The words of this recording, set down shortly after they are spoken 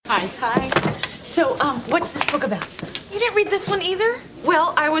Hi. Hi. So, what's this book about? You didn't read this one either?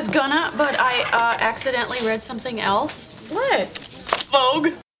 Well, I was gonna, but I, accidentally read something else. What? Vogue.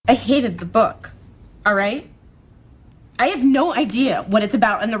 I hated the book, all right? I have no idea what it's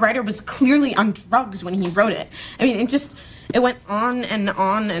about, and the writer was clearly on drugs when he wrote it. I mean, it went on and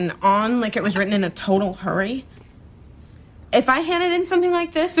on and on like it was written in a total hurry. If I handed in something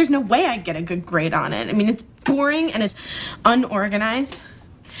like this, there's no way I'd get a good grade on it. I mean, it's boring and it's unorganized,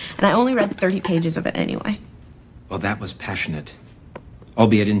 and I only read 30 pages of it anyway. Well, that was passionate,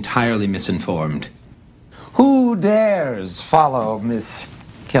 albeit entirely misinformed. Who dares follow Miss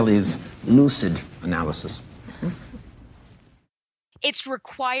Kelly's lucid analysis? It's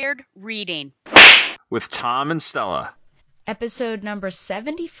required reading. With Tom and Stella. Episode number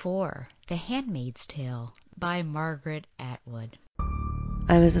 74, The Handmaid's Tale, by Margaret Atwood.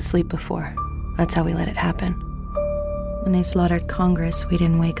 I was asleep before. That's how we let it happen. When they slaughtered Congress, we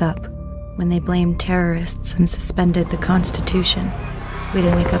didn't wake up. When they blamed terrorists and suspended the Constitution, we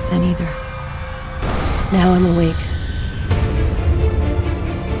didn't wake up then either. Now I'm awake.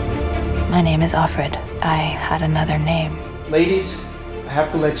 My name is Offred. I had another name. Ladies, I have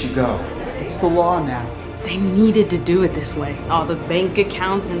to let you go. It's the law now. They needed to do it this way. All the bank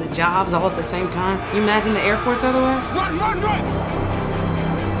accounts and the jobs all at the same time. You imagine the airports otherwise? Run!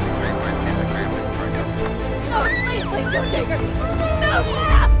 No, please don't take her. No!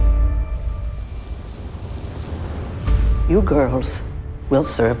 You girls will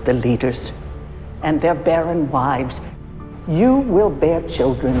serve the leaders and their barren wives. You will bear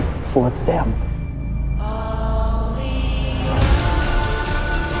children for them.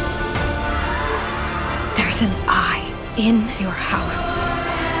 There's an eye in your house.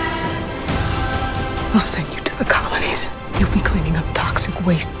 I'll send you to the colonies. You'll be cleaning up toxic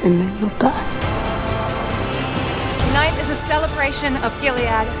waste, and then you'll die. Tonight is a celebration of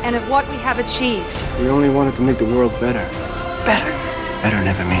Gilead and of what we have achieved. We only wanted to make the world better. Better. Better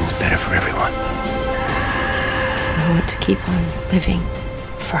never means better for everyone. I want to keep on living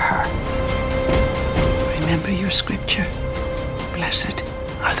for her. Remember your scripture. Blessed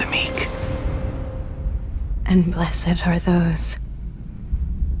are the meek. And blessed are those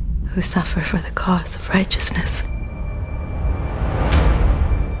who suffer for the cause of righteousness.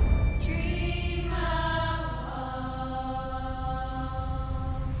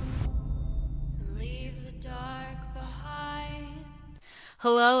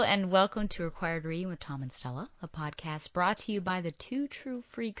 Hello and welcome to Required Reading with Tom and Stella, a podcast brought to you by the Two True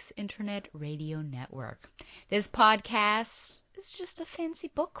Freaks Internet Radio Network. This podcast is just a fancy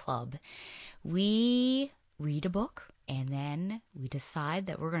book club. We read a book and then we decide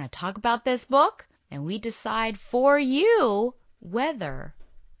that we're going to talk about this book, and we decide for you whether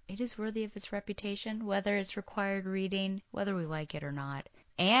it is worthy of its reputation, whether it's required reading, whether we like it or not.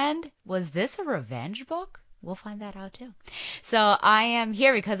 And was this a revenge book? We'll find that out too. So I am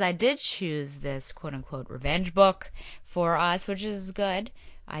here because I did choose this quote-unquote revenge book for us, which is good,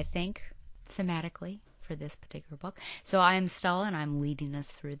 I think, thematically for this particular book. So I am Stella, and I'm leading us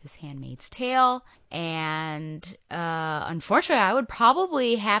through this Handmaid's Tale. And unfortunately, I would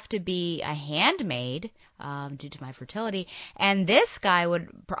probably have to be a handmaid due to my fertility. And this guy would,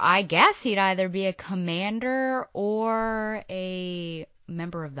 I guess he'd either be a commander or a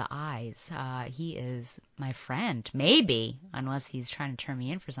member of the Eyes. He is my friend, maybe, unless he's trying to turn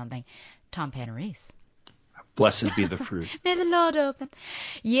me in for something, Tom Panarese. Blessed be the fruit. May the Lord open.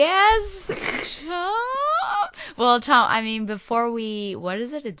 Yes, Tom. Well, Tom, I mean, before we, what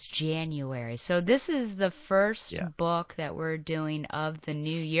is it? It's January. So this is the first book that we're doing of the new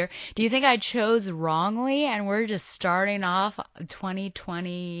year. Do you think I chose wrongly and we're just starting off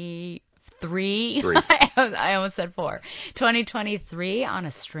 2023? I almost said 4. 2023 on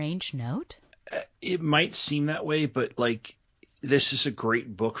a strange note? It might seem that way, but, like, this is a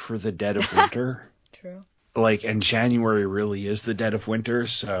great book for the dead of winter. True. Like, and January really is the dead of winter,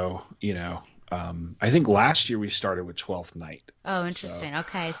 so, you know, I think last year we started with 12th Night. Oh, interesting.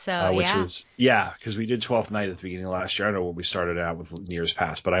 Okay, so, which is, because we did 12th Night at the beginning of last year. I don't know what we started out with in years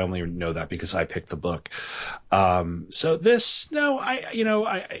past, but I only know that because I picked the book. So this,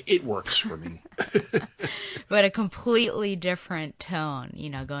 it works for me. But a completely different tone, you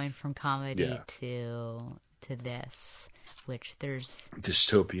know, going from comedy to this, which there's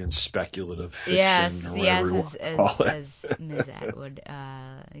dystopian speculative fiction. As Ms. Atwood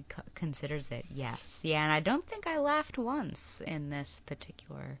considers it. Yes, and I don't think I laughed once in this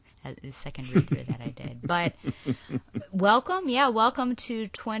particular second read through that I did. But welcome to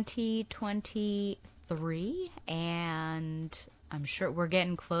 2023, and I'm sure we're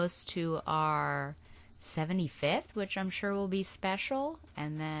getting close to our 75th, which I'm sure will be special,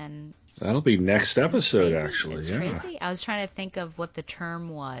 and then that'll be next episode, crazy. actually. It's yeah. crazy. I was trying to think of what the term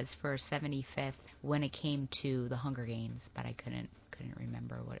was for 75th when it came to the Hunger Games, but I couldn't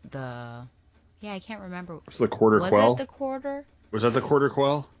remember what I can't remember. The quarter quell? Was it the quarter? Was that the quarter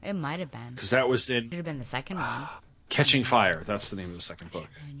quell? It might have been. Because that was in... It should have been the second one. Catching Fire. That's the name of the second book.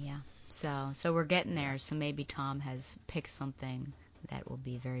 And yeah. So we're getting there. So maybe Tom has picked something that will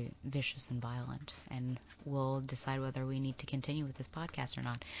be very vicious and violent, and we'll decide whether we need to continue with this podcast or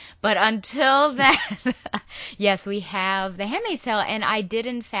not. But until then, yes, we have The Handmaid's Tale, and I did,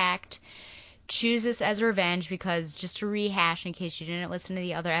 in fact, choose this as revenge because, just to rehash in case you didn't listen to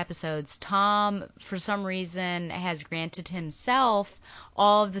the other episodes, Tom, for some reason, has granted himself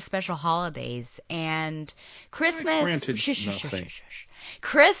all of the special holidays, and Christmas... Granted nothing.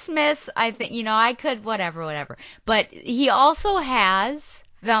 Christmas, I think, I could, whatever. But he also has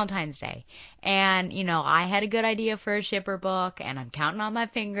Valentine's Day. And, I had a good idea for a shipper book, and I'm counting on my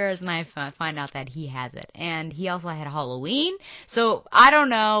fingers, and I find out that he has it. And he also had Halloween. So I don't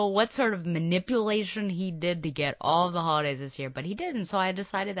know what sort of manipulation he did to get all of the holidays this year, but he didn't. So I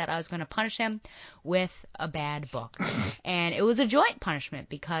decided that I was going to punish him with a bad book. And it was a joint punishment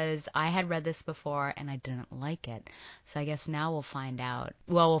because I had read this before, and I didn't like it. So I guess now we'll find out.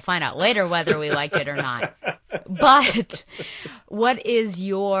 Well, we'll find out later whether we liked it or not. But what is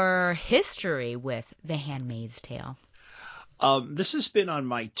your history with The Handmaid's Tale? This has been on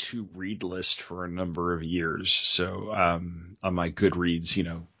my to-read list for a number of years. So on my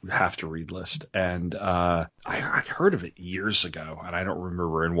Goodreads, have-to-read list. And I heard of it years ago, and I don't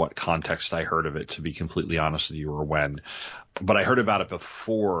remember in what context I heard of it, to be completely honest with you, or when. But I heard about it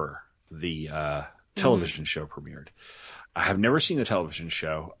before the television show premiered. I have never seen the television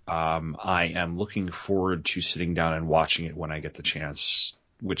show. I am looking forward to sitting down and watching it when I get the chance,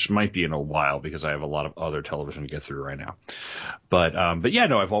 which might be in a while because I have a lot of other television to get through right now. But yeah,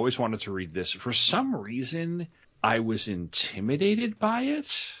 no, I've always wanted to read this. For some reason, I was intimidated by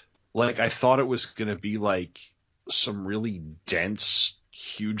it. Like, I thought it was going to be like some really dense,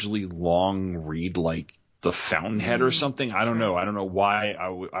 hugely long read, like The Fountainhead or something. I don't know. I don't know why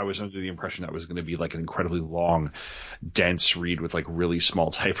I was under the impression that was going to be like an incredibly long, dense read with like really small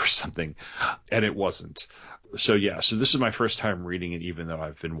type or something. And it wasn't. So this is my first time reading it, even though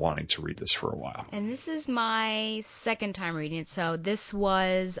I've been wanting to read this for a while. And this is my second time reading it. So this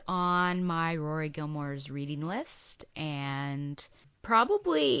was on my Rory Gilmore's reading list, and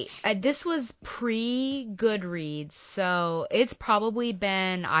probably this was pre-Goodreads, so it's probably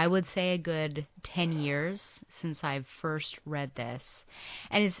been, I would say, a good 10 years since I've first read this.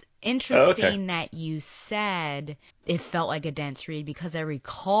 And it's interesting that you said it felt like a dense read, because I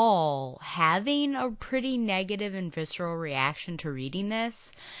recall having a pretty negative and visceral reaction to reading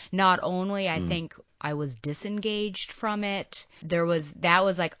this. Not only, I think, I was disengaged from it, that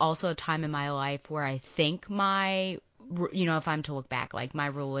was like also a time in my life where I think if I'm to look back, like my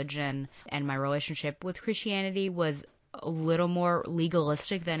religion and my relationship with Christianity was a little more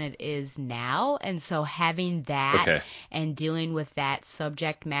legalistic than it is now. And so having that and dealing with that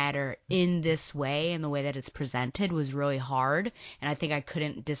subject matter in this way and the way that it's presented was really hard. And I think I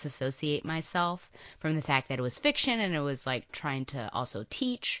couldn't disassociate myself from the fact that it was fiction and it was like trying to also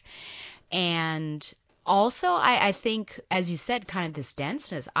teach. And also, I think, as you said, kind of this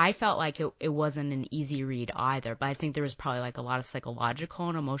denseness, I felt like it wasn't an easy read either, but I think there was probably like a lot of psychological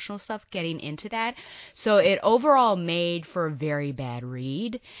and emotional stuff getting into that. So it overall made for a very bad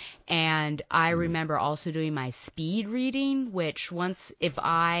read. And I remember also doing my speed reading, which if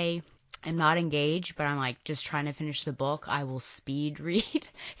I am not engaged, but I'm like just trying to finish the book, I will speed read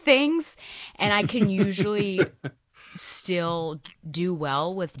things. And I can usually still do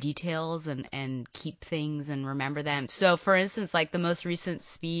well with details and keep things and remember them. So for instance, like the most recent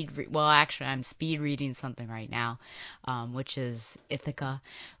actually I'm speed reading something right now, which is Ithaca,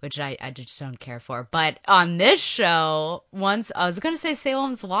 which I just don't care for. But on this show, once I was going to say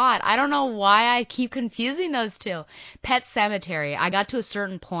Salem's Lot. I don't know why I keep confusing those two. Pet Sematary. I got to a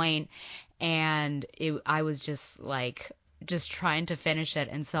certain point and I was just trying to finish it,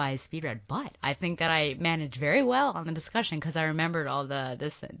 and so I speed read. But I think that I managed very well on the discussion because I remembered all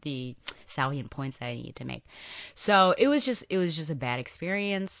the salient points that I needed to make. So it was just a bad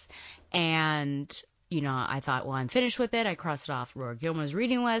experience, and I thought, well, I'm finished with it. I crossed it off Rory Gilmore's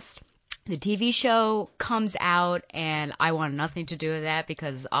reading list. The TV show comes out, and I want nothing to do with that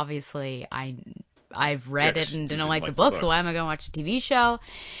because obviously I've read it and didn't like the book, so why am I going to watch a TV show?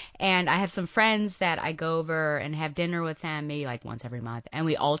 And I have some friends that I go over and have dinner with them maybe like once every month, and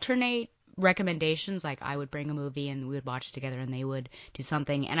we alternate recommendations. Like I would bring a movie and we would watch it together, and they would do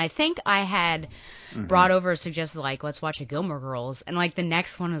something. And I think I had brought over, suggested like, let's watch a Gilmore Girls, and like the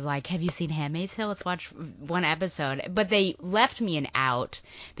next one was like, have you seen Handmaid's Tale? Let's watch one episode. But they left me an out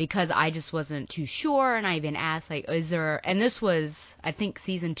because I just wasn't too sure, and I even asked like, is there? And this was, I think,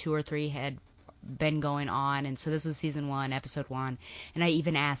 season 2 or 3 had been going on, and so this was season 1, episode 1, and I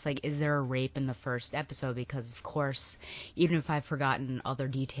even asked like, is there a rape in the first episode? Because of course, even if I've forgotten other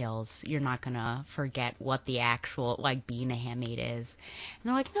details, you're not gonna forget what the actual like being a handmaid is. And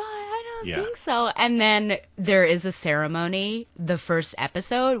they're like, no, I don't think so. And then there is a ceremony the first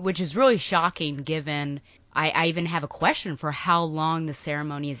episode, which is really shocking given I even have a question for how long the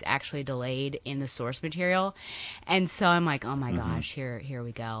ceremony is actually delayed in the source material. And so I'm like, oh my gosh, here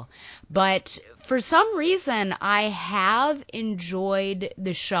we go. But for some reason, I have enjoyed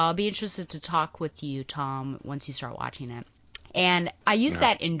the show. I'll be interested to talk with you, Tom, once you start watching it. And I use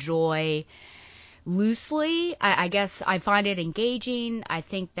that enjoy loosely. I guess I find it engaging. I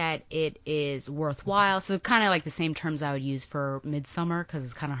think that it is worthwhile. So kind of like the same terms I would use for Midsommar, because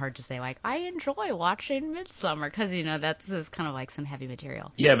it's kind of hard to say like, I enjoy watching Midsommar, because, you know, that's kind of like some heavy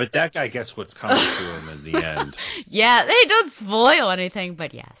material. Yeah, but that guy gets what's coming to him in the end. Yeah, they don't spoil anything,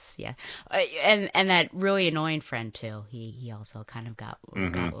 but yes, yeah. And that really annoying friend, too. He also kind of got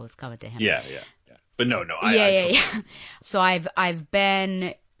what was coming to him. Yeah. But no. Yeah. So I've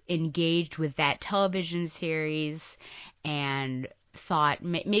been engaged with that television series and thought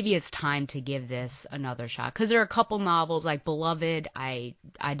maybe it's time to give this another shot, because there are a couple novels like Beloved I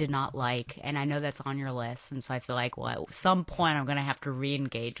did not like, and I know that's on your list, and so I feel like, well, at some point I'm going to have to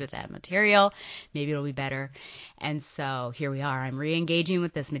re-engage with that material. Maybe it'll be better. And so here we are. I'm re-engaging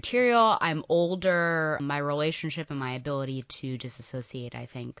with this material. I'm older. My relationship and my ability to disassociate, I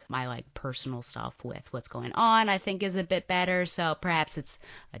think, my like personal stuff with what's going on, I think, is a bit better. So perhaps it's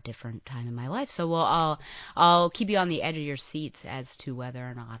a different time in my life. So I'll keep you on the edge of your seats as to whether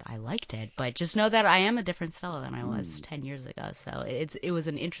or not I liked it. But just know that I am a different Stella than I was 10 years ago. So it was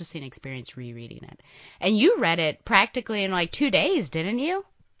an interesting experience rereading it. And you read it practically in like 2 days, didn't you?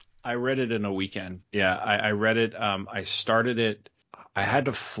 I read it in a weekend. Yeah, I read it. I started it. I had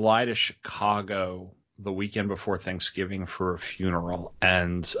to fly to Chicago the weekend before Thanksgiving for a funeral.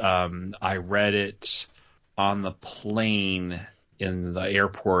 And I read it on the plane in the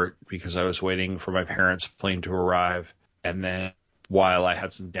airport because I was waiting for my parents' plane to arrive. And then while I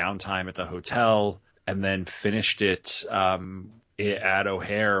had some downtime at the hotel, and then finished it at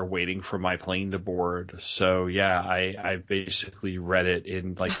O'Hare waiting for my plane to board. So yeah, I basically read it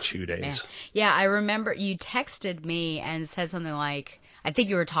in like 2 days. Yeah, I remember you texted me and said something like, I think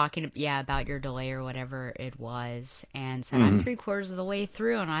you were talking about your delay or whatever it was, and said, I'm 3/4 of the way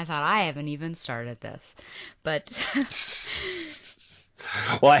through, and I thought, I haven't even started this. But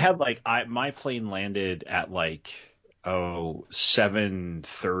well, I had like my plane landed at like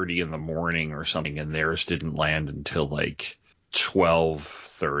 7:30 in the morning or something, and theirs didn't land until like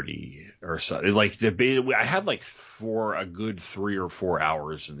 12:30 or so. Like I had like a good 3 or 4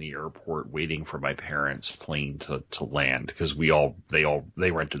 hours in the airport waiting for my parents' plane to land, because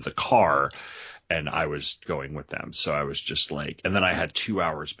they rented the car and I was going with them. So I was just like, and then I had 2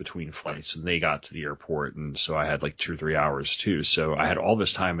 hours between flights, and they got to the airport, and so I had like 2 or 3 hours too. So I had all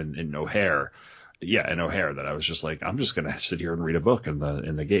this time in O'Hare. Yeah, in O'Hare, that I was just like, I'm just gonna sit here and read a book in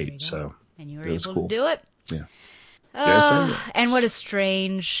the gate. So and you were able to do it. Yeah. And what a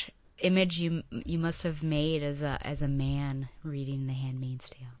strange image you must have made as a man reading The Handmaid's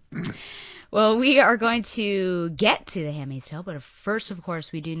Tale. Well, we are going to get to The Handmaid's Tale, but first, of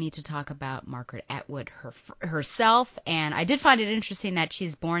course, we do need to talk about Margaret Atwood herself. And I did find it interesting that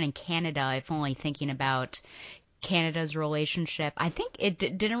she's born in Canada, if only thinking about Canada's relationship. I think it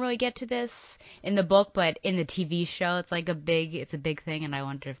didn't really get to this in the book, but in the TV show, it's a big thing, and I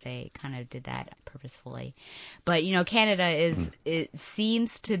wonder if they kind of did that purposefully. But you know, Canada it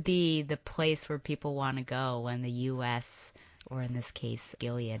seems to be the place where people want to go when the U.S., or in this case,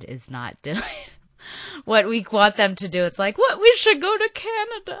 Gilead, is not doing what we want them to do. It's like, what, we should go to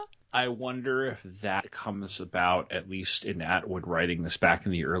Canada. I wonder if that comes about, at least in Atwood writing this back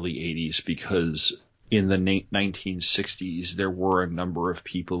in the early 80s, because in the 1960s, there were a number of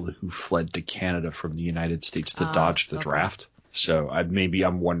people who fled to Canada from the United States to dodge the draft. So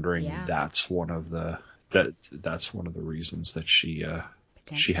I'm wondering that's one of the reasons that she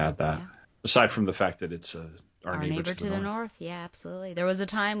had that. Yeah. Aside from the fact that it's our neighbor to the north. Yeah, absolutely. There was a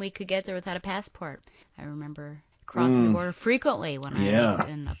time we could get there without a passport. I remember crossing the border frequently when I lived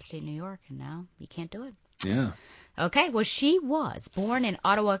in upstate New York, and now you can't do it. Yeah. Okay, well, she was born in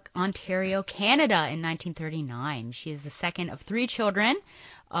Ottawa, Ontario, Canada in 1939. She is the second of 3 children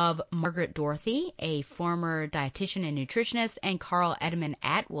of Margaret Dorothy, a former dietitian and nutritionist, and Carl Edmund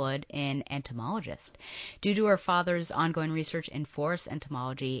Atwood, an entomologist. Due to her father's ongoing research in forest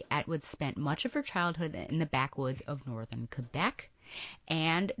entomology, Atwood spent much of her childhood in the backwoods of northern Quebec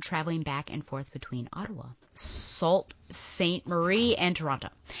and traveling back and forth between Ottawa, Sault Ste. Marie, and Toronto.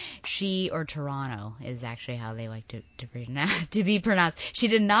 Toronto is actually how they like to be pronounced. She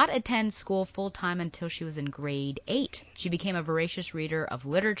did not attend school full-time until she was in grade 8. She became a voracious reader of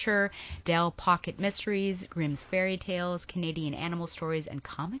literature, Dell Pocket Mysteries, Grimm's Fairy Tales, Canadian animal stories, and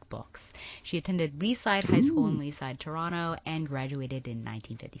comic books. She attended Leaside High School in Leaside, Toronto, and graduated in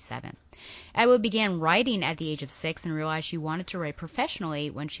 1957. Atwood began writing at the age of 6 and realized she wanted to write professionally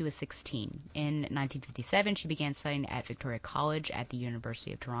when she was 16. In 1957, she began studying at Victoria College at the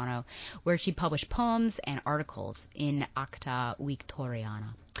University of Toronto, where she published poems and articles in Acta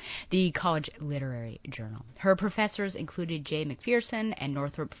Victoriana, the college literary journal. Her professors included J. McPherson and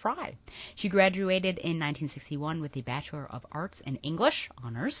Northrop Frye. She graduated in 1961 with a Bachelor of Arts in English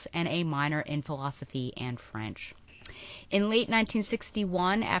honors and a minor in philosophy and French. In late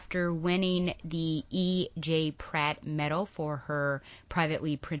 1961, after winning the E. J. Pratt Medal for her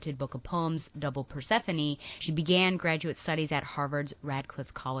privately printed book of poems, Double Persephone, she began graduate studies at Harvard's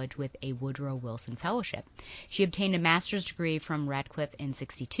Radcliffe College with a Woodrow Wilson Fellowship. She obtained a master's degree from Radcliffe in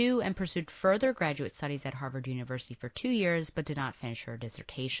 1962 and pursued further graduate studies at Harvard University for 2 years, but did not finish her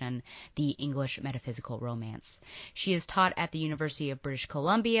dissertation, The English Metaphysical Romance. She is taught at the University of British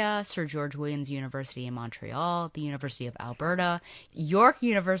Columbia, Sir George Williams University in Montreal, the University of Alberta, York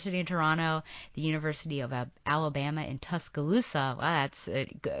University in Toronto, the University of Alabama in Tuscaloosa. Wow, that's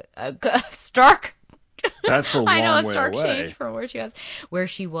a stark. That's a long I know, a way stark away. change from where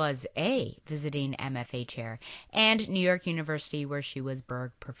she was a visiting MFA chair, and New York University, where she was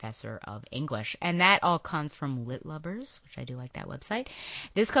Berg Professor of English. And that all comes from Lit Lovers, which I do like that website.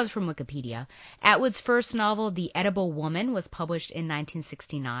 This comes from Wikipedia. Atwood's first novel, The Edible Woman, was published in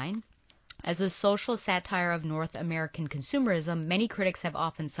 1969. As a social satire of North American consumerism, many critics have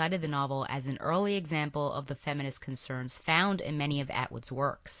often cited the novel as an early example of the feminist concerns found in many of Atwood's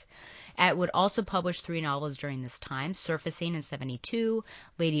works. Atwood also published 3 novels during this time, Surfacing in 1972,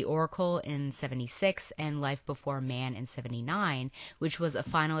 Lady Oracle in 1976, and Life Before Man in 1979, which was a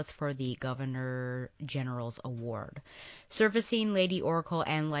finalist for the Governor General's Award. Surfacing, Lady Oracle,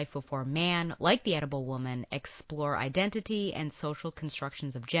 and Life Before Man, like The Edible Woman, explore identity and social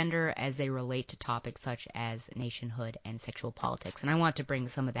constructions of gender as they relate to topics such as nationhood and sexual politics. And I want to bring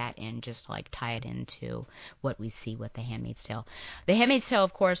some of that in, just to tie it into what we see with The Handmaid's Tale. The Handmaid's Tale,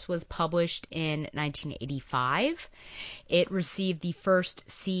 of course, was published in 1985. It received the first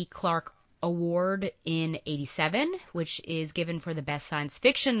C. Clarke Award in 1987, which is given for the best science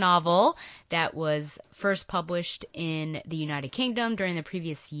fiction novel that was first published in the United Kingdom during the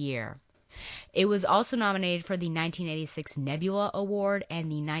previous year. It was also nominated for the 1986 Nebula Award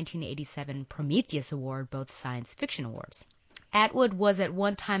and the 1987 Prometheus Award, both science fiction awards. Atwood was at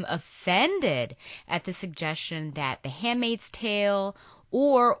one time offended at the suggestion that The Handmaid's Tale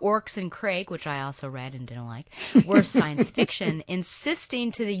or Orcs and Craig, which I also read and didn't like, were science fiction,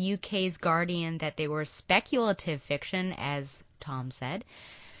 insisting to the UK's Guardian that they were speculative fiction, as Tom said.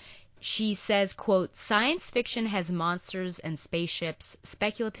 She says, quote, "Science fiction has monsters and spaceships.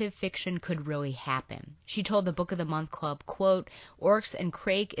 Speculative fiction could really happen." She told the Book of the Month Club, quote, "Orcs and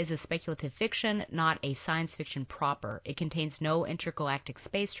Craig is a speculative fiction, not a science fiction proper. It contains no intergalactic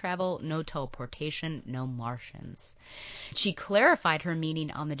space travel, no teleportation, no Martians." She clarified her meaning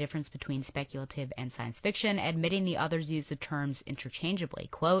on the difference between speculative and science fiction, admitting the others use the terms interchangeably.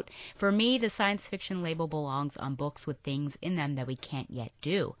 Quote, "For me, the science fiction label belongs on books with things in them that we can't yet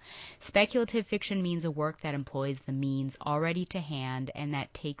do. Speculative fiction means a work that employs the means already to hand and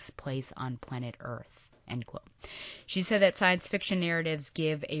that takes place on planet Earth." End quote. She said that science fiction narratives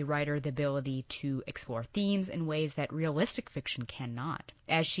give a writer the ability to explore themes in ways that realistic fiction cannot.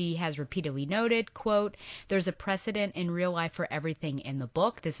 As she has repeatedly noted, quote, "There's a precedent in real life for everything in the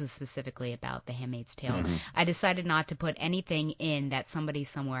book." This was specifically about The Handmaid's Tale. Mm-hmm. "I decided not to put anything in that somebody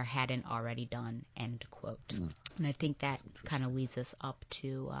somewhere hadn't already done." End quote. Mm-hmm. And I think that kind of leads us up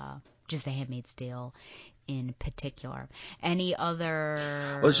to just The Handmaid's Tale in particular. Any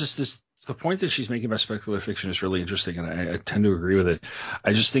other... Well, it's just this... The point that she's making about speculative fiction is really interesting, and I tend to agree with it.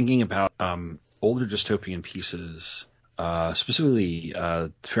 I'm just thinking about older dystopian pieces, specifically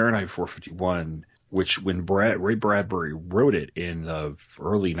Fahrenheit 451, which when Ray Bradbury wrote it in the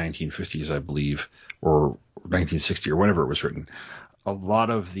early 1950s, I believe, or 1960 or whenever it was written, a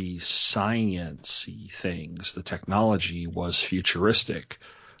lot of the science-y things, the technology was futuristic.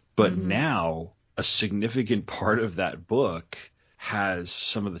 But now a significant part of that book has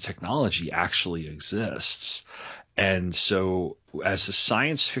some of the technology actually exists. And so as a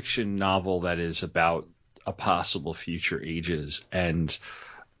science fiction novel that is about a possible future ages, and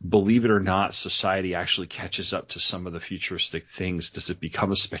believe it or not, society actually catches up to some of the futuristic things, does it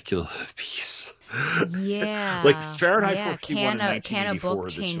become a speculative piece? Yeah. Like Fahrenheit 451 in Can a 1984, book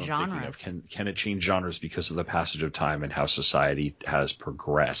that's change what I'm thinking genres? of. Can it change genres because of the passage of time and how society has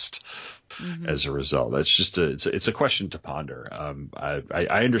progressed as a result? That's just it's a question to ponder.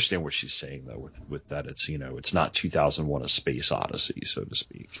 I understand what she's saying though with that. It's, you know, it's not 2001: A Space Odyssey, so to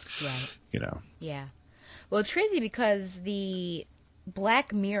speak. Right. You know. Yeah. Well, it's crazy because the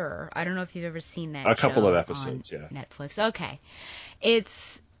Black Mirror, I don't know if you've ever seen that A couple show of episodes, on yeah. Netflix. Okay.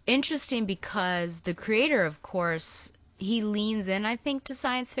 It's interesting because the creator, of course, he leans in, I think, to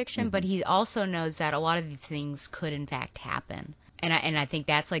science fiction, but he also knows that a lot of these things could in fact happen. And I think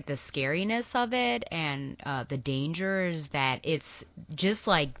that's like the scariness of it, and the danger is that it's just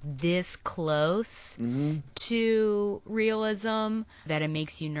like this close to realism that it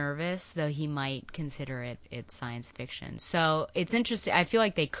makes you nervous, though he might consider it science fiction. So it's interesting. I feel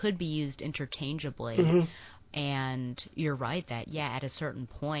like they could be used interchangeably. And you're right that, yeah, at a certain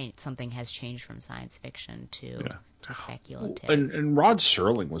point, something has changed from science fiction to speculative. And Rod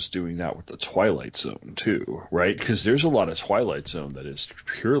Serling was doing that with the Twilight Zone too, right? Because there's a lot of Twilight Zone that is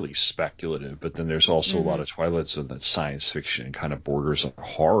purely speculative, but then there's also a lot of Twilight Zone that's science fiction and kind of borders on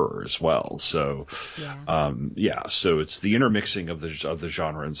horror as well. So, so it's the intermixing of the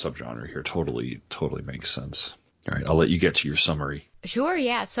genre and subgenre here. Totally makes sense. All right, I'll let you get to your summary. Sure,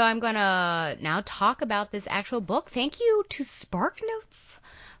 yeah. So I'm going to now talk about this actual book. Thank you to SparkNotes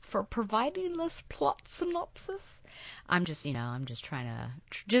for providing this plot synopsis. I'm just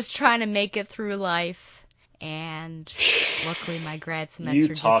trying to make it through life, and luckily my grad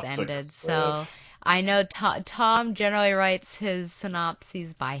semester just ended. So I know Tom generally writes his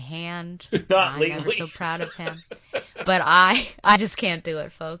synopses by hand. Not I'm legally. never so proud of him. But I just can't do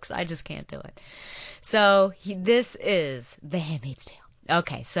it, folks. I just can't do it. So this is The Handmaid's Tale.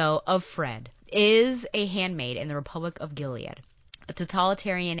 Okay, so Of Fred is a handmaid in the Republic of Gilead, a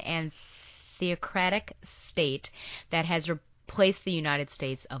totalitarian and theocratic state that has replaced the United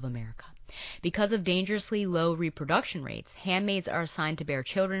States of America. Because of dangerously low reproduction rates, handmaids are assigned to bear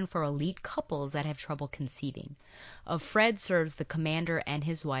children for elite couples that have trouble conceiving. Of Fred serves the commander and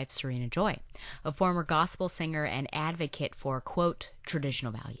his wife, Serena Joy, a former gospel singer and advocate for, quote,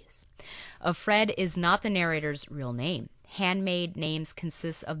 traditional values. Of Fred is not the narrator's real name. Handmaid names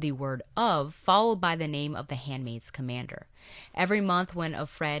consist of the word of, followed by the name of the handmaid's commander. Every month when Of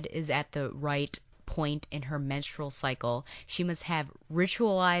Fred is at the right point in her menstrual cycle, she must have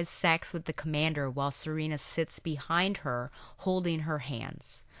ritualized sex with the commander while Serena sits behind her, holding her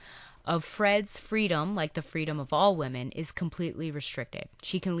hands. Of Fred's freedom, like the freedom of all women, is completely restricted.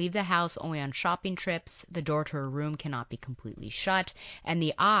 She can leave the house only on shopping trips, the door to her room cannot be completely shut, and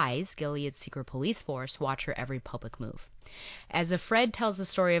the eyes, Gilead's secret police force, watch her every public move. As Of Fred tells the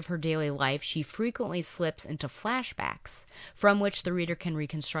story of her daily life, she frequently slips into flashbacks, from which the reader can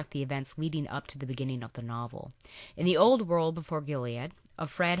reconstruct the events leading up to the beginning of the novel. In the old world before Gilead,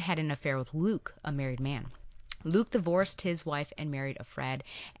 Of Fred had an affair with Luke, a married man. Luke divorced his wife and married Of Fred,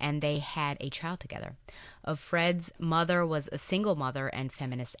 and they had a child together. Of Fred's mother was a single mother and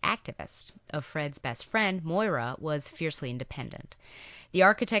feminist activist. Of Fred's best friend, Moira, was fiercely independent. The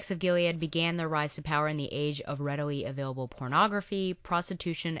architects of Gilead began their rise to power in the age of readily available pornography,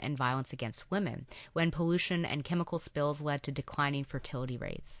 prostitution, and violence against women, when pollution and chemical spills led to declining fertility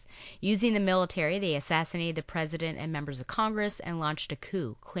rates. Using the military, they assassinated the president and members of Congress and launched a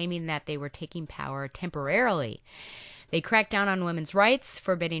coup, claiming that they were taking power temporarily. They cracked down on women's rights,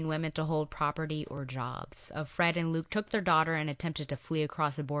 forbidding women to hold property or jobs. Of Fred and Luke took their daughter and attempted to flee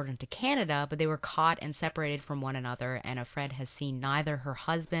across the border into Canada, but they were caught and separated from one another, and Of Fred has seen neither her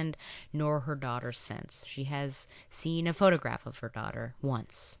husband nor her daughter since. She has seen a photograph of her daughter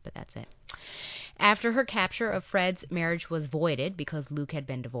once, but that's it. After her capture, Of Fred's marriage was voided because Luke had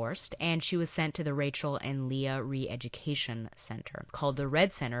been divorced, and she was sent to the Rachel and Leah Re-Education Center, called the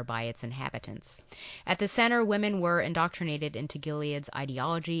Red Center by its inhabitants. At the center, women were indoctrinated into Gilead's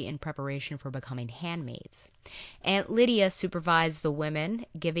ideology in preparation for becoming handmaids. Aunt Lydia supervised the women,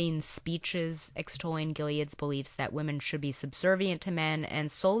 giving speeches extolling Gilead's beliefs that women should be subservient to men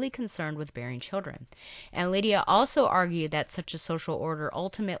and solely concerned with bearing children. Aunt Lydia also argued that such a social order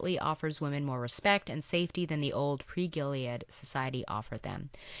ultimately offers women more respect and safety than the old pre-Gilead society offered them.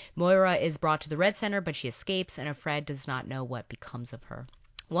 Moira is brought to the Red Center, but she escapes, and Of Fred does not know what becomes of her.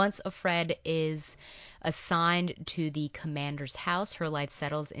 Once Offred is assigned to the commander's house, her life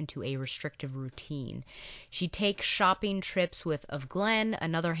settles into a restrictive routine. She takes shopping trips with Glenn,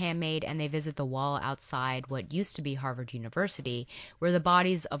 another handmaid, and they visit the wall outside what used to be Harvard University, where the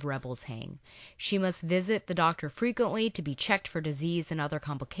bodies of rebels hang. She must visit the doctor frequently to be checked for disease and other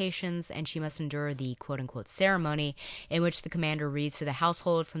complications, and she must endure the quote-unquote ceremony in which the commander reads to the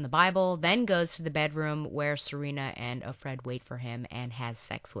household from the Bible, then goes to the bedroom where Serena and Offred wait for him and has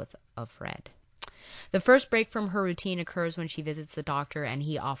sex with Offred. The first break from her routine occurs when she visits the doctor and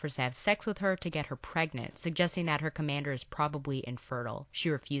he offers to have sex with her to get her pregnant, suggesting that her commander is probably infertile. She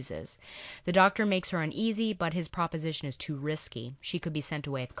refuses. The doctor makes her uneasy, but his proposition is too risky. She could be sent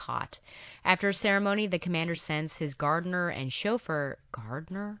away if caught. After a ceremony, the commander sends his gardener and chauffeur...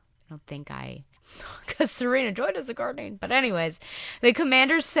 Gardener? I don't think because Serena Joy does the gardening. But anyways, the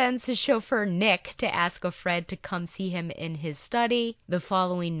commander sends his chauffeur Nick to ask Offred to come see him in his study the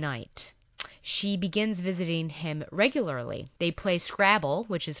following night. She begins visiting him regularly. They play Scrabble,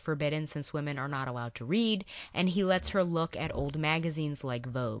 which is forbidden since women are not allowed to read, and he lets her look at old magazines like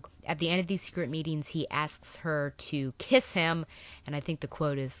Vogue. At the end of these secret meetings, he asks her to kiss him, and I think the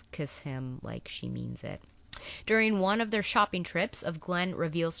quote is, "Kiss him like she means it." During one of their shopping trips, Glenn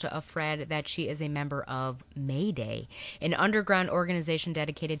reveals to Offred that she is a member of Mayday, an underground organization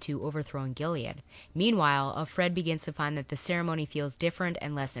dedicated to overthrowing Gilead. Meanwhile, Offred begins to find that the ceremony feels different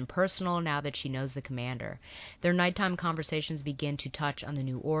and less impersonal now that she knows the commander. Their nighttime conversations begin to touch on the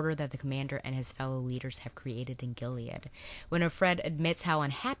new order that the commander and his fellow leaders have created in Gilead. When Offred admits how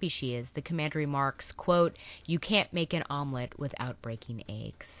unhappy she is, the commander remarks, quote, "You can't make an omelet without breaking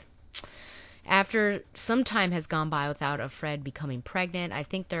eggs." After some time has gone by without Offred becoming pregnant, I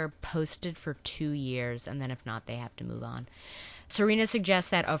think they're posted for 2 years, and then if not, they have to move on. Serena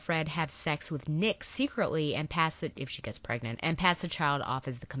suggests that Offred have sex with Nick secretly and pass it, if she gets pregnant, and pass the child off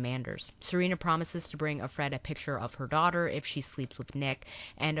as the commander's. Serena promises to bring Offred a picture of her daughter if she sleeps with Nick,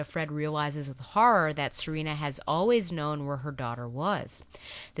 and Offred realizes with horror that Serena has always known where her daughter was.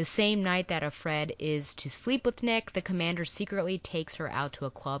 The same night that Offred is to sleep with Nick, the commander secretly takes her out to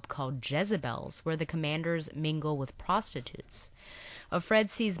a club called Jezebel's, where the commanders mingle with prostitutes. Offred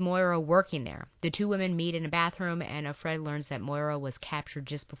sees Moira working there. The two women meet in a bathroom, and Offred learns that Moira was captured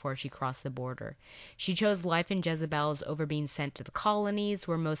just before she crossed the border. She chose life in Jezebel's over being sent to the colonies,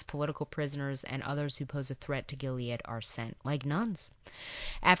 where most political prisoners and others who pose a threat to Gilead are sent, like nuns.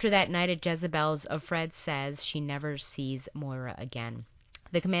 After that night at Jezebel's, Offred says she never sees Moira again.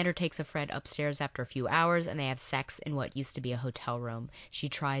 The commander takes Offred upstairs after a few hours, and they have sex in what used to be a hotel room. She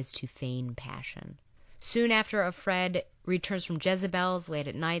tries to feign passion. Soon after Offred returns from Jezebel's late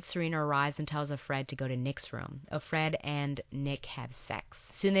at night, Serena arrives and tells Offred to go to Nick's room. Offred and Nick have sex.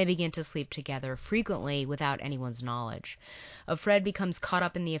 Soon they begin to sleep together, frequently without anyone's knowledge. Offred becomes caught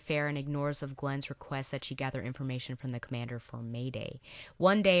up in the affair and ignores Glenn's request that she gather information from the commander for Mayday.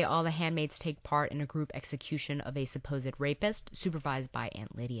 One day, all the handmaids take part in a group execution of a supposed rapist, supervised by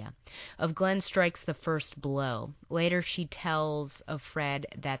Aunt Lydia. Glenn strikes the first blow. Later, she tells Offred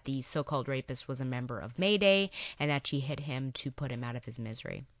that the so-called rapist was a member of Mayday and that she hit him to put him out of his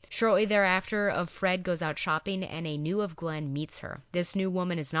misery. Shortly thereafter, Offred goes out shopping and a new Glenn meets her. This new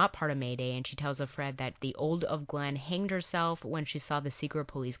woman is not part of Mayday, and she tells Offred that the old Glenn hanged herself when she saw the secret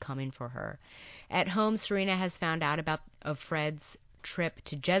police coming for her. At home, Serena has found out about Offred's trip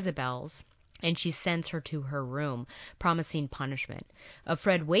to Jezebel's, and she sends her to her room, promising punishment.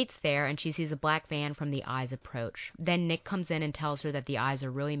 Offred waits there, and she sees a black van from the Eyes approach. Then Nick comes in and tells her that the Eyes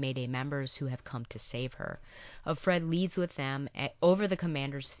are really Mayday members who have come to save her. Offred leaves with them over the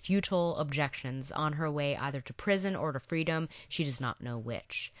commander's futile objections on her way either to prison or to freedom. She does not know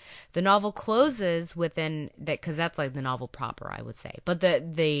which. The novel closes because that's like the novel proper, I would say. But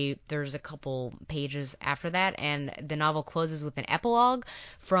there's a couple pages after that, and the novel closes with an epilogue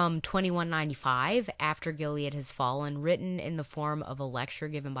from 2195 after Gilead has fallen, written in the form of a lecture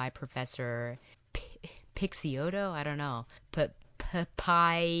given by Professor Picciotto. I don't know.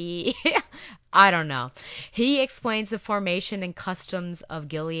 I don't know. He explains the formation and customs of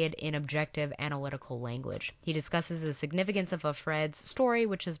Gilead in objective analytical language. He discusses the significance of Offred's story,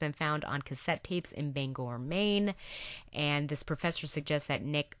 which has been found on cassette tapes in Bangor, Maine. And this professor suggests that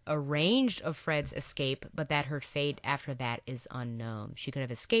Nick arranged Offred's escape, but that her fate after that is unknown. She could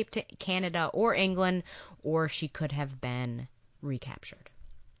have escaped to Canada or England, or she could have been recaptured.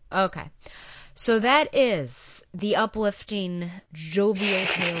 Okay. So that is the uplifting, jovial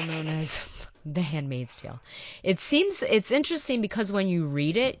tale known as The Handmaid's Tale. It's interesting because when you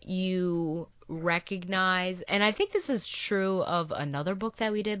read it, you recognize, and I think this is true of another book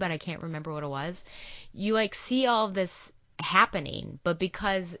that we did, but I can't remember what it was. You see all of this happening, but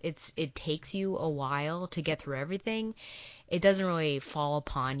because it takes you a while to get through everything, it doesn't really fall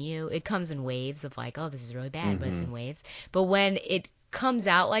upon you. It comes in waves of like, oh, this is really bad, but it's in waves. But when it comes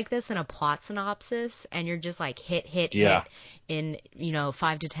out like this in a plot synopsis and you're just like hit in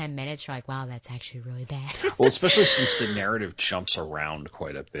 5 to 10 minutes, you're like, wow, that's actually really bad. Well, especially since the narrative jumps around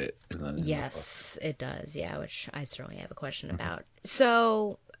quite a bit yes, it does. Yeah, which I certainly have a question about.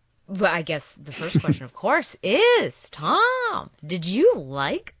 So, but I guess the first question, of course, is, Tom, did you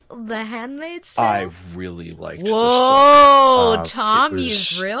like The Handmaid's Tale? I really liked this book. book. Tom, you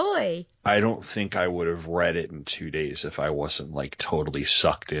really? I don't think I would have read it in 2 days if I wasn't like totally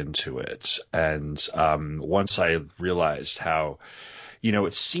sucked into it. And once I realized how,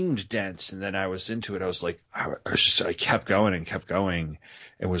 it seemed dense, and then I was into it, I was like, I kept going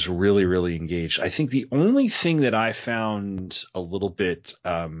and was really, really engaged. I think the only thing that I found a little bit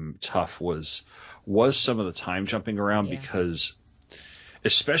tough was some of the time jumping around, because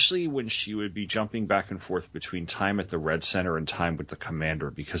especially when she would be jumping back and forth between time at the Red Center and time with the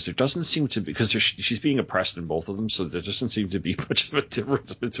commander, because there doesn't seem to be, because she's being oppressed in both of them, so there doesn't seem to be much of a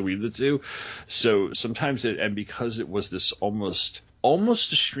difference between the two. So sometimes and because it was this almost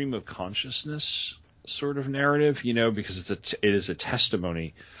a stream of consciousness sort of narrative, because it is a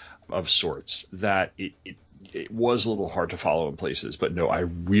testimony of sorts, that it was a little hard to follow in places. But no, I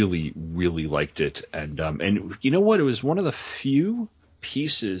really, really liked it. And you know what? It was one of the few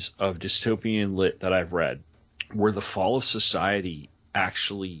pieces of dystopian lit that I've read where the fall of society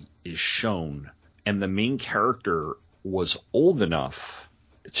actually is shown, and the main character was old enough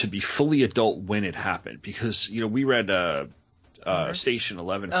to be fully adult when it happened. Because we read Station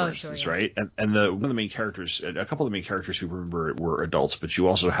 11, for instance, sure, yeah. Right? And one of the main characters, a couple of the main characters who were adults, but you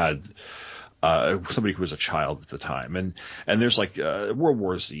also had somebody who was a child at the time, and there's like World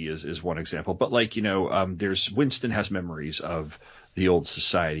War Z is one example, but like there's Winston has memories of the old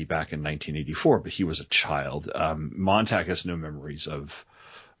society back in 1984, but he was a child. Montag has no memories of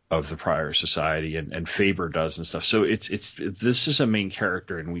the prior society, and Faber does and stuff. So this is a main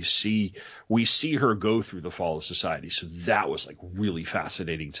character, and we see her go through the fall of society. So that was like really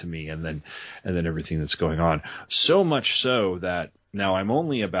fascinating to me, and then everything that's going on. So much so that now I'm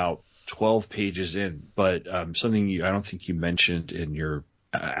only about 12 pages in, but something I don't think you mentioned in your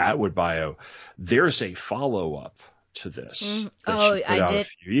Atwood bio, there's a follow-up to this. I did. A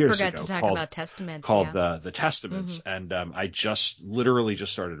few years forget ago, to talk about Testaments. Called the Testaments, and I just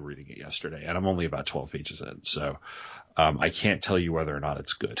started reading it yesterday, and I'm only about 12 pages in, so I can't tell you whether or not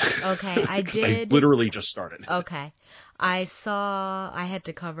it's good. Okay, I did. I literally just started. Okay. I had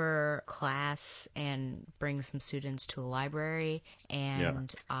to cover class and bring some students to a library,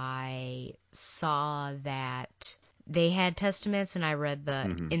 and I saw that they had Testaments, and I read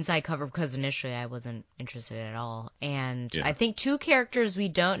the inside cover because initially I wasn't interested at all. And I think 2 characters we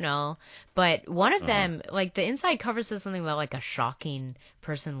don't know, but one of them, like the inside cover says something about like a shocking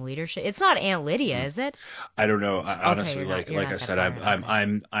person leadership. It's not Aunt Lydia, is it? I don't know. Honestly, like I said,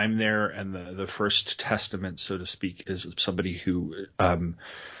 I'm there, and the first testament, so to speak, is somebody who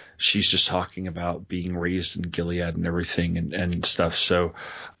she's just talking about being raised in Gilead and everything and stuff. So,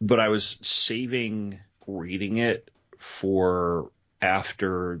 but I was saving reading it for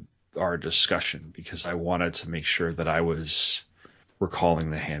after our discussion, because I wanted to make sure that I was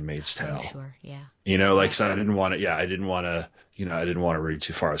recalling The Handmaid's Tale. Sure, yeah. So I didn't want to. I didn't want to read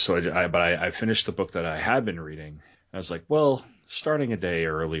too far. So I finished the book that I had been reading. I was like, well, starting a day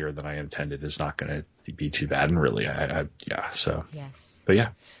earlier than I intended is not going to be too bad. And really, So yes. But yeah.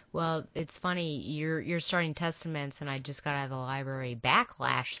 Well, it's funny, you're starting Testaments, and I just got out of the library,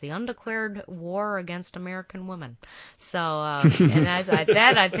 Backlash, the Undeclared War Against American Women. So, and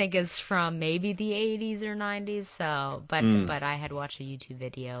that I think is from maybe the 80s or 90s. So, but I had watched a YouTube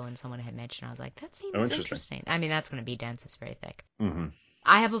video, and someone had mentioned, I was like, that seems interesting. I mean, that's going to be dense. It's very thick. Mm-hmm.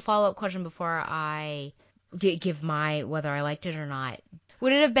 I have a follow-up question before I give my whether I liked it or not.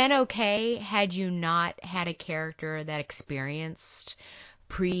 Would it have been okay had you not had a character that experienced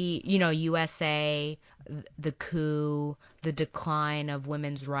USA, the coup, the decline of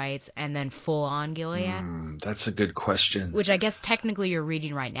women's rights, and then full-on Gilead? That's a good question. Which I guess technically you're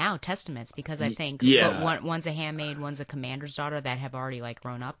reading right now, Testaments, because I think one's a handmaid, one's a commander's daughter that have already like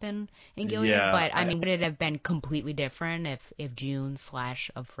grown up in Gilead. Yeah, but I mean, would it have been completely different if June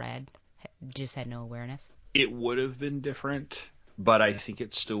 / of Fred just had no awareness? It would have been different, but I think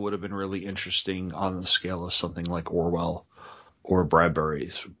it still would have been really interesting on the scale of something like Orwell or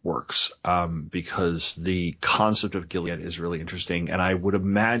Bradbury's works, because the concept of Gilead is really interesting. And I would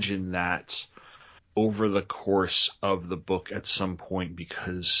imagine that over the course of the book at some point,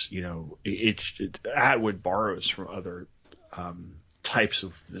 because, Atwood borrows from other types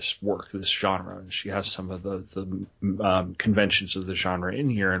of this work, this genre, and she has some of the conventions of the genre in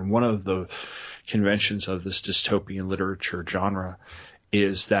here. And one of the conventions of this dystopian literature genre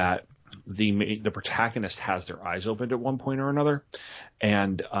is that the protagonist has their eyes opened at one point or another,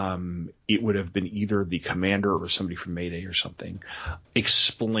 and it would have been either the commander or somebody from Mayday or something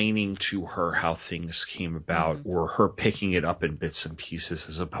explaining to her how things came about, or her picking it up in bits and pieces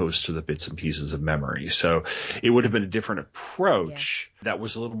as opposed to the bits and pieces of memory. So it would have been a different approach that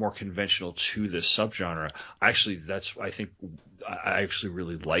was a little more conventional to this subgenre. Actually, I actually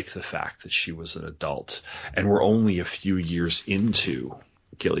really like the fact that she was an adult, and we're only a few years into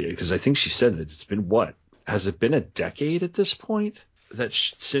Gilead, because I think she said that it's been has it been a decade at this point that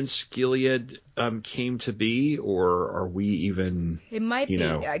since Gilead came to be, or are we even? It might be,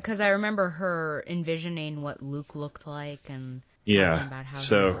 because I remember her envisioning what Luke looked like and talking about how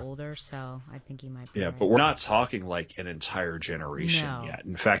he was older. So I think he might be. Yeah, right. But we're not talking like an entire generation yet.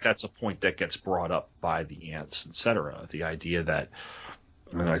 In fact, that's a point that gets brought up by the ants, etc. The idea that,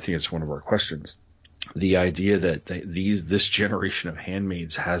 and I think it's one of our questions, the idea that this generation of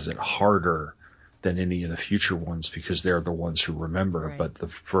handmaids has it harder than any of the future ones because they're the ones who remember. Right. But the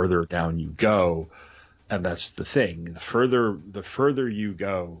further down you go, and that's the thing, the further you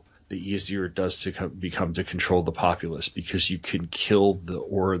go, the easier it does to become to control the populace, because you can kill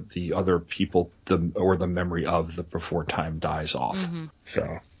the other people, or the memory of the before time dies off. Mm-hmm.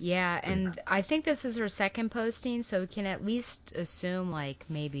 So yeah, and I think this is her second posting, so we can at least assume like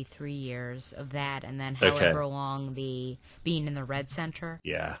maybe 3 years of that, and then however long the being in the Red Center.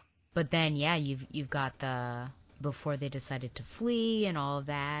 Yeah. But then you've got the before they decided to flee and all of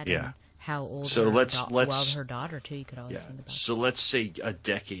that. Yeah. And how old her daughter too, you could always think about. So let's say a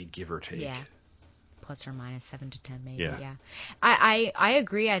decade, give or take. Yeah. Plus or minus 7 to 10 maybe. Yeah. I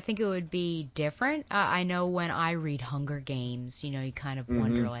agree. I think it would be different. I know when I read Hunger Games, you kind of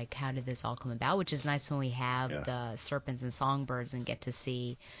wonder like, how did this all come about, which is nice when we have the serpents and songbirds and get to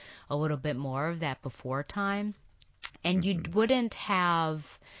see a little bit more of that before time. And you wouldn't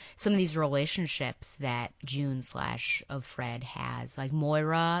have some of these relationships that June / of Fred has, like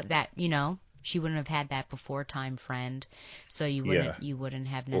Moira, that, she wouldn't have had that before time friend. So you wouldn't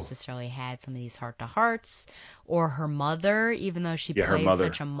have necessarily had some of these heart-to-hearts, or her mother, even though she plays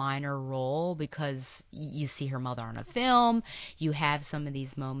such a minor role, because you see her mother on a film. You have some of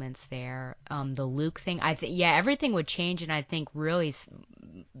these moments there. The Luke thing, everything would change, and I think really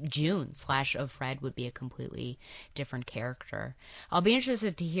June / of Fred would be a completely different character. I'll be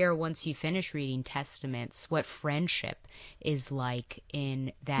interested to hear, once you finish reading Testaments, what friendship is like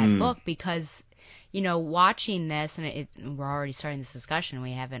in that book, because watching this, and we're already starting this discussion,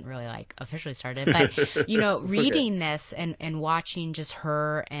 we haven't really like officially started, but reading this and watching just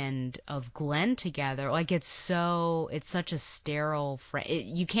her and of Glenn together, like it's such a sterile friend.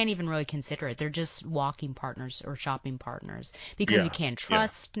 You can't even really consider it. They're just walking partners or shopping partners, because you can't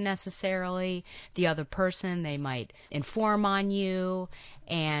trust necessarily the other person. They might inform on you.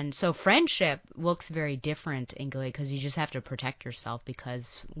 And so friendship looks very different in Gilead, because you just have to protect yourself,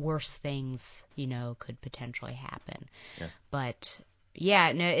 because worse things, could potentially happen. Yeah. But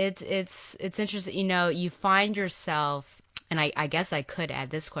it's interesting. You find yourself, and I guess I could add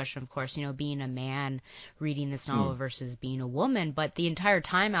this question, of course, being a man reading this novel versus being a woman. But the entire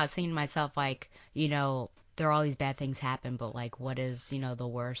time I was thinking to myself, like, there are all these bad things happen, but like, what is, the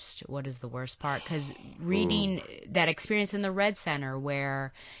worst? What is the worst part? Because reading that experience in the Red Center,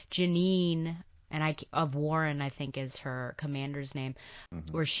 where Janine of Warren, I think is her commander's name,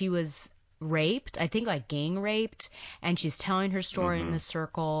 where she was raped, I think like gang raped, and she's telling her story in the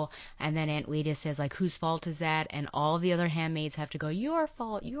circle, and then Aunt Leda says like, whose fault is that? And all the other handmaids have to go, your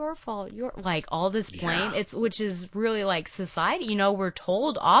fault, your like all this blame. Which is really like society, we're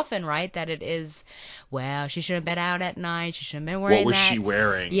told often, right, that it is, well, she shouldn't have been out at night, she shouldn't have been wearing what was that. She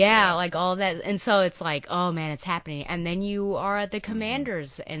wearing? Yeah, like all that. And so it's like, oh man, it's happening. And then you are at the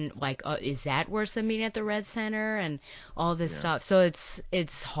commanders, and like, is that worse than being at the Red Center, and all this stuff. So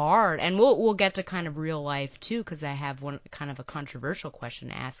it's hard. And we'll get to kind of real life too, because I have one kind of a controversial question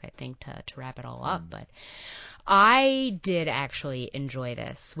to ask, I think, to wrap it all up. But I did actually enjoy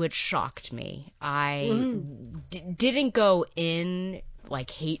this, which shocked me. I didn't go in like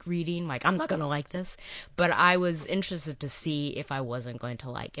hate reading, like I'm not going to like this, but I was interested to see if I wasn't going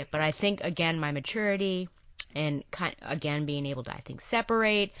to like it. But I think, again, my maturity And again, being able to, I think,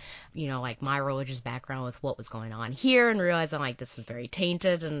 separate, like my religious background with what was going on here, and realizing like this is very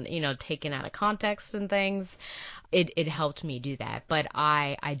tainted and, taken out of context and things. It helped me do that. But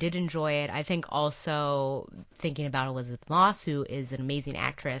I did enjoy it. I think also thinking about Elizabeth Moss, who is an amazing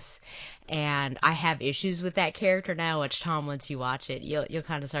actress, and I have issues with that character now, which, Tom, once you watch it, you'll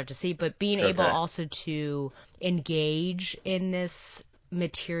kind of start to see. But being able also to engage in this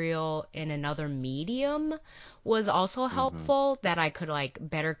material in another medium was also helpful, that I could like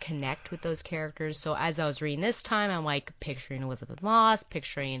better connect with those characters. So as I was reading this time, I'm like picturing Elizabeth Moss,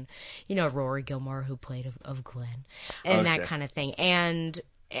 picturing, Rory Gilmore, who played of Glenn, and that kind of thing. And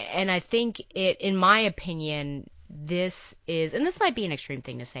I think it, in my opinion, this is, and this might be an extreme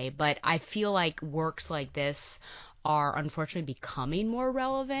thing to say, but I feel like works like this are unfortunately becoming more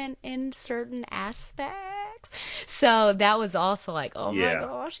relevant in certain aspects. So that was also like, oh my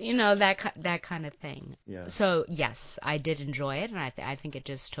gosh, that kind of thing. Yeah. So yes, I did enjoy it, and I think it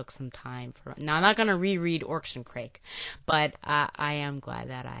just took some time for. Now I'm not gonna reread Orcs and Crake, but I am glad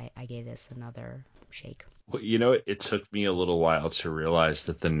that I gave this another shake. Well, it took me a little while to realize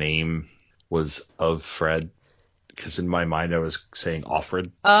that the name was of Fred, because in my mind I was saying Offred.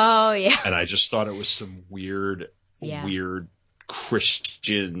 Oh yeah. And I just thought it was some weird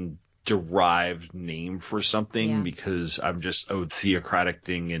Christian derived name for something, because I'm just theocratic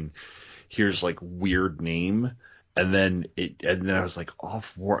thing, and here's like weird name, and then I was like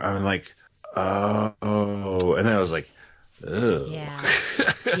off war. I'm like, oh, and then I was like, oh.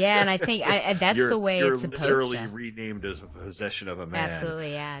 Yeah, and I think that's the way it's supposed to. You're literally renamed as a possession of a man.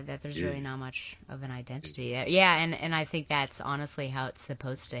 Absolutely, yeah. That there's really not much of an identity there. Yeah, and I think that's honestly how it's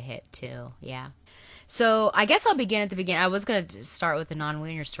supposed to hit too. Yeah. So I guess I'll begin at the beginning. I was going to start with the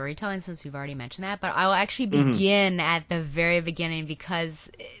nonlinear storytelling since we've already mentioned that, but I'll actually begin at the very beginning,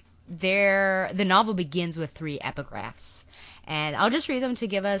 because the novel begins with 3 epigraphs. And I'll just read them to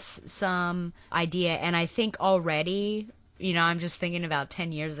give us some idea. And I think already, I'm just thinking about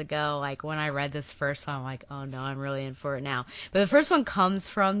 10 years ago, like when I read this first one, I'm like, oh no, I'm really in for it now. But the first one comes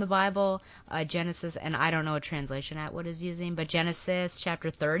from the Bible, Genesis, and I don't know what translation Atwood is using, but Genesis chapter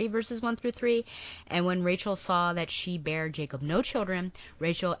 30, verses 1 through 3. And when Rachel saw that she bare Jacob no children,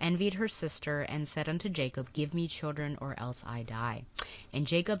 Rachel envied her sister and said unto Jacob, give me children, or else I die. And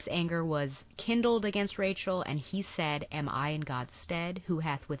Jacob's anger was kindled against Rachel, and he said, am I in God's stead, who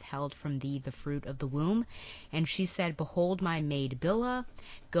hath withheld from thee the fruit of the womb? And she said, behold, my maid Bilhah,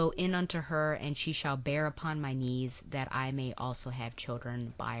 go in unto her, and she shall bear upon my knees, that I may also have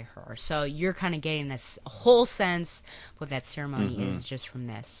children by her. So you're kind of getting this whole sense of what that ceremony is just from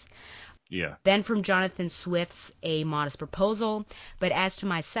this. Yeah. Then from Jonathan Swift's A Modest Proposal. But as to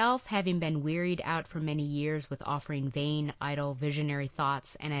myself, having been wearied out for many years with offering vain, idle, visionary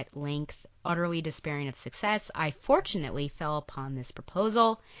thoughts, and at length utterly despairing of success, I fortunately fell upon this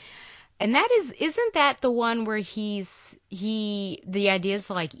proposal. And that isn't that the one where the idea is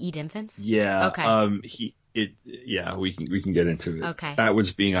to like eat infants? Yeah. Okay. We can get into it. Okay. That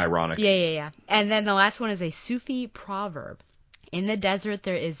was being ironic. Yeah. And then the last one is a Sufi proverb. In the desert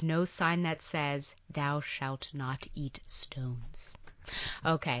there is no sign that says, thou shalt not eat stones.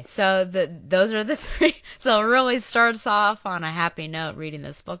 Okay, so those are the 3. So it really starts off on a happy note reading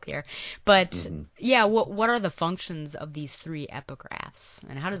this book here. But what are the functions of these 3 epigraphs,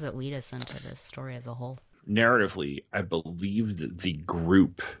 and how does it lead us into this story as a whole? Narratively, I believe that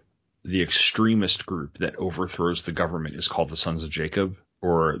the extremist group that overthrows the government is called the Sons of Jacob,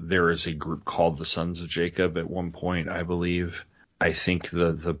 or there is a group called the Sons of Jacob at one point, I believe. I think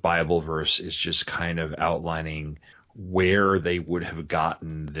the Bible verse is just kind of outlining where they would have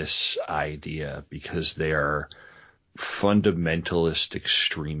gotten this idea, because they are fundamentalist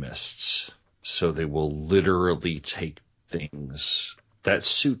extremists. So they will literally take things that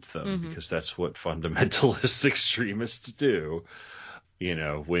suit them, because that's what fundamentalist extremists do.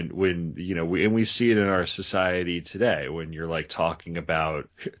 When we see it in our society today, when you're like talking about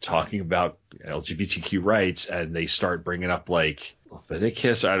LGBTQ rights, and they start bringing up like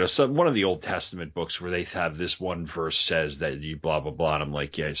Leviticus, I don't know, one of the Old Testament books where they have this one verse says that you blah blah blah, and I'm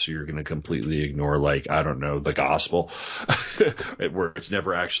like, yeah, so you're going to completely ignore, like, I don't know, the gospel where it's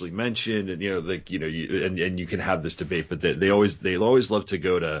never actually mentioned, and and you can have this debate, but they always love to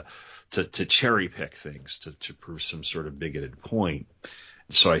go to cherry pick things to prove some sort of bigoted point.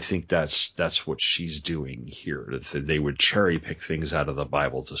 So I think that's what she's doing here. They would cherry pick things out of the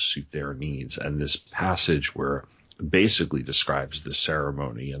Bible to suit their needs. And this passage where basically describes the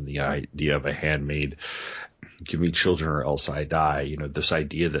ceremony and the idea of a handmaid, give me children or else I die. This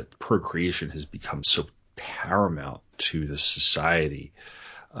idea that procreation has become so paramount to the society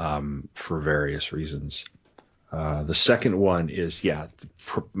for various reasons. The second one is,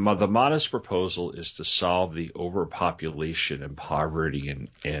 the modest proposal is to solve the overpopulation and poverty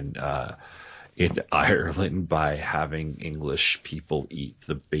in Ireland by having English people eat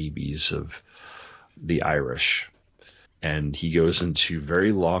the babies of the Irish. And he goes into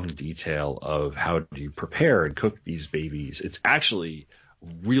very long detail of how do you prepare and cook these babies. It's actually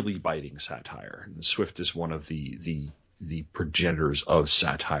really biting satire. And Swift is one of the progenitors of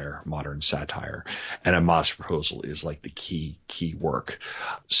satire, modern satire. And A Modest Proposal is like the key work.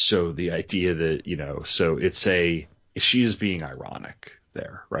 So the idea that, so she is being ironic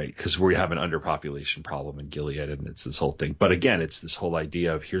there, right? Because we have an underpopulation problem in Gilead, and it's this whole thing. But again, it's this whole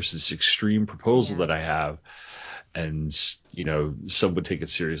idea of here's this extreme proposal that I have. And, some would take it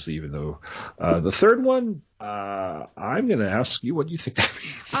seriously, even though the third one, I'm going to ask you what you think that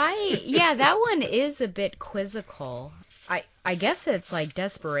means. That one is a bit quizzical. I guess it's like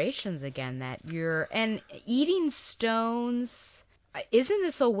desperations again that and eating stones. Isn't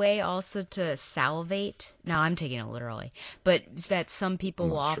this a way also to salivate? Now I'm taking it literally, but that some people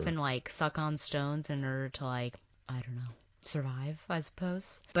will often like suck on stones in order to I don't know, survive, I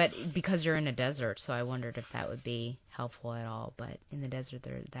suppose. But because you're in a desert, so I wondered if that would be helpful at all. But in the desert,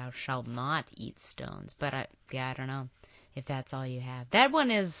 thou shalt not eat stones. But I don't know if that's all you have. That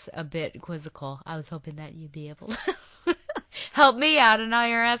one is a bit quizzical. I was hoping that you'd be able to help me out, and now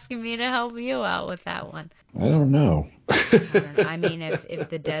you're asking me to help you out with that one. I don't know. I mean, if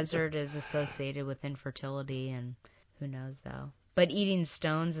the desert is associated with infertility, and who knows though. But eating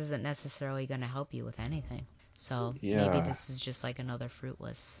stones isn't necessarily going to help you with anything. So maybe this is just like another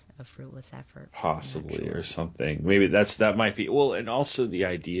fruitless effort. Possibly, or something. Maybe that might be. Well, and also the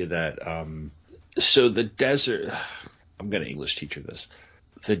idea that, so the desert, I'm going to English teacher this,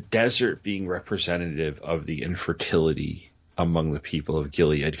 the desert being representative of the infertility among the people of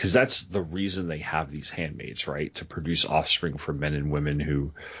Gilead, because that's the reason they have these handmaids, right? To produce offspring for men and women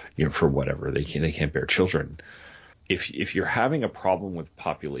who, for whatever, they can't bear children. If you're having a problem with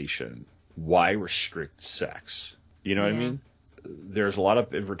population, why restrict sex? You know what I mean? There's a lot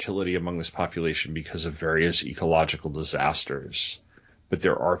of infertility among this population because of various ecological disasters, but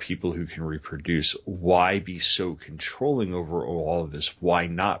there are people who can reproduce. Why be so controlling over all of this? Why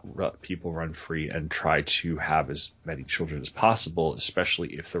not let people run free and try to have as many children as possible,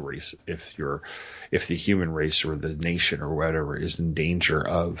 especially if the human race or the nation or whatever is in danger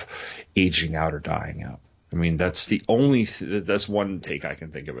of aging out or dying out? I mean, that's the only that's one take I can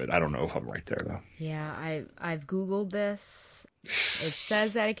think of it. I don't know if I'm right there though. Yeah, I've Googled this. It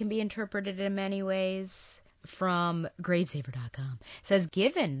says that it can be interpreted in many ways. From gradesaver.com. It says,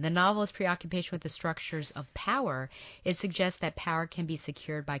 given the novelist's preoccupation with the structures of power, it suggests that power can be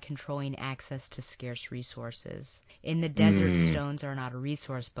secured by controlling access to scarce resources. In the desert, stones are not a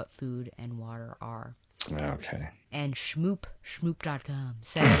resource, but food and water are. Okay. And Schmoop.com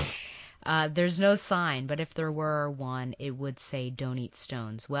says, there's no sign, but if there were one, it would say don't eat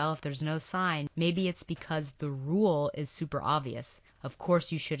stones. Well, if there's no sign, maybe it's because the rule is super obvious. Of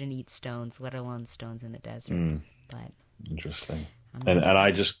course you shouldn't eat stones, let alone stones in the desert. But interesting. And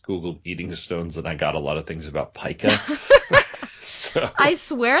I just Googled eating stones, and I got a lot of things about pica. So. I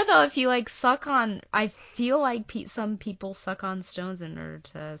swear, though, if you suck on, I feel like some people suck on stones in order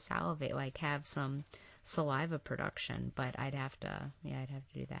to salivate, have some saliva production, but I'd have to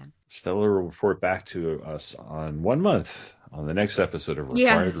do that. Stella will report back to us on 1 month on the next episode of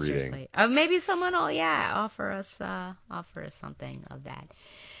Required Reading. Maybe someone will offer us something of that.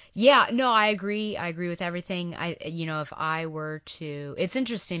 Yeah, no, I agree with everything. If I were to, it's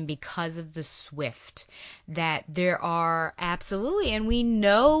interesting because of the Swift that there are absolutely, and we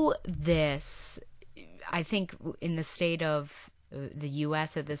know this, I think in the state of the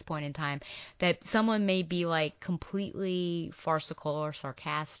U.S. at this point in time, that someone may be completely farcical or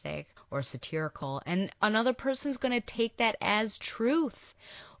sarcastic or satirical, and another person's going to take that as truth.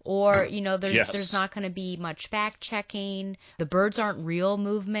 Or, there's not going to be much fact checking. The birds aren't real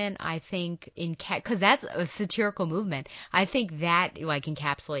movement, I think, because that's a satirical movement. I think that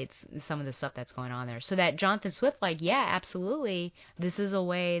encapsulates some of the stuff that's going on there. So that Jonathan Swift, absolutely, this is a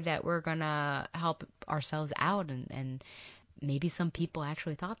way that we're going to help ourselves out, and maybe some people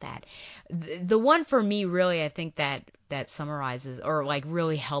actually thought that. The one for me, really, I think that summarizes or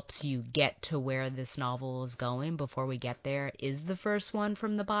really helps you get to where this novel is going before we get there is the first one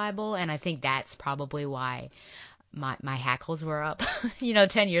from the Bible. And I think that's probably why my hackles were up,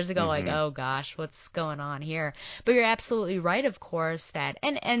 10 years ago, oh gosh, what's going on here? But you're absolutely right, of course, that,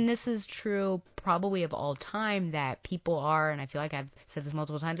 and this is true probably of all time, that people are, and I feel like I've said this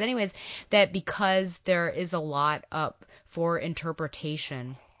multiple times anyways, that because there is a lot up for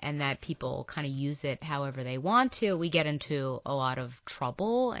interpretation and that people kind of use it however they want to, we get into a lot of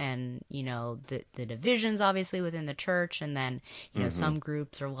trouble and, you know, the divisions obviously within the church, and then, you know, some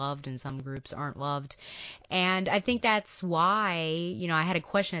groups are loved and some groups aren't loved. And I think that's why, you know, I had a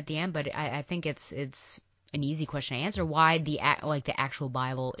question at the end, but I think it's an easy question to answer, why the actual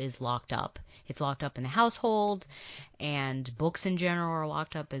Bible is locked up. It's locked up in the household, and books in general are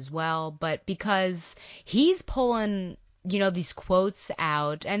locked up as well. But because he's pulling, you know, these quotes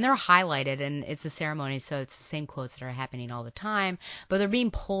out, and they're highlighted, and it's a ceremony, so it's the same quotes that are happening all the time, but they're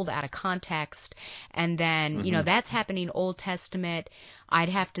being pulled out of context. And then, you know, that's happening Old Testament. I'd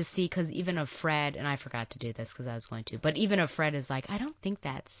have to see, because even a Fred, and I forgot to do this because I was going to, but even a Fred is like, I don't think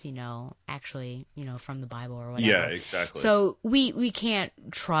that's, you know, actually, you know, from the Bible or whatever. Yeah, exactly. So we can't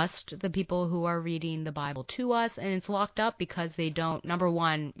trust the people who are reading the Bible to us, and it's locked up because they don't, number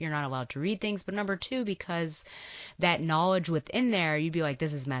one, you're not allowed to read things, but number two, because that knowledge within there, you'd be like,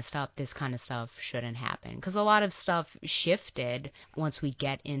 this is messed up, this kind of stuff shouldn't happen. Because a lot of stuff shifted once we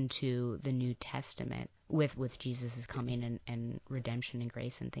get into the New Testament with Jesus' coming and redemption and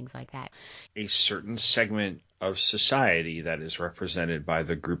grace and things like that. A certain segment of society that is represented by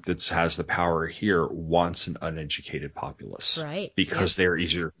the group that has the power here wants an uneducated populace. Right. Because they're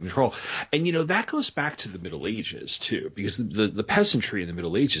easier to control. And, you know, that goes back to the Middle Ages, too, because the peasantry in the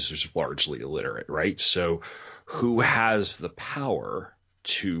Middle Ages is largely illiterate, right? So who has the power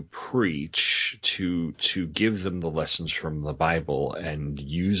to preach, to give them the lessons from the Bible and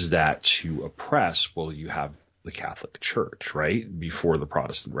use that to oppress? Well, you have the Catholic Church, right? Before the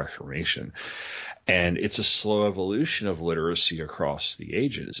Protestant Reformation. And it's a slow evolution of literacy across the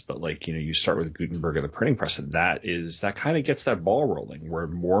ages. But like, you know, you start with Gutenberg and the printing press, and that kind of gets that ball rolling where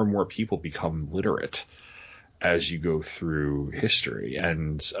more and more people become literate as you go through history.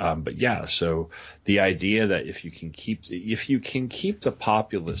 And but yeah, so the idea that if you can keep the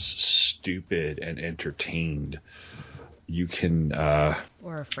populace stupid and entertained, you can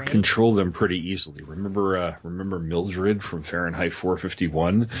control them pretty easily. Remember Mildred from Fahrenheit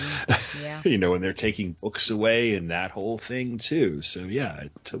 451? Yeah. You know, and they're taking books away and that whole thing too. So yeah,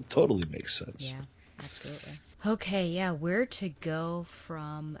 it totally makes sense. Yeah, absolutely. Okay, yeah, where to go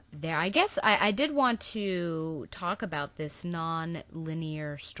from there? I guess I did want to talk about this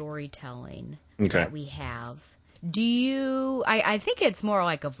non-linear storytelling that we have. Do you? I think it's more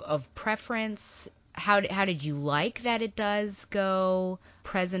like of preference. How did you like that it does go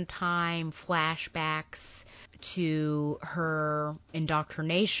present time flashbacks to her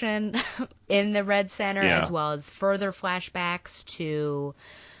indoctrination in the Red Center, as well as further flashbacks to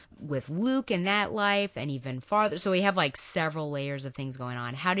with Luke in that life and even farther? So we have like several layers of things going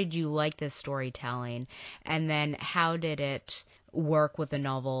on. How did you like this storytelling? And then how did it work with the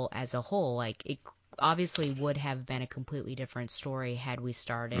novel as a whole? Like, it obviously would have been a completely different story had we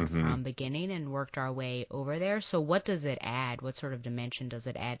started from beginning and worked our way over there. So what does it add? What sort of dimension does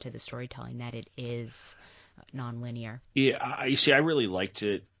it add to the storytelling that it is nonlinear? Yeah, you see, I really liked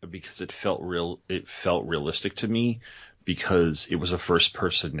it because it felt real. It felt realistic to me, because it was a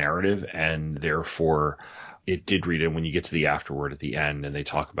first-person narrative, and therefore it did read in when you get to the afterword at the end and they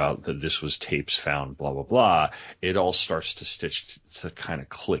talk about that this was tapes found, blah, blah, blah. It all starts to kind of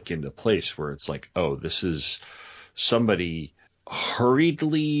click into place where it's like, oh, this is somebody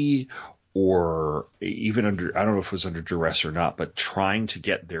hurriedly or even under, I don't know if it was under duress or not, but trying to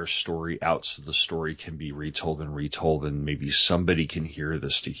get their story out so the story can be retold, and maybe somebody can hear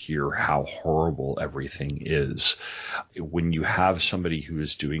this to hear how horrible everything is. When you have somebody who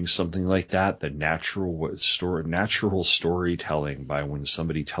is doing something like that, the natural storytelling by when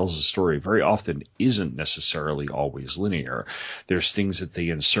somebody tells a story very often isn't necessarily always linear. There's things that they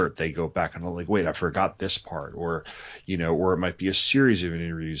insert, they go back and they're like, wait, I forgot this part, or, you know, or it might be a series of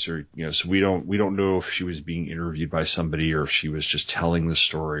interviews, or, you know, so we don't know if she was being interviewed by somebody or if she was just telling the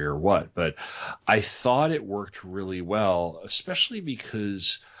story or what. But I thought it worked really well, especially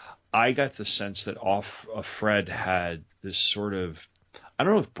because I got the sense that Fred had this sort of, I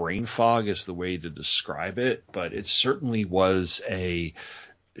don't know if brain fog is the way to describe it, but it certainly was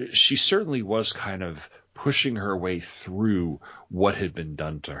she certainly was kind of pushing her way through what had been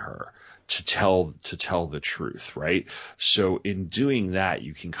done to her to tell the truth, right? So in doing that,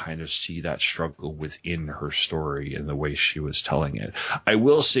 you can kind of see that struggle within her story and the way she was telling it. I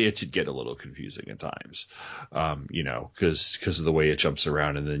will say it did get a little confusing at times, you know, because of the way it jumps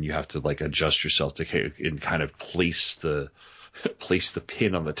around, and then you have to like adjust yourself to and kind of place the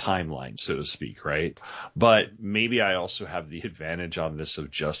pin on the timeline, so to speak, right? But maybe I also have the advantage on this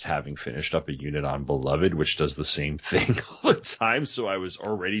of just having finished up a unit on Beloved, which does the same thing all the time. So I was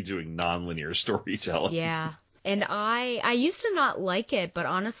already doing nonlinear storytelling. Yeah. And I used to not like it, but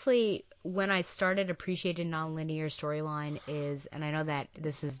honestly, when I started appreciating nonlinear storyline is, and I know that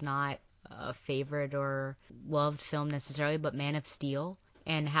this is not a favorite or loved film necessarily, but Man of Steel,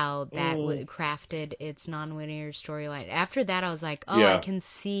 and how that crafted its nonlinear storyline. After that, I was like, I can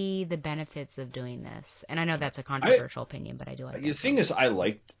see the benefits of doing this. And I know that's a controversial opinion, but I do like it. The thing is, I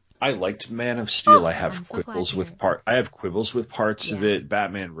liked Man of Steel. I have quibbles with parts of it.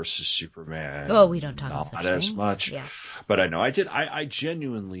 Batman versus Superman. Oh, we don't talk about not such as things. much. Yeah. But I know I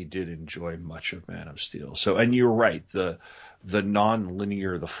genuinely did enjoy much of Man of Steel. So, and you're right, the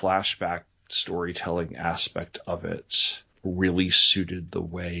non-linear, the flashback storytelling aspect of it really suited the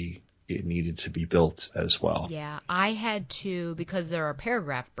way it needed to be built as well. Yeah, I had to, because there are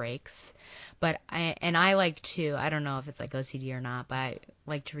paragraph breaks, but I like to, I don't know if it's like OCD or not, but I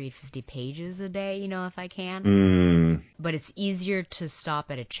like to read 50 pages a day, if I can. But it's easier to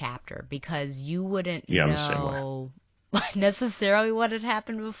stop at a chapter because you wouldn't know necessarily what had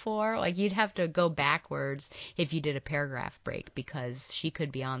happened before. Like, you'd have to go backwards if you did a paragraph break because she could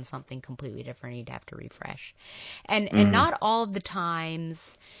be on something completely different. You'd have to refresh. And not all of the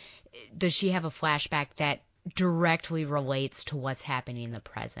times does she have a flashback that directly relates to what's happening in the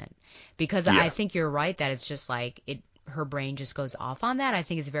present. Because I think you're right that it's just like her brain just goes off on that. I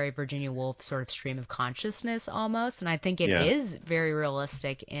think it's very Virginia Woolf sort of stream of consciousness almost. And I think it is very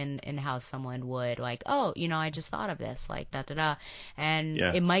realistic in how someone would like, I just thought of this, like da-da-da. And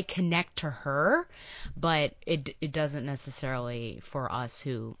it might connect to her, but it doesn't necessarily for us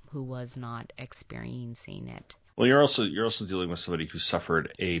who was not experiencing it. Well, you're also dealing with somebody who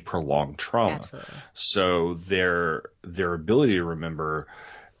suffered a prolonged trauma. Absolutely. So their ability to remember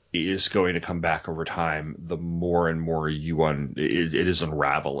is going to come back over time. The more and more it is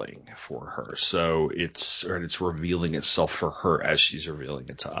unraveling for her. So it's revealing itself for her as she's revealing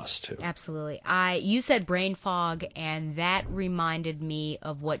it to us too. Absolutely. You said brain fog, and that reminded me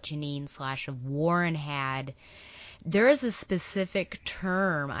of what Janine / of Warren had. There is a specific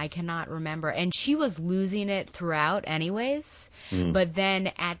term I cannot remember, and she was losing it throughout anyways. But then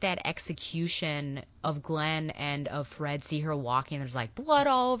at that execution of Glenn and of Fred, see her walking, there's like blood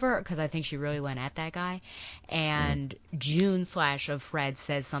all over her, because I think she really went at that guy. And June / of Fred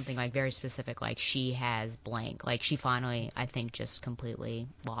says something like very specific, like she has blank. Like she finally, I think, just completely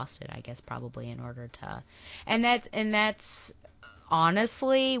lost it, I guess, probably in order to. And that's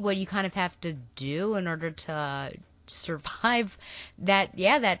honestly what you kind of have to do in order to survive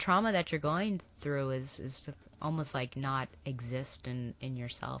that trauma that you're going through is to almost like not exist in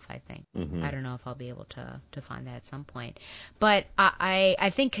yourself, I think. I don't know if I'll be able to find that at some point. But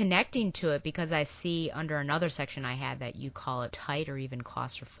I think connecting to it, because I see under another section I had that you call it tight or even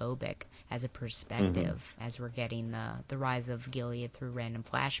claustrophobic as a perspective as we're getting the rise of Gilead through random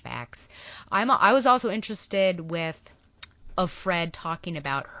flashbacks. I was also interested of Fred talking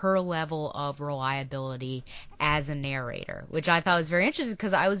about her level of reliability as a narrator, which I thought was very interesting,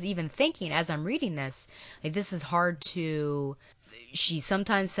 because I was even thinking as I'm reading this, like, this is hard to. She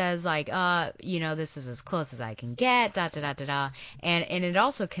sometimes says like, this is as close as I can get, da da da da da, and it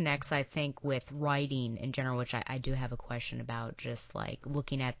also connects, I think, with writing in general, which I do have a question about, just like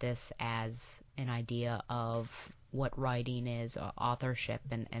looking at this as an idea of what writing is, authorship,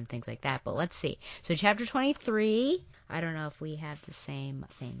 and things like that. But let's see. So chapter 23, I don't know if we have the same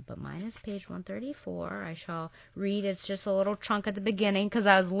thing, but mine is page 134. I shall read. It's just a little chunk at the beginning, because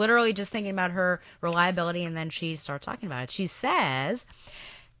I was literally just thinking about her reliability, and then she starts talking about it. She says,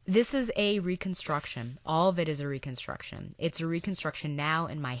 this is a reconstruction. All of it is a reconstruction. It's a reconstruction now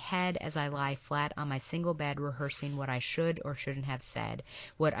in my head as I lie flat on my single bed rehearsing what I should or shouldn't have said,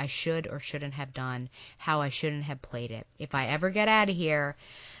 what I should or shouldn't have done, how I shouldn't have played it. If I ever get out of here,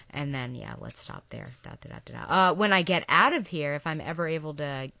 and then, let's stop there. When I get out of here, if I'm ever able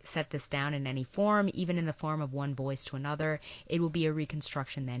to set this down in any form, even in the form of one voice to another, it will be a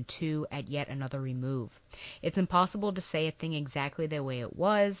reconstruction then, too, at yet another remove. It's impossible to say a thing exactly the way it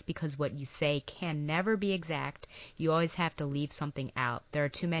was, because what you say can never be exact. You always have to leave something out. There are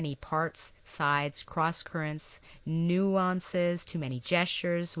too many parts, sides, cross-currents, nuances, too many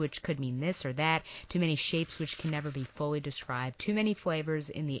gestures, which could mean this or that, too many shapes which can never be fully described, too many flavors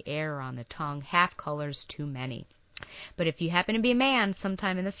in the air or on the tongue, half colors too many. But if you happen to be a man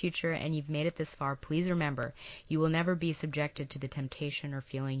sometime in the future and you've made it this far, please remember, you will never be subjected to the temptation or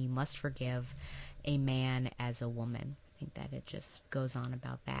feeling you must forgive a man as a woman. I think that it just goes on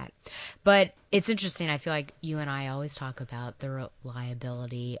about that. But it's interesting. I feel like you and I always talk about the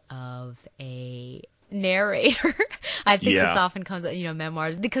reliability of a narrator. I think Yeah. this often comes up,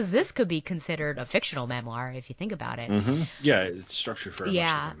 memoirs, because this could be considered a fictional memoir if you think about it. Mm-hmm. Yeah, it's structured very much like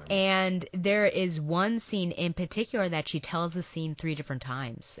a memoir. And there is one scene in particular that she tells the scene 3 different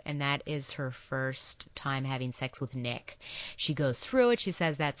times, and that is her first time having sex with Nick. She goes through it. She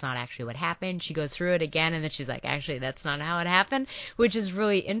says that's not actually what happened. She goes through it again, and then she's like, actually, that's not how it happened, which is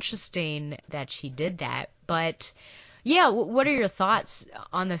really interesting that she did that. But yeah, what are your thoughts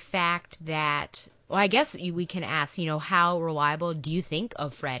on the fact that, well, I guess we can ask, how reliable do you think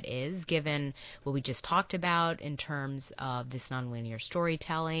of Fred is, given what we just talked about in terms of this nonlinear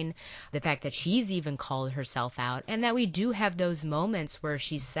storytelling, the fact that she's even called herself out, and that we do have those moments where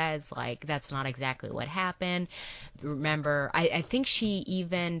she says, like, that's not exactly what happened. Remember, I think she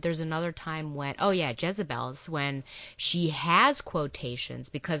even, there's another time when, Jezebel's, when she has quotations,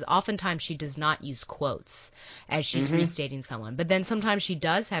 because oftentimes she does not use quotes as she's restating someone. But then sometimes she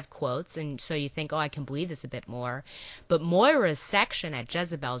does have quotes, and so you think, I can believe this a bit more. But Moira's section at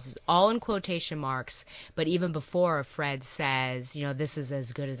Jezebel's is all in quotation marks, but even before Fred says, this is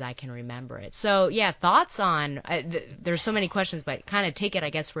as good as I can remember it. So, yeah, thoughts on, there's so many questions, but kind of take it, I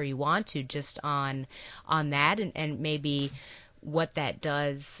guess, where you want to, just on that, and maybe what that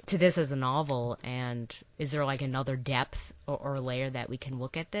does to this as a novel, and is there like another depth or layer that we can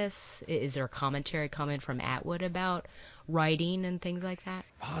look at this? Is there a commentary coming from Atwood about writing and things like that?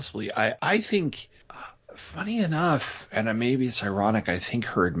 Possibly. I think, funny enough, and maybe it's ironic, I think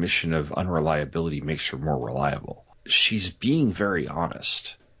her admission of unreliability makes her more reliable. She's being very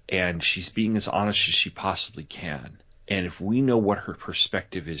honest, and she's being as honest as she possibly can. And if we know what her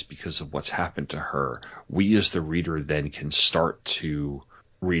perspective is because of what's happened to her, we as the reader then can start to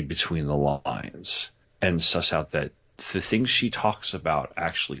read between the lines and suss out that the things she talks about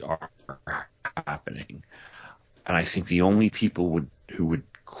actually are happening. And I think the only people who would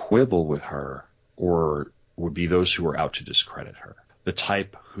quibble with her or would be those who are out to discredit her. The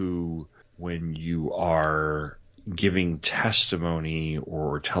type who, when you are giving testimony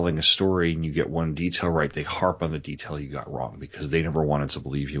or telling a story and you get one detail right, they harp on the detail you got wrong because they never wanted to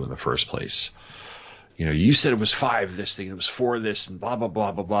believe you in the first place. You said it was 5 this thing, it was 4 this, and blah blah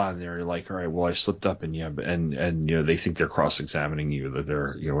blah blah blah, and they're like, all right, well, I slipped up, and they think they're cross-examining you, that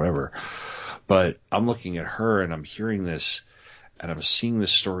they're whatever. But I'm looking at her and I'm hearing this and I'm seeing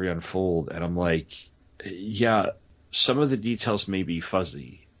this story unfold, and I'm like, yeah, some of the details may be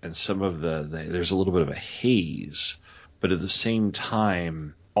fuzzy and some of there's a little bit of a haze, but at the same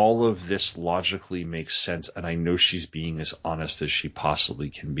time, all of this logically makes sense, and I know she's being as honest as she possibly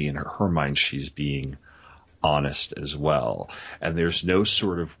can be. In her mind, she's being honest as well. And there's no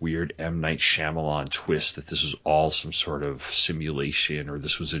sort of weird M. Night Shyamalan twist that this was all some sort of simulation or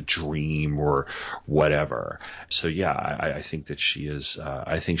this was a dream or whatever. So, yeah, I think that she is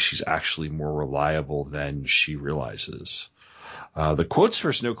I think she's actually more reliable than she realizes. The quotes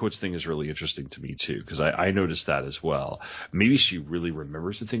versus no quotes thing is really interesting to me, too, because I noticed that as well. Maybe she really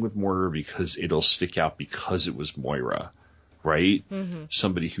remembers the thing with Moira because it'll stick out because it was Moira, right? Mm-hmm.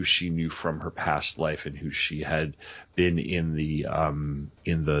 Somebody who she knew from her past life and who she had been in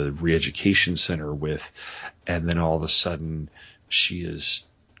the re-education center with. And then all of a sudden she is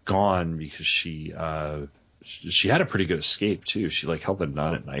gone because she had a pretty good escape too. She held a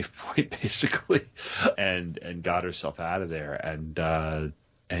nun at knife point basically, and got herself out of there.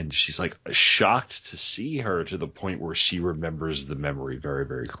 And she's shocked to see her to the point where she remembers the memory very,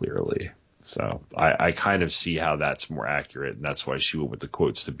 very clearly. So I kind of see how that's more accurate, and that's why she went with the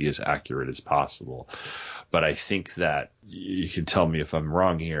quotes to be as accurate as possible. But I think that, you can tell me if I'm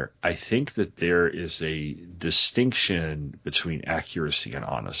wrong here, I think that there is a distinction between accuracy and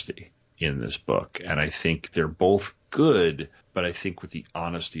honesty in this book. And I think they're both good, but I think with the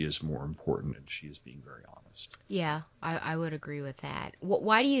honesty is more important, and she is being very honest. Yeah, I would agree with that.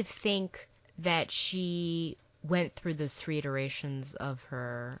 Why do you think that she went through those 3 iterations of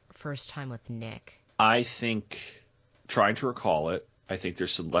her first time with Nick? I think, trying to recall it, I think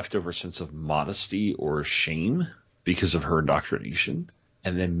there's some leftover sense of modesty or shame because of her indoctrination,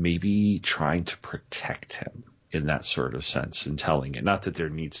 and then maybe trying to protect him in that sort of sense and telling it. Not that there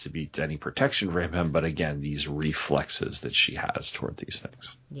needs to be any protection for him, but again, these reflexes that she has toward these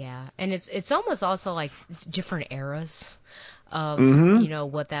things. Yeah, and it's almost also like different eras of,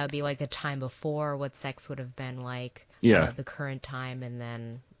 what that would be like the time before, what sex would have been like, the current time, and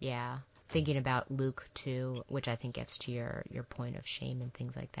then, thinking about Luke too, which I think gets to your point of shame and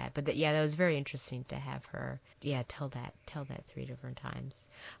things like that. But that was very interesting to have her, tell that 3 different times.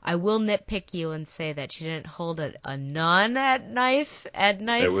 I will nitpick you and say that she didn't hold a nun at knife's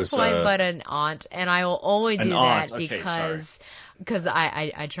point, but an aunt, and I will only do that because because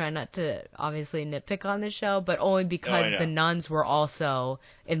I try not to obviously nitpick on the show, but only because the nuns were also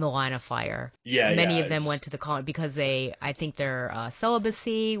in the line of fire. Yeah, many of them went to the colony because I think their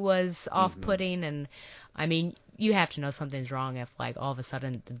celibacy was off-putting, and I mean, you have to know something's wrong if, like, all of a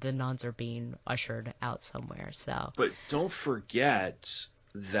sudden the nuns are being ushered out somewhere. So, but don't forget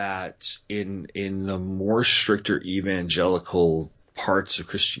that in the more stricter evangelical parts of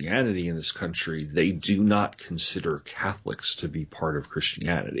Christianity in this country, they do not consider Catholics to be part of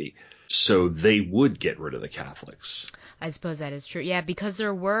Christianity. So they would get rid of the Catholics. I suppose that is true. Yeah, because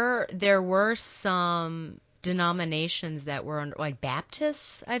there were some denominations that were like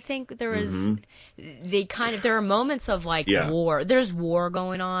Baptists. I think there was there are moments of like war. There's war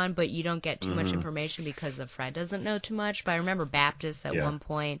going on, but you don't get too much information because Fred doesn't know too much. But I remember Baptists at one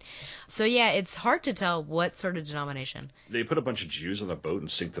point. So yeah, it's hard to tell what sort of denomination. They put a bunch of Jews on the boat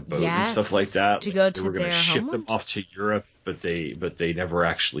and sink the boat and stuff like that. To go they were going to ship homeland? them off to Europe, but they never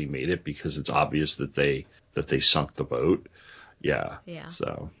actually made it because it's obvious that they sunk the boat. Yeah.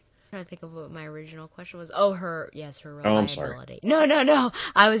 So. I'm trying to think of what my original question was. Oh, her reliability. Oh, I'm sorry. No.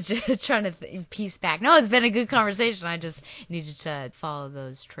 I was just trying to piece back. No, it's been a good conversation. I just needed to follow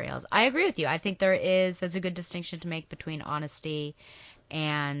those trails. I agree with you. I think that's a good distinction to make between honesty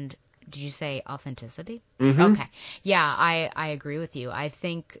and, did you say authenticity? Okay. Yeah, I agree with you. I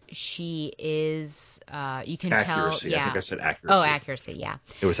think she is, you can accuracy. tell. I think I said accuracy. Oh, accuracy, yeah.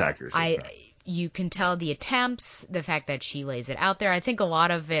 It was accuracy. You can tell the attempts, the fact that she lays it out there. I think a lot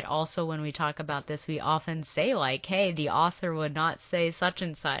of it also, when we talk about this, we often say like, hey, the author would not say such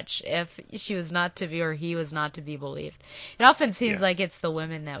and such if she was not to be, or he was not to be believed. It often seems like it's the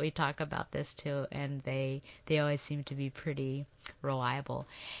women that we talk about this to, and they always seem to be pretty reliable.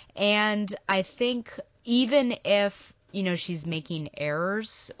 And I think even if, she's making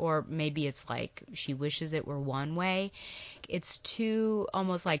errors, or maybe it's like she wishes it were one way, it's too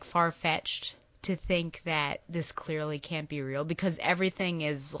almost like far-fetched to think that this clearly can't be real, because everything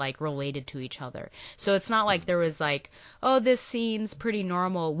is like related to each other. So it's not like there was like, oh, this seems pretty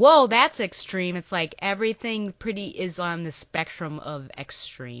normal, whoa, that's extreme. It's like everything is on the spectrum of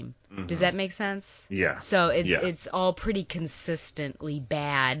extreme. Does that make sense? Yeah. So it's all pretty consistently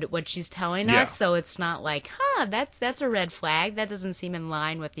bad, what she's telling us. So it's not like, that's a red flag. That doesn't seem in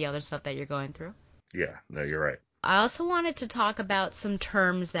line with the other stuff that you're going through. Yeah, no, you're right. I also wanted to talk about some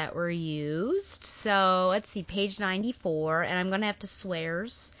terms that were used. So let's see, page 94, and I'm going to have to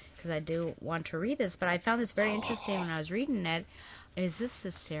swears because I do want to read this, but I found this very interesting when I was reading it. Is this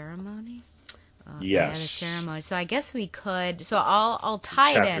the ceremony? Yes. Yeah, the ceremony. So I guess we could. So I'll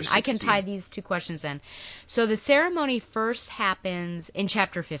tie it in. 16. I can tie these two questions in. So the ceremony first happens in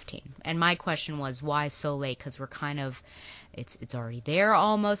chapter 15, and my question was, why so late? Because we're kind of, it's already there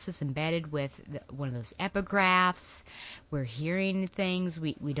almost. It's embedded with one of those epigraphs. We're hearing things.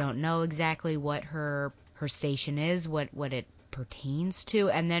 We don't know exactly what her station is, what it pertains to,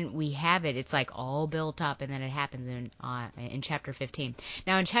 and then we have it's like all built up, and then it happens in chapter 15.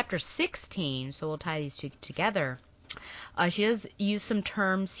 Now in chapter 16, so we'll tie these two together, she does use some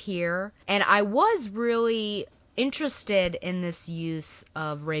terms here, and I was really interested in this use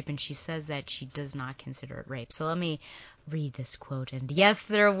of rape, and she says that she does not consider it rape. So let me read this quote, and yes,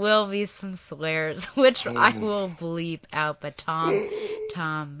 there will be some swears, which I will bleep out, but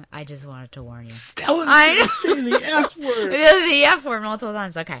Tom, I just wanted to warn you. Stella's gonna say the F word. The F word multiple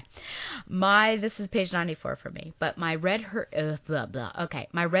times. Okay. This is page 94 for me, but my red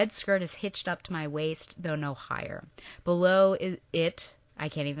my red skirt is hitched up to my waist, though no higher. Below it, I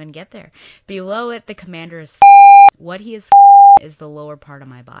can't even get there. Below it, the commander is what he is the lower part of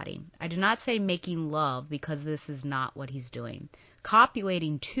my body. I do not say making love, because this is not what he's doing.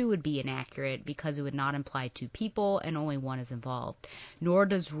 Copulating too would be inaccurate, because it would not imply two people and only one is involved. Nor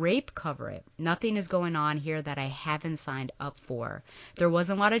does rape cover it. Nothing is going on here that I haven't signed up for. There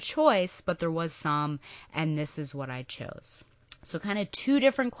wasn't a lot of choice, but there was some, and this is what I chose. So kind of two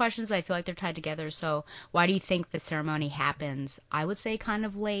different questions, but I feel like they're tied together. So why do you think the ceremony happens? I would say kind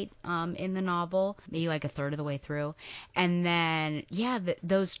of late in the novel, maybe like a third of the way through. And then,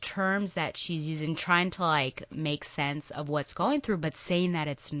 those terms that she's using, trying to like make sense of what's going through, but saying that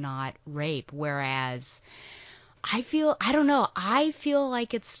it's not rape. Whereas I feel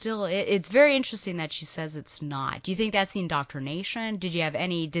like it's still, it's very interesting that she says it's not. Do you think that's the indoctrination? Did your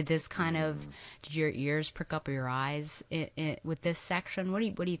ears prick up, or your eyes with this section? What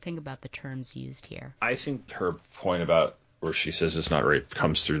do you think about the terms used here? I think her point about where she says it's not rape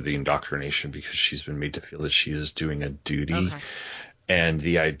comes through the indoctrination, because she's been made to feel that she is doing a duty. Okay. And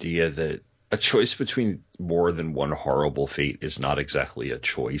the idea that a choice between more than one horrible fate is not exactly a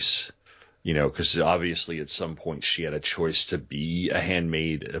choice. You know, because obviously at some point she had a choice to be a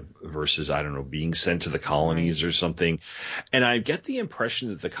handmaid versus, I don't know, being sent to the colonies or something. And I get the impression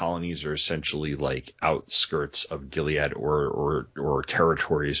that the colonies are essentially like outskirts of Gilead or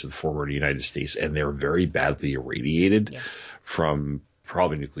territories of the former United States, and they're very badly irradiated from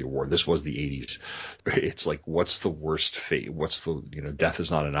probably nuclear war. This was the 80s. It's like, what's the worst fate? What's the, you know, death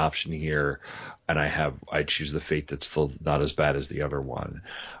is not an option here. And I choose the fate that's not as bad as the other one.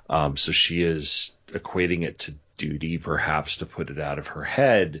 So she is equating it to duty, perhaps to put it out of her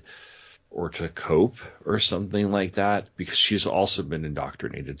head or to cope or something like that, because she's also been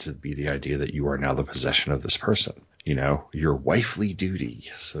indoctrinated to be the idea that you are now the possession of this person, you know, your wifely duty,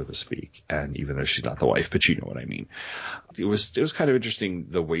 so to speak. And even though she's not the wife, but you know what I mean. It was kind of interesting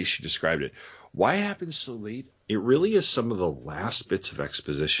the way she described it. Why it happened so late? It really is some of the last bits of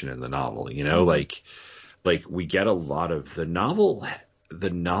exposition in the novel, you know, like we get a lot of the novel. The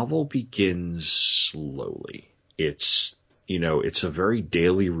novel begins slowly. It's, you know, it's a very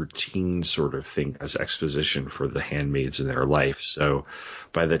daily routine sort of thing as exposition for the handmaids in their life. So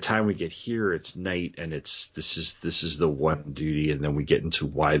by the time we get here, it's night, and this is the one duty, and then we get into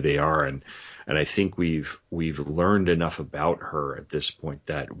why they are, and I think we've learned enough about her at this point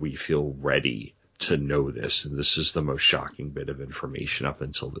that we feel ready to know this, and this is the most shocking bit of information up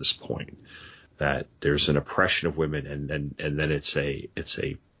until this point, that there's an oppression of women, and then it's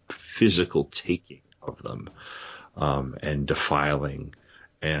a physical taking of them. And defiling,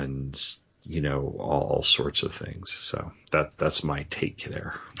 and, you know, all sorts of things. So that's my take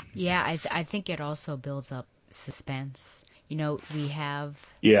there. Yeah, I think it also builds up suspense. You know, we have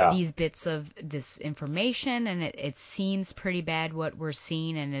these bits of this information, and it seems pretty bad what we're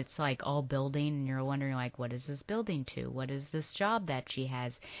seeing, and it's like all building, and you're wondering, like, what is this building to? What is this job that she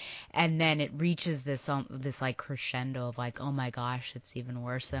has? And then it reaches this like crescendo of like, oh my gosh, it's even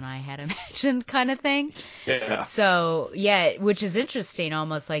worse than I had imagined, kind of thing. Yeah. So yeah, which is interesting,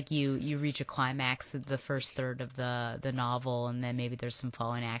 almost like you reach a climax of the first third of the novel, and then maybe there's some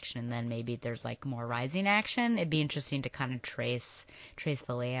falling action, and then maybe there's like more rising action. It'd be interesting to kind of trace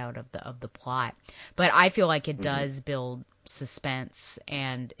the layout of the plot, but I feel like it does build suspense,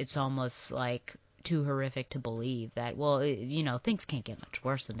 and it's almost like too horrific to believe that, well, you know, things can't get much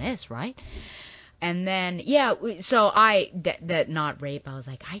worse than this, right? And then so that not rape, I was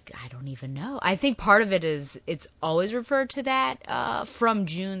like, I don't even know. I think part of it is it's always referred to that from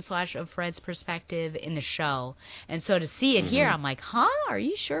June / of Fred's perspective in the show, and so to see it here, I'm like, are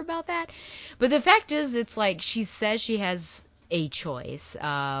you sure about that? But the fact is, it's like she says she has a choice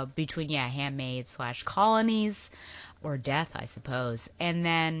between handmaids / colonies or death, I suppose, and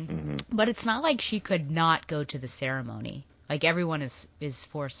then but it's not like she could not go to the ceremony. Like, everyone is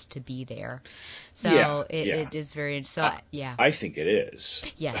forced to be there. So it is very... I think it is.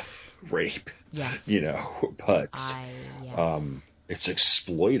 Yes. Rape. Yes. You know, but it's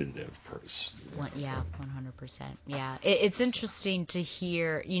exploitative. 100%. Yeah. It's interesting to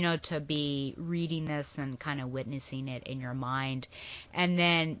hear, you know, to be reading this and kind of witnessing it in your mind, and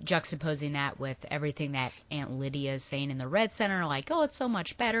then juxtaposing that with everything that Aunt Lydia is saying in the Red Center, like, oh, it's so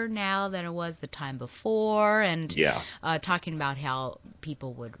much better now than it was the time before, and talking about how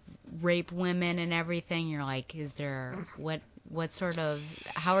people would rape women and everything. You're like, is there what sort of,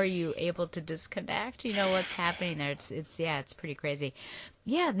 how are you able to disconnect? You know, what's happening there? It's pretty crazy.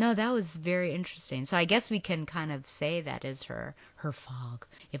 Yeah, no, that was very interesting. So I guess we can kind of say that is her fog.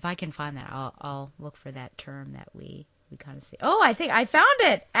 If I can find that, I'll look for that term that we kind of see. Oh, I think I found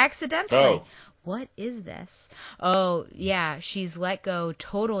it accidentally. Oh. What is this? Oh, yeah, she's let go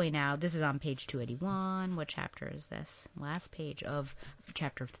totally now. This is on page 281. What chapter is this? Last page of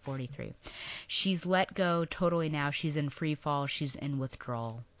chapter 43. She's let go totally now. She's in free fall. She's in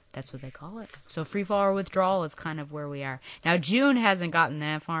withdrawal. That's what they call it. So free fall or withdrawal is kind of where we are. Now, June hasn't gotten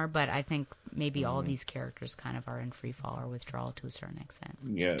that far, but I think maybe all these characters kind of are in free fall or withdrawal to a certain extent.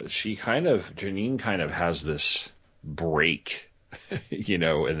 Yeah, Janine kind of has this break, you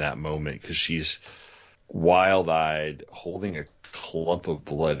know, in that moment, because she's wild-eyed, holding a clump of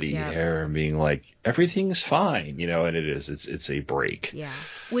bloody hair and being like, everything's fine, you know, and it's a break. Yeah.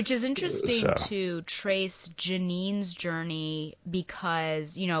 Which is interesting to trace Janine's journey,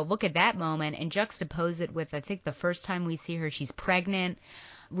 because, you know, look at that moment and juxtapose it with, I think the first time we see her, she's pregnant,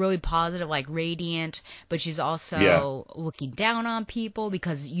 really positive, like radiant, but she's also looking down on people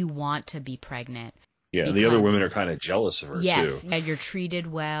because you want to be pregnant. Yeah, and the other women are kind of jealous of her, yes, too. Yeah, you're treated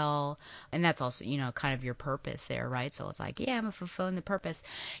well, and that's also, kind of your purpose there, right? So it's like, yeah, I'm fulfilling the purpose.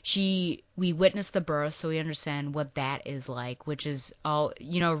 We witnessed the birth, so we understand what that is like, which is all,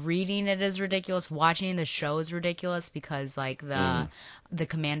 reading it is ridiculous, watching the show is ridiculous, because, like, the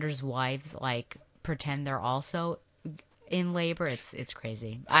commander's wives, like, pretend they're also in labor. It's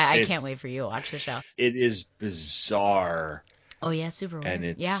crazy. I can't wait for you to watch the show. It is bizarre. Oh, yeah, super weird. And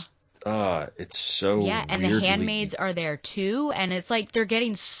it's so and the handmaids are there too, and it's like they're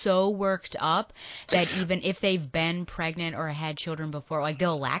getting so worked up that even if they've been pregnant or had children before, like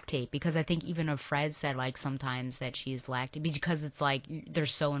they'll lactate, because I think even Fred said like sometimes that she's lactating because it's like they're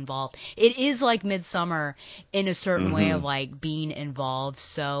so involved. It is like Midsummer in a certain way of like being involved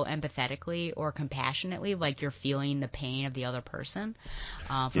so empathetically or compassionately, like you're feeling the pain of the other person.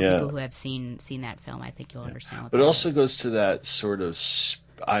 For people who have seen that film, I think you'll understand what But it also goes to that sort of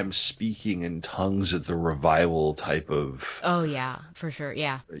I'm speaking in tongues at the revival type of for sure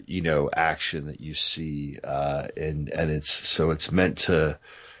action that you see and it's meant to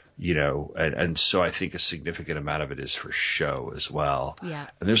and so I think a significant amount of it is for show as well. And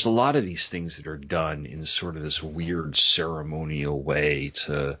there's a lot of these things that are done in sort of this weird ceremonial way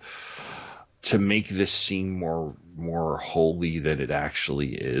to make this seem more holy than it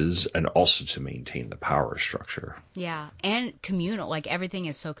actually is, and also to maintain the power structure. Yeah, and communal. Like everything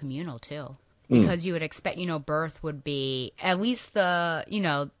is so communal too, because you would expect, birth would be at least the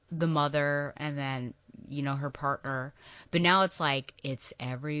mother and then her partner, but now it's like it's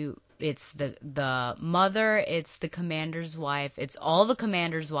the mother, it's the commander's wife, it's all the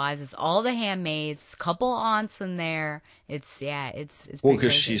commander's wives, it's all the handmaids, couple aunts in there. It's well,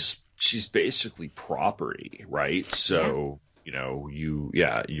 because she's basically property, right? So,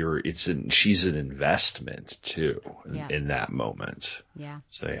 she's an investment too in that moment. Yeah.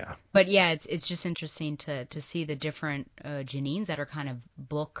 So, yeah. But yeah, it's just interesting to see the different Janines that are kind of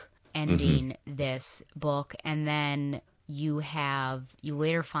book ending this book. And then you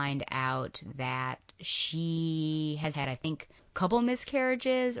later find out that she has had, I think, a couple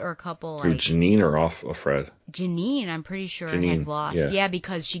miscarriages or a couple like Janine or Fred? Janine, I'm pretty sure had lost. Yeah,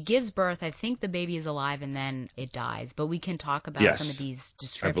 because she gives birth. I think the baby is alive and then it dies. But we can talk about some of these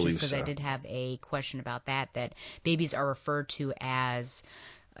descriptions because I did have a question about that babies are referred to as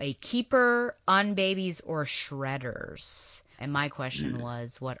a keeper, unbabies, or shredders. And my question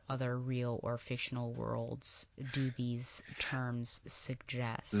was, what other real or fictional worlds do these terms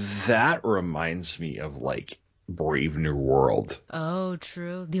suggest? That reminds me of like Brave New World. Oh,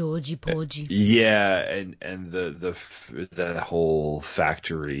 true. The Oji Poji. Yeah, and the whole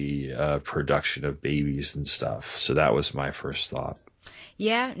factory production of babies and stuff. So that was my first thought.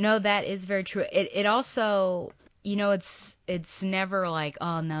 Yeah, no, that is very true. It also, it's never like,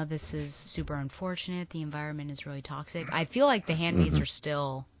 oh no, this is super unfortunate, the environment is really toxic. I feel like the handmaids are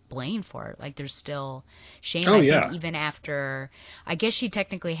still blamed for it. Like there's still shame. I think even after, I guess she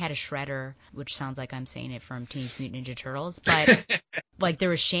technically had a shredder, which sounds like I'm saying it from Teenage Mutant Ninja Turtles, but like there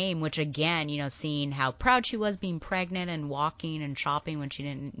was shame, which again, seeing how proud she was being pregnant and walking and shopping when she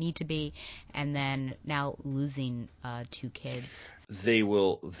didn't need to be, and then now losing 2 kids. They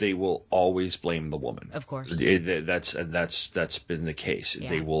will always blame the woman. Of course. That's been the case. Yeah.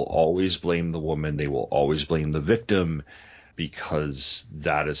 They will always blame the woman. They will always blame the victim, because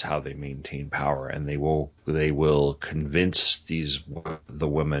that is how they maintain power, and they will convince the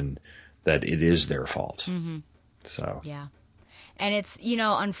women that it is their fault. So yeah. And it's,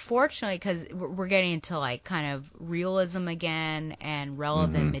 unfortunately, because we're getting into like kind of realism again and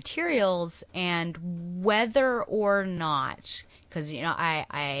relevant materials, and whether or not, because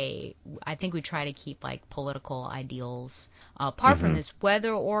I think we try to keep like political ideals apart from this,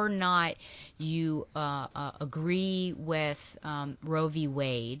 whether or not you agree with Roe v.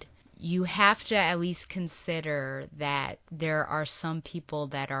 Wade, you have to at least consider that there are some people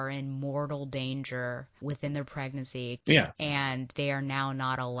that are in mortal danger within their pregnancy. Yeah. And they are now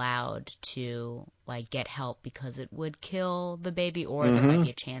not allowed to like get help because it would kill the baby, or there might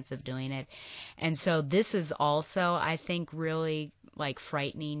be a chance of doing it. And so this is also, I think, really like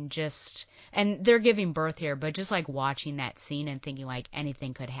frightening, and they're giving birth here, but just like watching that scene and thinking like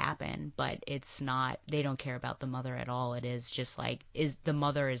anything could happen, but it's not, they don't care about the mother at all. It is just like, the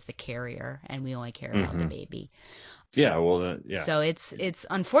mother is the carrier and we only care about the baby. Yeah, well, yeah. So it's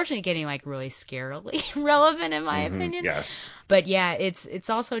unfortunately getting like really scarily relevant in my opinion. Yes. But yeah, it's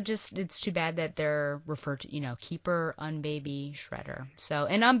also just, it's too bad that they're referred to, keeper, unbaby, shredder. So,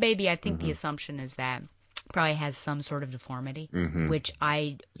 and unbaby, I think the assumption is that probably has some sort of deformity, Mhm. which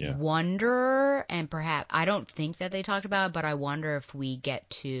I wonder, and perhaps, I don't think that they talked about it, but I wonder if we get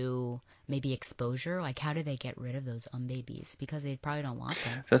to maybe exposure, like how do they get rid of those babies? Because they probably don't want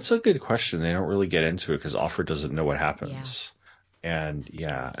them. That's a good question. They don't really get into it because Alfred doesn't know what happens. And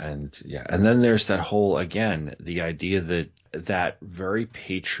and then there's that whole, again, the idea that very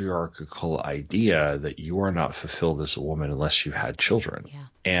patriarchal idea that you are not fulfilled as a woman unless you've had children. Yeah.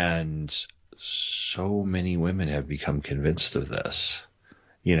 And so many women have become convinced of this,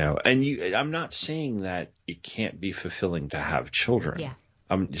 you know, and I'm not saying that it can't be fulfilling to have children. Yeah.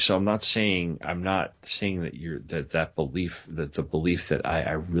 So I'm not saying that the belief that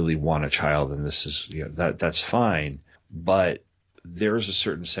I really want a child and this is, you know, that's fine. But there's a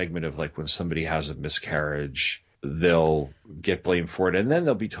certain segment of, like, when somebody has a miscarriage, they'll get blamed for it, and then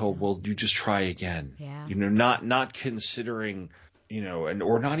they'll be told, well, you just try again. Yeah. You know, not considering, you know,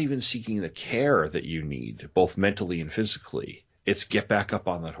 or not even seeking the care that you need, both mentally and physically. It's get back up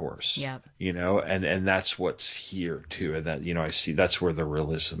on that horse. Yeah. You know, and that's what's here too. And that, you know, I see that's where the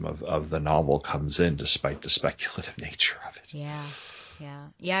realism of the novel comes in, despite the speculative nature of it. Yeah. Yeah.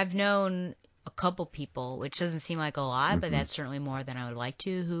 Yeah. I've known a couple people, which doesn't seem like a lot, but that's certainly more than I would like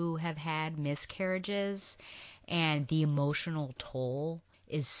to, who have had miscarriages, and the emotional toll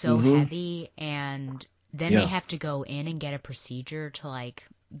is so heavy, and then they have to go in and get a procedure to, like,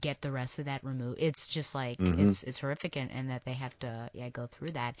 get the rest of that removed. It's just like it's horrific, and that they have to go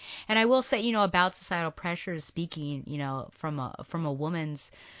through that. And I will say, you know, about societal pressures, speaking, you know, from a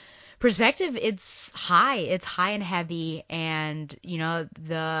woman's perspective, it's high and heavy. And, you know,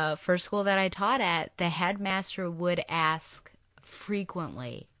 the first school that I taught at, the headmaster would ask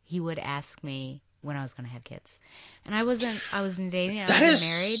frequently. He would ask me when I was going to have kids, and I wasn't dating. I wasn't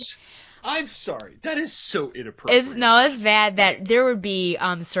married. I'm sorry. That is so inappropriate. It's bad that there would be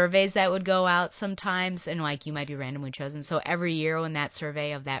surveys that would go out sometimes, and, like, you might be randomly chosen. So every year when that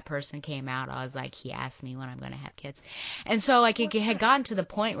survey of that person came out, I was like, he asked me when I'm going to have kids. And so, like, it had gotten to the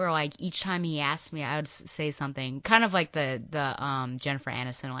point where, like, each time he asked me, I would say something kind of like the Jennifer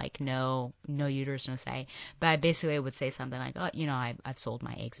Aniston, like, no uterus, no say. But I basically would say something like, oh, you know, I've sold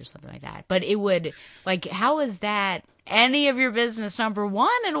my eggs or something like that. But it would, like, how is that any of your business, number one,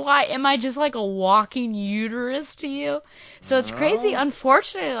 and why am I just like a walking uterus to you? So it's crazy.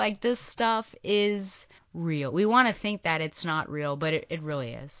 Unfortunately, like, this stuff is real. We want to think that it's not real, but it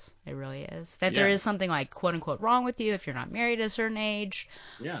really is. It really is. That there is something, like, quote unquote wrong with you if you're not married at a certain age.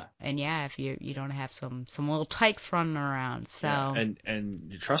 Yeah. And if you don't have some little tykes running around. So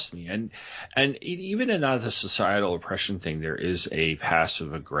and trust me, and even in the societal oppression thing, there is a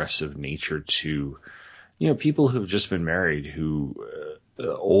passive aggressive nature to, you know, people who've just been married who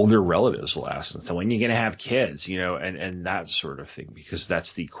older relatives will ask them, so when are you going to have kids, you know, and that sort of thing, because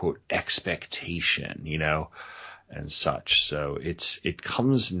that's the quote expectation, you know, and such. So it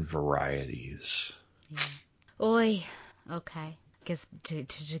comes in varieties. Yeah. Oy. Okay. Guess to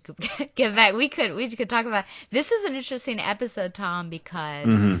get back, we could talk about, this is an interesting episode, Tom,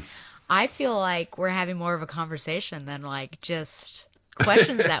 because I feel like we're having more of a conversation than, like, just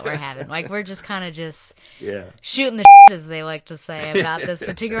questions that we're having. Like, we're just kind of shooting the shit, as they like to say, about this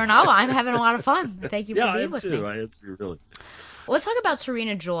particular novel. I'm having a lot of fun. Thank you for being with me. I am too, really. Let's talk about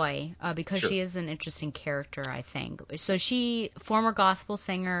Serena Joy, because she is an interesting character, I think. So former gospel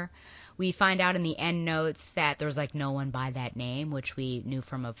singer. We find out in the end notes that there's, like, no one by that name, which we knew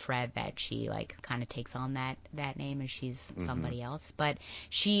from a Fred that she, like, kind of takes on that name and she's somebody else. But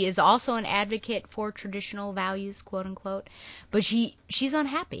she is also an advocate for traditional values, quote unquote. But she's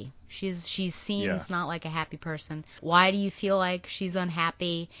unhappy. She seems not like a happy person. Why do you feel like she's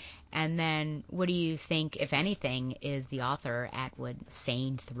unhappy? And then what do you think, if anything, is the author, Atwood,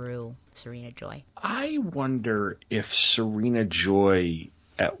 saying through Serena Joy? I wonder if Serena Joy,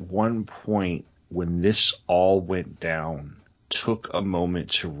 at one point when this all went down, took a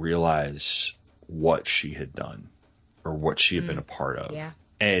moment to realize what she had done or what she had been a part of,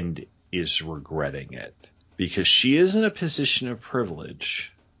 and is regretting it. Because she is in a position of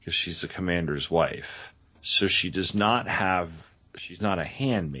privilege, because she's the commander's wife. So she's not a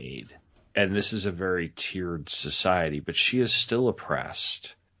handmaid. And this is a very tiered society, but she is still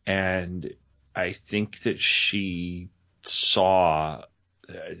oppressed. And I think that she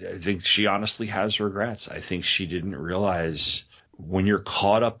honestly has regrets. I think she didn't realize, when you're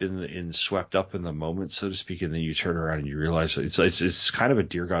caught up swept up in the moment, so to speak, and then you turn around and you realize it's kind of a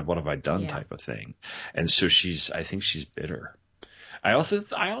dear God, what have I done type of thing. And so I think she's bitter. I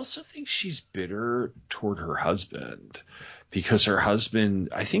also think she's bitter toward her husband, because her husband,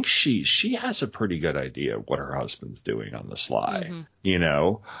 I think she has a pretty good idea of what her husband's doing on the sly, you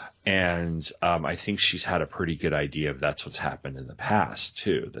know, and I think she's had a pretty good idea of that's what's happened in the past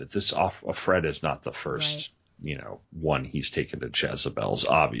too. That this Fred is not the first, you know, one he's taken to Jezebel's,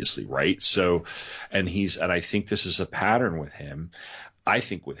 obviously, right? So, and I think this is a pattern with him. I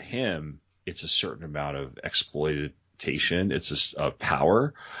think with him, it's a certain amount of exploitation. It's a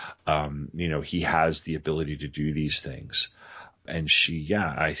power. You know, he has the ability to do these things. And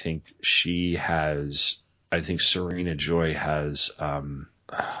I think Serena Joy has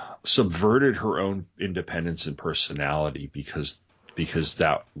subverted her own independence and personality because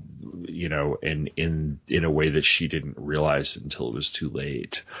that, you know, in a way that she didn't realize until it was too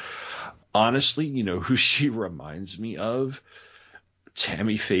late. Honestly, you know who she reminds me of?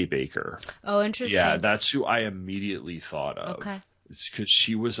 Tammy Faye Baker. Oh, interesting. Yeah, that's who I immediately thought of. Okay. It's because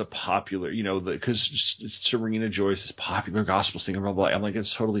she was a popular, you know, because Serena Joy's this popular gospel singer, blah, blah, blah. I'm like,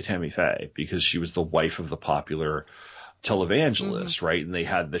 it's totally Tammy Faye, because she was the wife of the popular televangelist, right? And they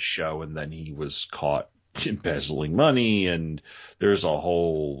had the show, and then he was caught embezzling money, and there's a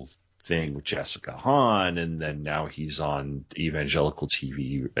whole thing with Jessica Hahn, and then now he's on evangelical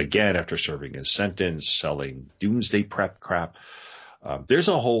TV again after serving his sentence, selling doomsday prep crap. There's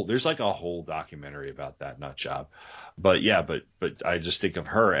like a whole documentary about that nut job. But yeah, but I just think of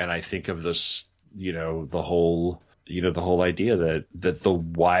her, and I think of this, you know, the whole idea that the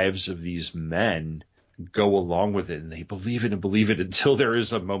wives of these men go along with it, and they believe it until there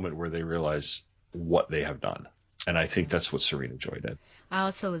is a moment where they realize what they have done. And I think that's what Serena Joy did. I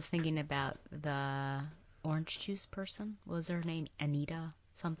also was thinking about the orange juice person. What was her name? Anita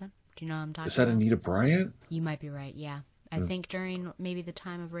something? Do you know what I'm talking about? Is that Anita Bryant? You might be right, yeah. I think during maybe the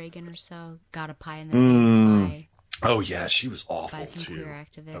time of Reagan or so, got a pie in the face by... Oh, yeah, she was awful, by some too. queer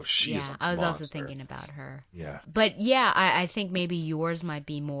activists. Oh, she is a I was monster. also thinking about her. Yeah. But, yeah, I think maybe yours might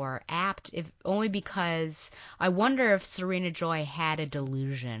be more apt, only because I wonder if Serena Joy had a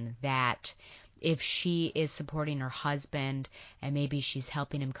delusion that if she is supporting her husband and maybe she's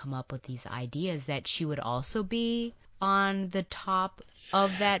helping him come up with these ideas, that she would also be on the top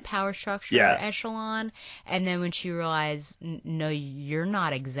of that power structure echelon. And then when she realized, no, you're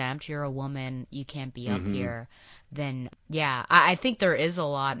not exempt, you're a woman, you can't be up here, then I think there is a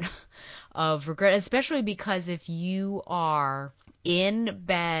lot of regret, especially because if you are in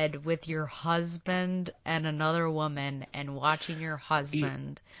bed with your husband and another woman and watching your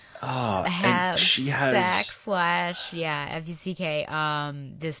husband have sex / FUCK,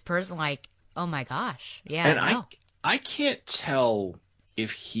 this person, like, oh my gosh, and I can't tell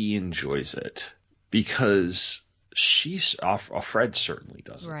if he enjoys it, because Fred certainly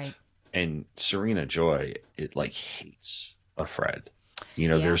doesn't, right? And Serena Joy, it like hates Fred. You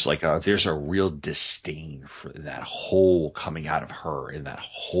know, there's a real disdain for that whole coming out of her in that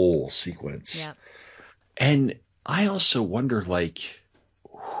whole sequence. Yeah. And I also wonder, like,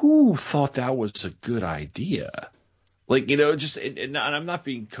 who thought that was a good idea? Like, you know, just, and I'm not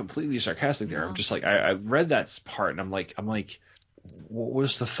being completely sarcastic there. No. I'm just like, I read that part, and I'm like, what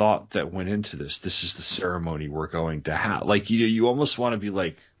was the thought that went into this? This is the ceremony we're going to have. Like, you almost want to be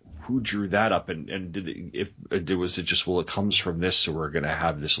like, who drew that up? And was it just, well, it comes from this, so we're going to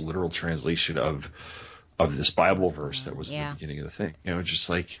have this literal translation of this Bible verse that was in the beginning of the thing. You know, just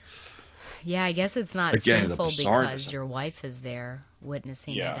like. Yeah, I guess it's not sinful because your wife is there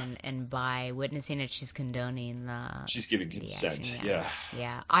witnessing it, and by witnessing it, she's condoning she's giving consent.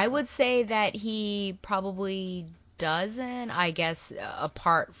 Yeah. I would say that he probably doesn't, I guess,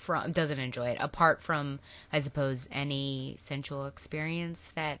 doesn't enjoy it, apart from, I suppose, any sensual experience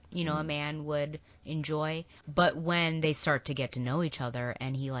that, you know, a man would enjoy. But when they start to get to know each other,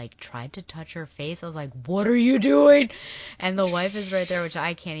 and he, like, tried to touch her face, I was like, what are you doing? And the wife is right there, which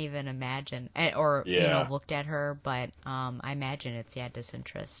I can't even imagine, or, you know, looked at her, but I imagine it's,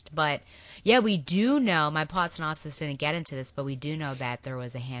 disinterest. But, we do know, my plot synopsis didn't get into this, but we do know that there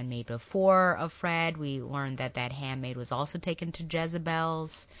was a handmaid before of Fred. We learned that handmaid was also taken to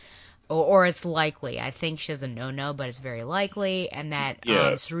Jezebel's, or it's likely. I think she has a no, but it's very likely, and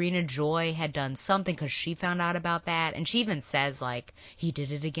that Serena Joy had done something because she found out about that, and she even says, like, he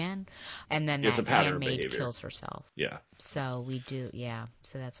did it again, and then that handmaid kills herself. Yeah. So we do,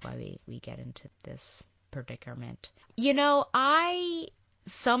 so that's why we get into this predicament. You know, I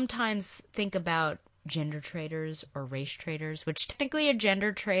sometimes think about gender traitors or race traitors, which technically a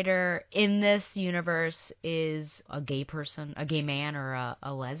gender traitor in this universe is a gay person, a gay man, or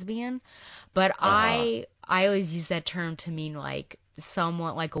a lesbian. But I always use that term to mean, like,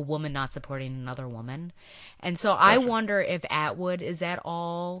 someone like a woman not supporting another woman. And so I wonder if Atwood is at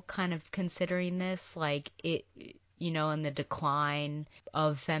all kind of considering this, like it, you know, in the decline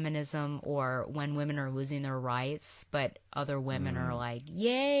of feminism, or when women are losing their rights, but other women are like,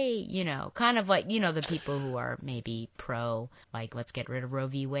 yay, you know, kind of like, you know, the people who are maybe pro, like, let's get rid of Roe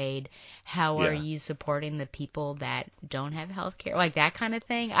v. Wade. How are you supporting the people that don't have health care? Like that kind of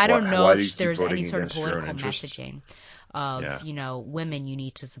thing. I don't know if there's any sort of political messaging of, you know, women, you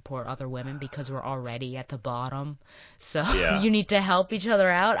need to support other women because we're already at the bottom. So you need to help each other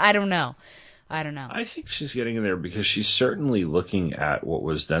out. I don't know. I think she's getting in there because she's certainly looking at what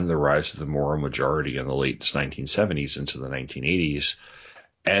was then the rise of the moral majority in the late 1970s into the 1980s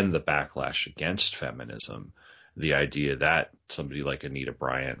and the backlash against feminism. The idea that somebody like Anita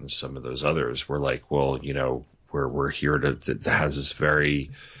Bryant and some of those others were like, well, you know, we're here that has this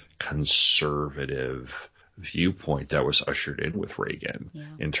very conservative viewpoint that was ushered in with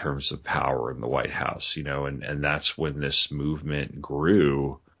Reagan in terms of power in the White House, you know, and that's when this movement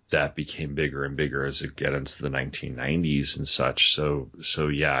grew. That became bigger and bigger as it got into the 1990s and such. So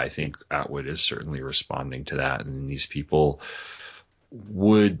yeah, I think Atwood is certainly responding to that. And these people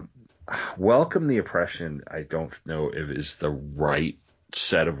would welcome the oppression. I don't know if it is the right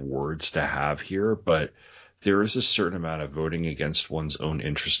set of words to have here, but there is a certain amount of voting against one's own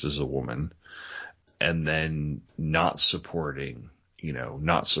interest as a woman and then not supporting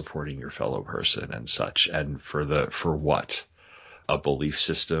your fellow person and such. And for what? A belief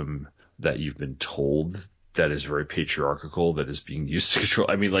system that you've been told that is very patriarchal, that is being used to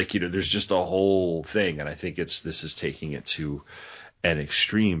control. I mean, like, you know, there's just a whole thing. And I think this is taking it to an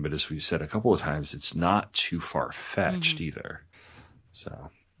extreme. But as we said a couple of times, it's not too far-fetched either. So,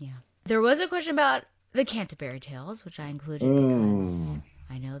 yeah. There was a question about the Canterbury Tales, which I included because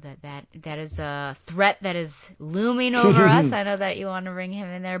I know that is a threat that is looming over us. I know that you want to bring him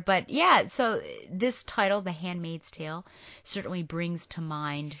in there. But yeah, so this title, The Handmaid's Tale, certainly brings to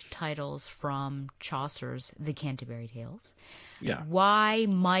mind titles from Chaucer's The Canterbury Tales. Yeah. Why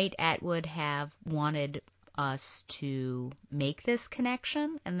might Atwood have wanted us to make this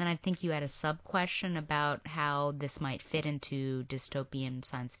connection? And then I think you had a sub-question about how this might fit into dystopian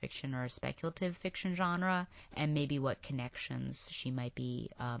science fiction or speculative fiction genre, and maybe what connections she might be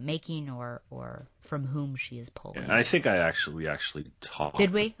making or from whom she is pulling. And I think we actually talked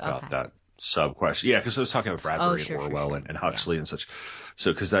about that sub-question. Yeah, because I was talking about Bradbury and Orwell and Huxley and such.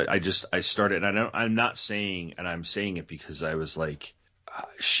 So because I started, and I'm not saying, and I'm saying it because I was like,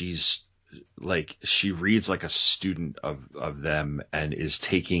 she reads like a student of them and is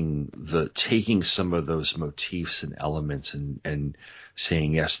taking some of those motifs and elements and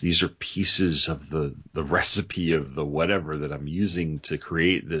saying, yes, these are pieces of the recipe of the whatever that I'm using to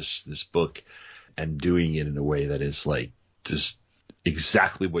create this book, and doing it in a way that is like just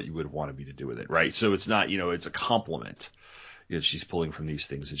exactly what you would want me to do with it. Right. So it's not, it's a compliment. She's pulling from these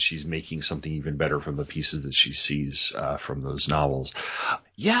things and she's making something even better from the pieces that she sees from those novels.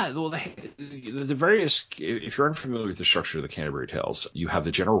 Yeah, well, the various, if you're unfamiliar with the structure of the Canterbury Tales, you have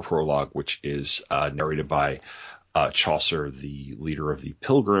the general prologue, which is narrated by Chaucer, the leader of the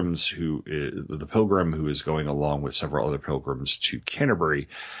Pilgrims, the pilgrim who is going along with several other pilgrims to Canterbury,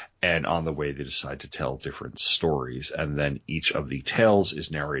 and on the way they decide to tell different stories, and then each of the tales is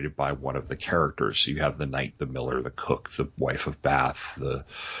narrated by one of the characters. So you have the knight, the miller, the cook, the wife of Bath,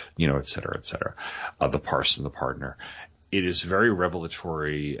 et cetera, the parson, the pardoner. It is very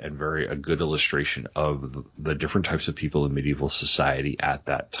revelatory and a good illustration of the different types of people in medieval society at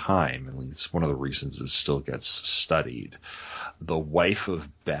that time. And it's one of the reasons it still gets studied. The wife of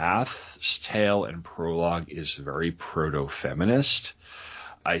Bath's tale and prologue is very proto-feminist.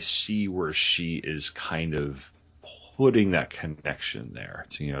 I see where she is kind of putting that connection there.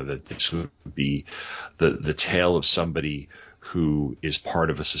 That this would be the tale of somebody who is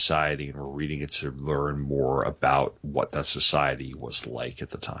part of a society, and we're reading it to learn more about what that society was like at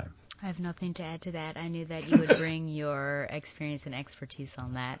the time. I have nothing to add to that. I knew that you would bring your experience and expertise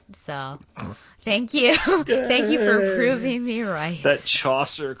on that. So thank you. Thank you for proving me right. That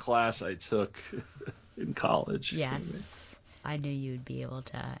Chaucer class I took in college. Yes. I knew you would be able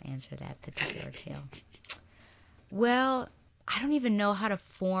to answer that particular tale. Well, I don't even know how to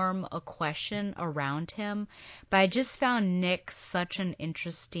form a question around him, but I just found Nick such an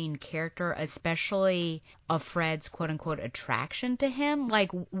interesting character, especially of Fred's quote-unquote attraction to him.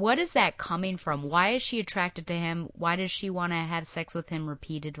 Like, what is that coming from? Why is she attracted to him? Why does she want to have sex with him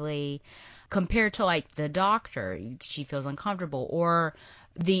repeatedly? Compared to, like, the doctor, she feels uncomfortable. Or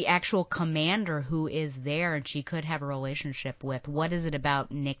the actual commander who is there and she could have a relationship with. What is it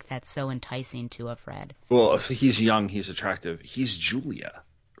about Nick that's so enticing to a Fred? Well, he's young, he's attractive. He's Julia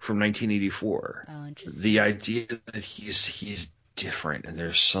from 1984. Oh, interesting. The idea that he's different and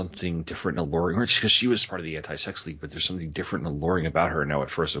there's something different and alluring, because she was part of the anti-sex league, but there's something different and alluring about her. Now, at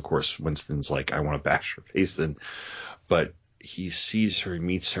first, of course, Winston's like, I want to bash her face in, but he sees her, he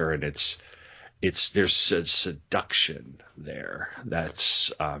meets her, and there's a seduction there.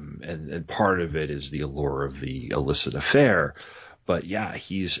 That's and part of it is the allure of the illicit affair. But yeah,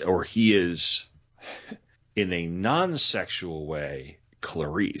 he is in a non-sexual way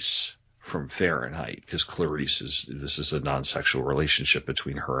Clarice from Fahrenheit, because Clarice is a non-sexual relationship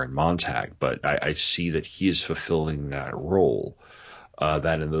between her and Montag. But I see that he is fulfilling that role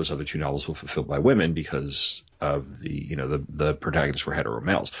that in those other two novels were fulfilled by women because of the protagonists were hetero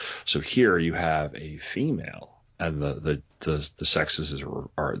males. So here you have a female, and the sexes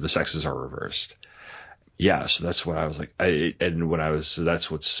are reversed. Yeah, so that's what I was like.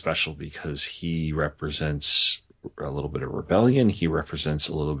 That's what's special, because he represents a little bit of rebellion. He represents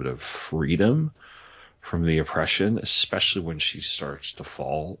a little bit of freedom from the oppression, especially when she starts to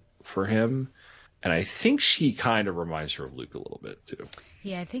fall for him. And I think she kind of reminds her of Luke a little bit too.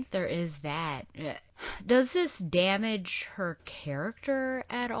 Yeah, I think there is that. Does this damage her character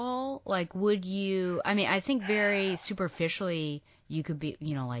at all? Like, would you... I mean, I think very superficially you could be,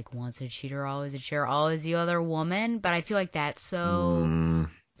 like, once a cheater, always a cheater, always the other woman. But I feel like that's so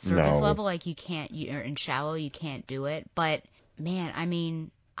surface level, like you can't, and shallow, you can't do it. But, man, I mean...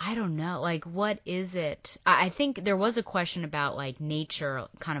 I don't know. Like, what is it? I think there was a question about, like, nature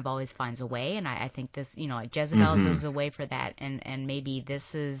kind of always finds a way. And I think this, like Jezebel's is a way for that. And maybe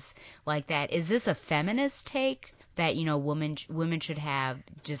this is like that. Is this a feminist take that, women should have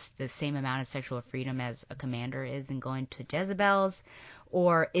just the same amount of sexual freedom as a commander is in going to Jezebel's?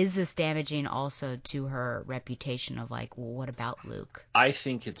 Or is this damaging also to her reputation of, like, well, what about Luke? I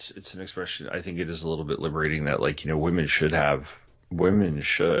think it's an expression. I think it is a little bit liberating that, like, women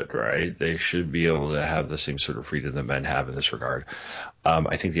should, right? They should be able to have the same sort of freedom that men have in this regard.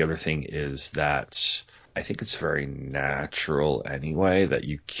 I think the other thing is that I think it's very natural anyway that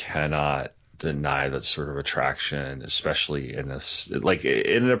you cannot deny that sort of attraction, especially in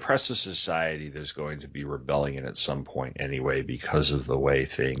in an oppressive society. There's going to be rebellion at some point anyway, because of the way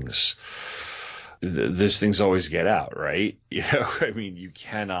these things always get out, right? I mean, you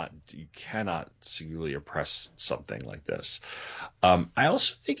cannot singularly oppress something like this. I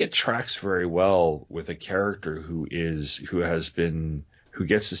also think it tracks very well with a character who gets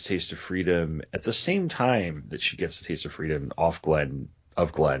his taste of freedom at the same time that she gets a taste of freedom of Glenn,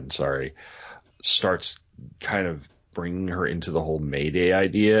 starts kind of bringing her into the whole Mayday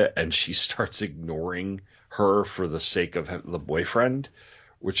idea, and she starts ignoring her for the sake of the boyfriend,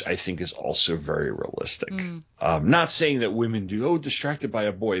 which I think is also very realistic. Not saying that women do, distracted by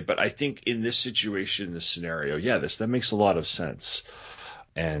a boy, but I think in this situation, this scenario, that makes a lot of sense.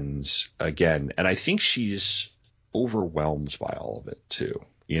 And again, I think she's overwhelmed by all of it too,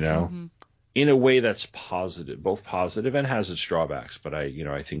 in a way that's positive, both positive and has its drawbacks. But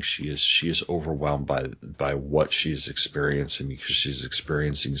I think she is overwhelmed by what she's experiencing, because she's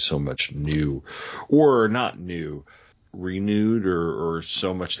experiencing so much new, or not new, renewed, or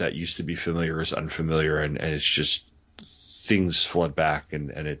so much that used to be familiar is unfamiliar, and it's just things flood back,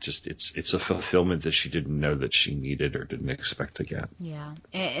 and it's a fulfillment that she didn't know that she needed or didn't expect to get. Yeah,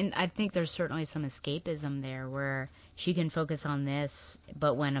 and I think there's certainly some escapism there where she can focus on this,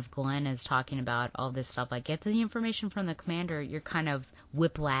 but when if Glenn is talking about all this stuff, like get the information from the commander, you're kind of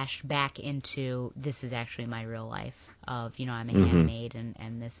whiplashed back into this is actually my real life of, I'm a handmaid,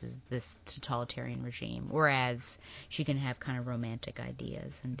 and this is this totalitarian regime, whereas she can have kind of romantic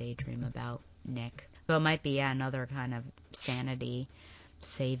ideas and daydream about Nick. So it might be another kind of sanity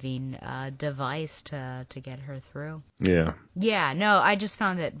saving device to get her through. Yeah, no, I just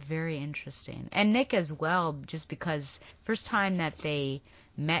found that very interesting. And Nick as well, just because first time that they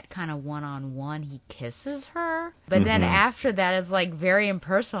met kind of one-on-one, he kisses her, but then after that it's like very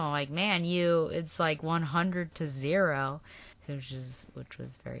impersonal, like, man, it's like 100-0, which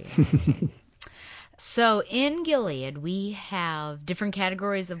was very interesting. So in Gilead, we have different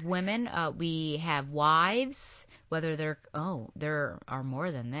categories of women. We have wives, whether there are more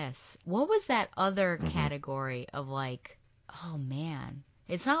than this. What was that other category of, like, oh man,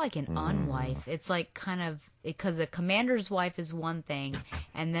 it's not like an unwife. It's like kind of, because the commander's wife is one thing,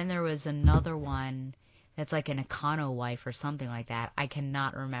 and then there was another one that's like an econo wife or something like that. I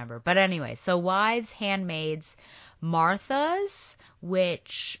cannot remember. But anyway, so wives, handmaids, Marthas,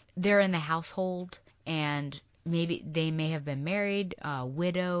 which they're in the household, and maybe they may have been married,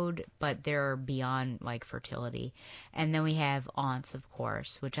 widowed, but they're beyond like fertility. And then we have aunts, of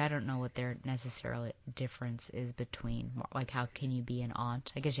course, which I don't know what their necessarily difference is between, like how can you be an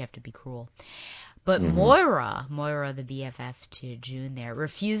aunt? I guess you have to be cruel. But Moira, the BFF to June there,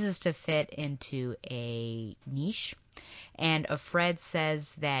 refuses to fit into a niche. And Fred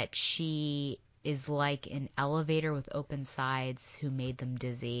says that she is like an elevator with open sides who made them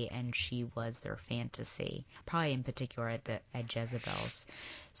dizzy, and she was their fantasy, probably in particular at Jezebel's.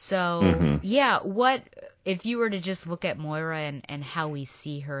 So, yeah, what if you were to just look at Moira and how we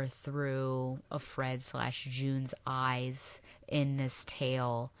see her through a Fred/June's eyes in this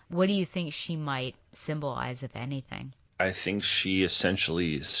tale, what do you think she might symbolize, if anything? I think she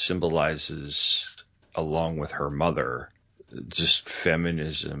essentially symbolizes, along with her mother, just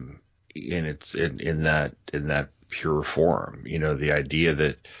feminism in that pure form. You know, the idea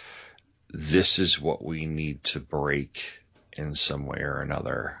that this is what we need to break in some way or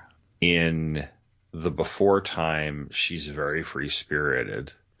another. In the before time, she's very free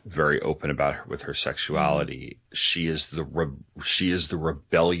spirited, very open about her with her sexuality. She is the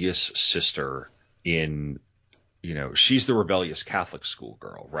rebellious sister in, you know, she's the rebellious Catholic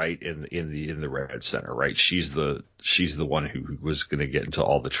schoolgirl, right? In the Red Center, right? She's the one who was going to get into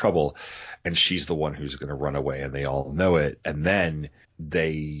all the trouble, and she's the one who's going to run away, and they all know it. And then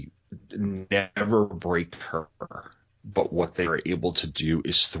they never break her, but what they are able to do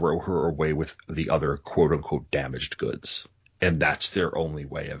is throw her away with the other quote unquote damaged goods. And that's their only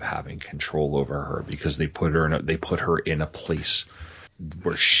way of having control over her, because they put her in a place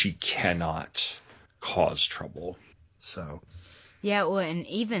where she cannot cause trouble. So yeah, well, and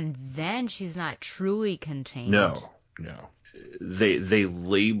even then she's not truly contained. No. They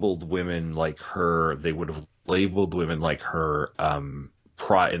labeled women like her. They would have labeled women like her in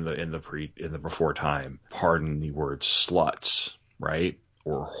the before time, pardon the word, sluts, right?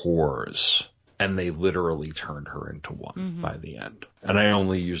 Or whores. And they literally turned her into one by the end. And I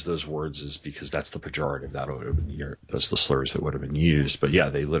only use those words is because that's the pejorative, that's the slurs that would have been used. But yeah,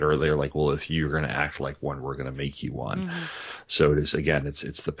 they literally are like, well, if you're going to act like one, we're going to make you one. So it is, again,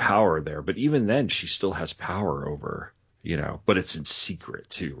 it's the power there. But even then, she still has power over, you know, but it's in secret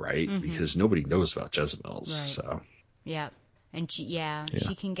too, right? Because nobody knows about Jezebel's. Right. So yeah. And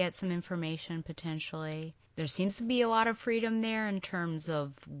she can get some information potentially. There seems to be a lot of freedom there in terms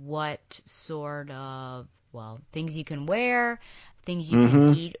of what sort of, well, things you can wear, things you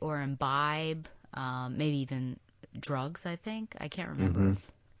can eat or imbibe, maybe even drugs, I think. I can't remember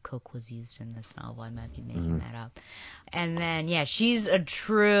if coke was used in this novel. I might be making that up. And then, yeah, she's a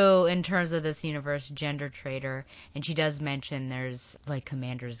true, in terms of this universe, gender traitor. And she does mention there's, like,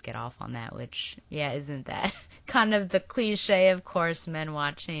 commanders get off on that, which, yeah, isn't that kind of the cliche, of course, men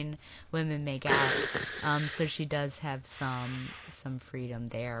watching women make out. So she does have some freedom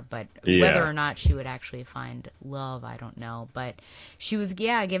there. But whether or not she would actually find love, I don't know. But she was,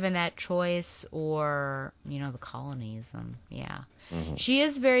 given that choice, or, you know, the colonies. She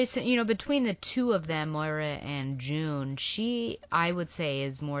is very, you know, between the two of them, Moira and June, she, I would say,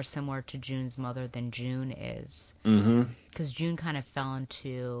 is more similar to June's mother than June is. Because June kind of fell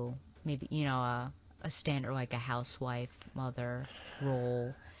into maybe, you know, a standard, like a housewife mother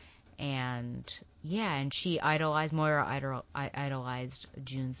role. And she idolized, Moira idolized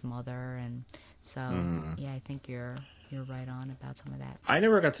June's mother. And so, I think you're right on about some of that. I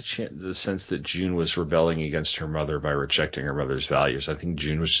never got the sense that June was rebelling against her mother by rejecting her mother's values. I think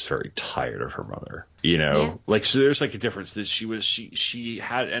June was just very tired of her mother. You know, like, so there's like a difference that she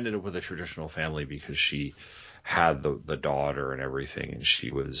had ended up with a traditional family because she had the daughter and everything, and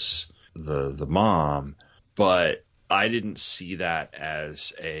she was the mom. But I didn't see that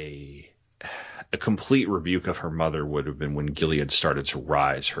as a complete rebuke of her mother would have been when Gilead started to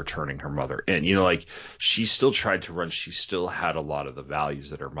rise, her turning her mother in. You know, like, she still tried to run. She still had a lot of the values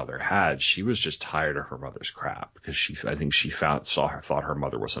that her mother had. She was just tired of her mother's crap because I think she thought her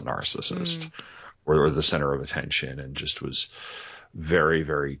mother was a narcissist or the center of attention, and just was very,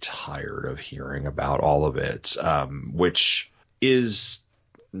 very tired of hearing about all of it, which is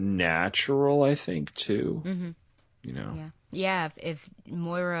natural, I think, too. You know? Yeah, if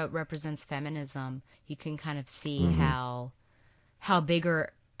Moira represents feminism, you can kind of see how big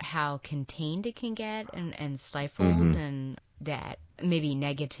or how contained it can get and stifled, and that maybe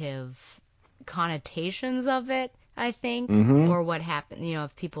negative connotations of it, I think, or what happened, you know,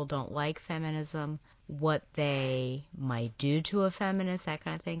 if people don't like feminism, what they might do to a feminist, that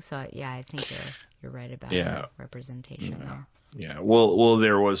kind of thing. So, I think you're right about representation there. Yeah, well,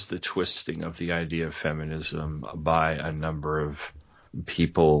 there was the twisting of the idea of feminism by a number of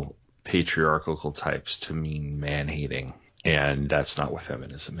people patriarchal types to mean man-hating. And that's not what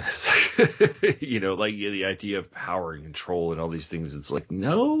feminism is. Like the idea of power and control and all these things. It's like,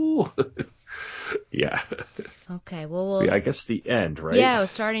 no. Yeah. Okay. Well, I guess the end, right? Yeah, I was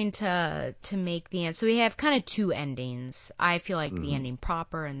starting to make the end. So we have kind of two endings. I feel like the ending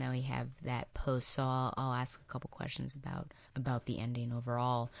proper, and then we have that post. So I'll ask a couple questions about the ending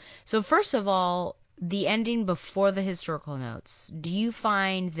overall. So first of all, the ending before the historical notes. Do you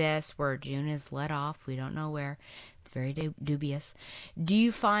find this where June is let off? We don't know where. It's very dubious. Do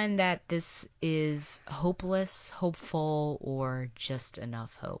you find that this is hopeless, hopeful, or just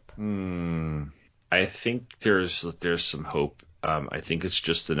enough hope? I think there's some hope. I think it's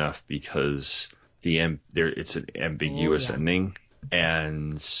just enough because it's an ambiguous ending,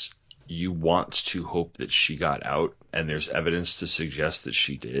 and you want to hope that she got out, and there's evidence to suggest that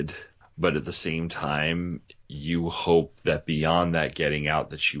she did. But at the same time, you hope that beyond that getting out,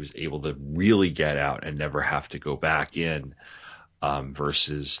 that she was able to really get out and never have to go back in,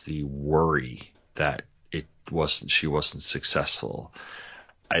 versus the worry that she wasn't successful.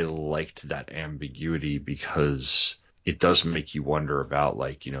 I liked that ambiguity because it does make you wonder about,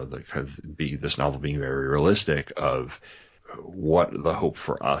 the kind of this novel being very realistic of what the hope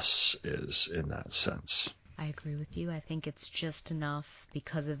for us is in that sense. I agree with you. I think it's just enough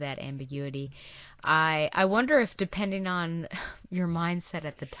because of that ambiguity. I wonder if, depending on your mindset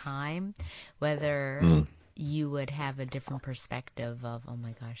at the time, whether you would have a different perspective of, oh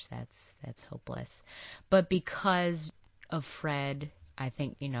my gosh, that's hopeless. But because of Fred, I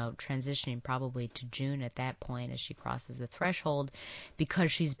think, transitioning probably to June at that point as she crosses the threshold,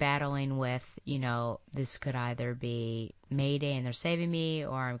 because she's battling with, this could either be Mayday and they're saving me,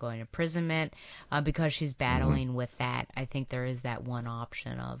 or I'm going to imprisonment, because she's battling with that. I think there is that one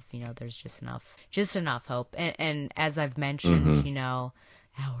option of, there's just enough hope. And as I've mentioned,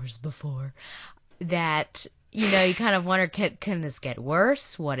 hours before, that, you kind of wonder, can this get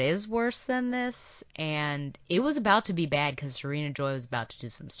worse? What is worse than this? And it was about to be bad because Serena Joy was about to do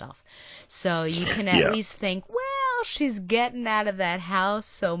some stuff. So you can at least think, well, she's getting out of that house,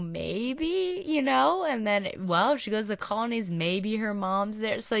 so maybe, and then, well, if she goes to the colonies, maybe her mom's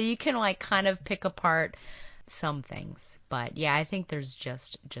there. So you can kind of pick apart some things. But yeah, I think there's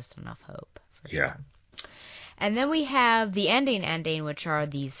just enough hope for sure. And then we have the ending, which are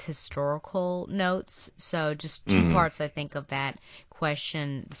these historical notes. So just two parts, I think, of that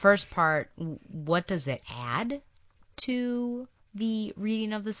question. The first part, what does it add to the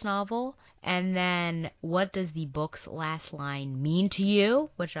reading of this novel? And then what does the book's last line mean to you?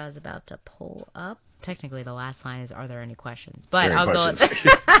 Which I was about to pull up. Technically, the last line is, are there any questions? But I'll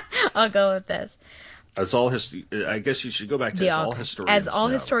go with this. As all I guess you should go back to as all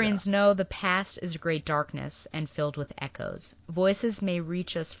historians know, the past is a great darkness and filled with echoes. Voices may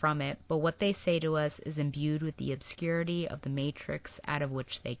reach us from it, but what they say to us is imbued with the obscurity of the matrix out of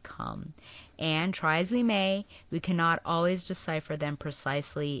which they come. And, try as we may, we cannot always decipher them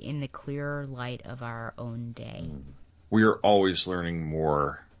precisely in the clearer light of our own day. We are always learning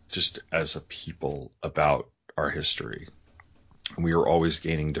more, just as a people, about our history. We are always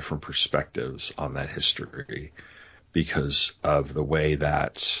gaining different perspectives on that history because of the way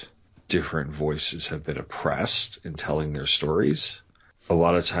that different voices have been oppressed in telling their stories. A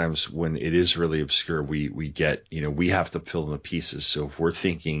lot of times when it is really obscure, we get, we have to fill in the pieces. So if we're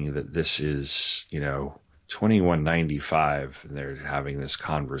thinking that this is, 2195 and they're having this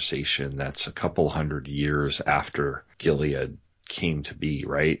conversation that's a couple hundred years after Gilead came to be,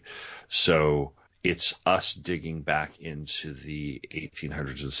 right? So it's us digging back into the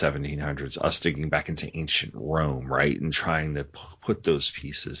 1800s and 1700s, us digging back into ancient Rome, right? And trying to put those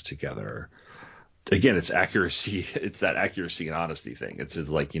pieces together. Again, it's accuracy. It's that accuracy and honesty thing. It's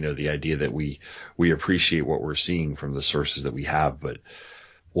like, the idea that we appreciate what we're seeing from the sources that we have, but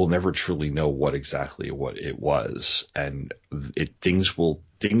we'll never truly know what it was. And things will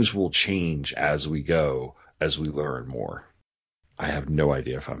change as we go, as we learn more. I have no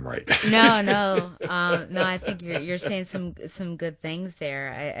idea if I'm right. No. I think you're saying some good things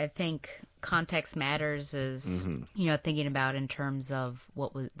there. I think context matters is, thinking about in terms of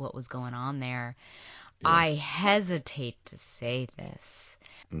what was going on there. Yeah. I hesitate to say this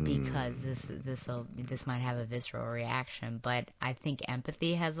because this might have a visceral reaction, but I think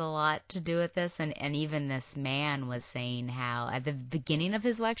empathy has a lot to do with this. And even this man was saying how at the beginning of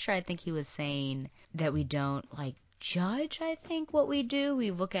his lecture, I think he was saying that we don't judge, I think, what we do.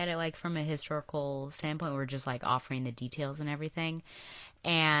 We look at it from a historical standpoint. We're just offering the details and everything.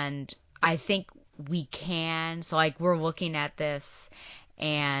 And I think we can. So we're looking at this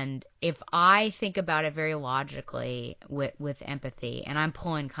And if I think about it very logically with empathy, and I'm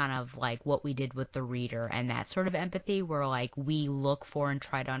pulling kind of like what we did with the reader and that sort of empathy, where like we look for and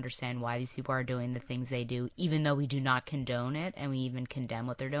try to understand why these people are doing the things they do, even though we do not condone it and we even condemn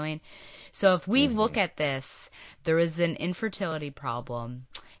what they're doing. So if we look at this, there is an infertility problem,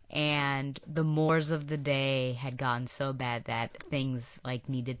 and the mores of the day had gotten so bad that things like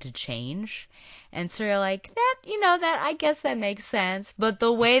needed to change. And so you're like, that, that I guess that makes sense. But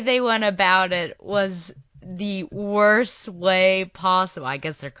the way they went about it was the worst way possible. I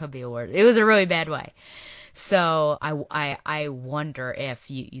guess there could be a word. It was a really bad way. So I wonder if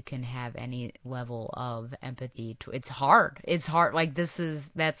you can have any level of empathy. It's hard. It's hard. Like that's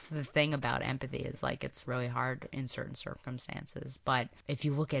the thing about empathy is like it's really hard in certain circumstances. But if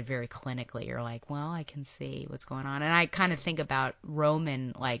you look at it very clinically, you're like, well, I can see what's going on. And I kind of think about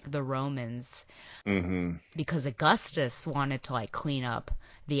the Romans, because Augustus wanted to like clean up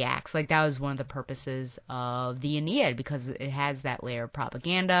the acts. Like that was one of the purposes of the Aeneid, because it has that layer of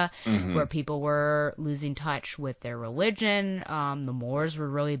propaganda where people were losing touch with their religion. The Moors were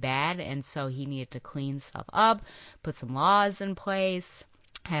really bad, and so he needed to clean stuff up, put some laws in place,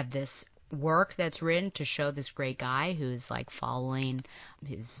 have this work that's written to show this great guy who's like following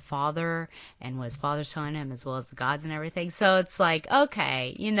his father and what his father's telling him, as well as the gods and everything. So it's like,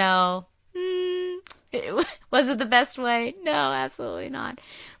 okay, was it the best way? No, absolutely not.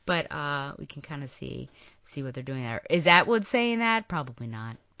 But we can kind of see what they're doing there. Is Atwood saying that? Probably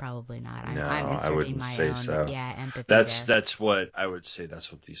not. No, I'm inserting I wouldn't my say own so. empathy. That's what I would say.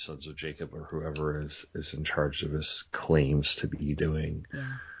 That's what the Sons of Jacob or whoever is in charge of this claims to be doing.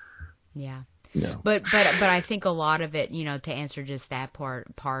 Yeah. No. But I think a lot of it, to answer just that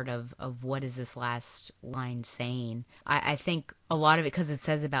part of what is this last line saying, I think a lot of it, because it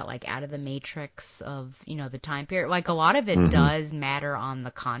says about like out of the matrix of, the time period, like a lot of it does matter on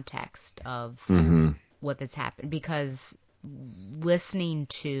the context of what that's happened, because listening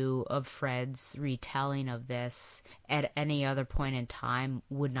of Fred's retelling of this at any other point in time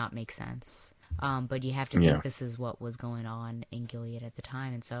would not make sense. But you have to think this is what was going on in Gilead at the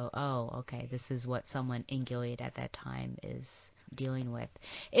time. And so, okay, this is what someone in Gilead at that time is dealing with.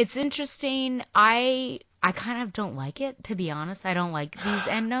 It's interesting. I kind of don't like it, to be honest. I don't like these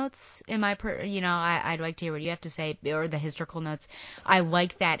endnotes in my, I'd like to hear what you have to say, or the historical notes. I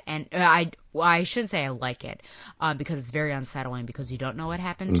like that, and I shouldn't say I like it, because it's very unsettling, because you don't know what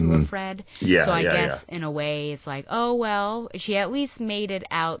happened to a Fred. So I guess in a way it's like, oh well, she at least made it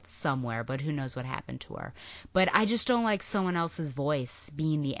out somewhere, but who knows what happened to her. But I just don't like someone else's voice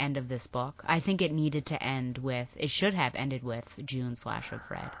being the end of this book. I think it should have ended with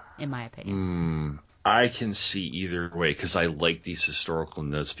June/Fred, in my opinion. I can see either way, because I like these historical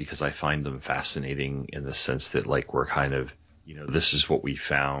notes because I find them fascinating in the sense that like we're kind of, this is what we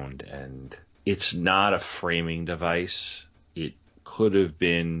found, and it's not a framing device. It could have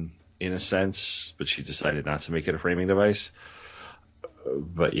been in a sense, but she decided not to make it a framing device.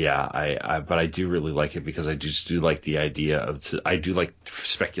 But yeah, I do really like it, because I just do like the idea I do like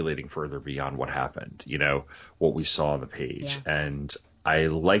speculating further beyond what happened, what we saw on the page. And I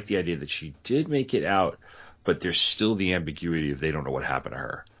like the idea that she did make it out, but there's still the ambiguity of they don't know what happened to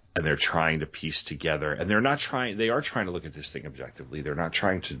her. And they're trying to piece together, and they are trying to look at this thing objectively. They're not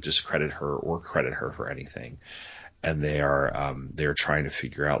trying to discredit her or credit her for anything. And they're trying to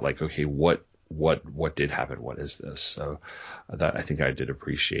figure out like, okay, what did happen? What is this? So that, I think I did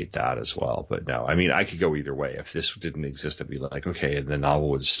appreciate that as well. But no, I mean, I could go either way. If this didn't exist, I'd be like, okay, and the novel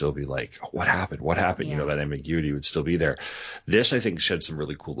would still be like, what happened? Yeah. That ambiguity would still be there. This, I think, shed some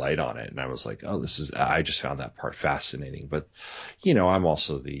really cool light on it. And I was like, I just found that part fascinating. But, I'm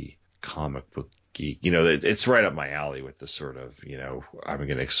also the comic book geek. It's right up my alley with the sort of, I'm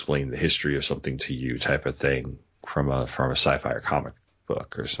going to explain the history of something to you type of thing from a sci-fi or comic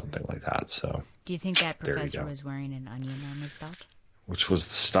book or something like that. So do you think that professor was wearing an onion on his belt? Which was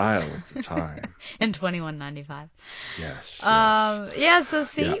the style at the time. In $21.95. Yes. So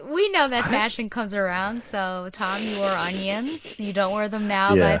see, we know that fashion comes around. So Tom, you wore onions. You don't wear them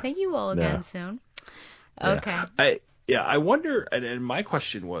now, but I think you will again soon. Okay. I wonder, and my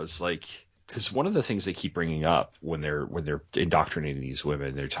question was like, because one of the things they keep bringing up when they're indoctrinating these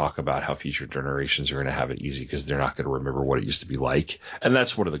women, they talk about how future generations are going to have it easy because they're not going to remember what it used to be like. And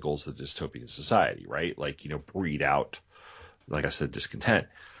that's one of the goals of the dystopian society, right? Like, breed out, like I said, discontent.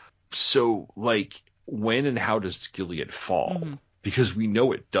 So like, when and how does Gilead fall? Because we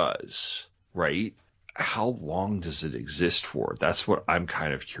know it does, right? How long does it exist for? That's what I'm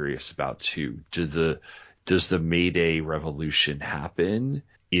kind of curious about too. Does the May Day revolution happen?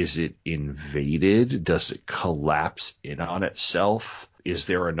 Is it invaded? Does it collapse in on itself? is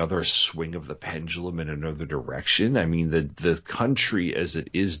there another swing of the pendulum in another direction? I mean, the country as it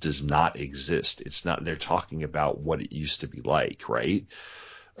is does not exist. It's not, they're talking about what it used to be like, right?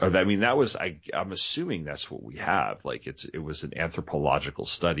 I mean, that was, I'm assuming that's what we have. Like it was an anthropological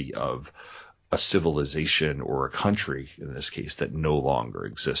study of a civilization or a country in this case that no longer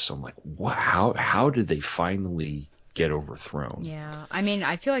exists. So I'm like, what? How did they finally get overthrown? Yeah, I mean,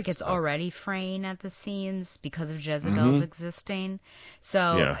 I feel like it's already fraying at the seams because of Jezebel's existing.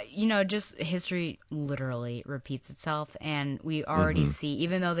 So, just history literally repeats itself, and we already see,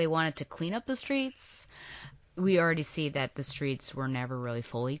 even though they wanted to clean up the streets, we already see that the streets were never really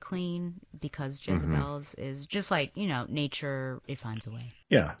fully clean because Jezebel's is just like, nature, it finds a way.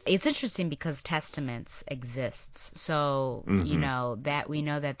 Yeah. It's interesting because Testaments exists. So, that we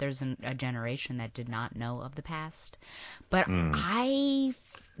know that there's a generation that did not know of the past. But I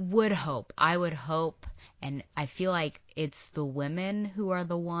would hope, and I feel like it's the women who are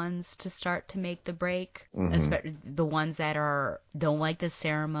the ones to start to make the break, especially the ones that don't like the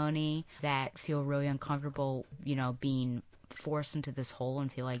ceremony, that feel really uncomfortable, being forced into this hole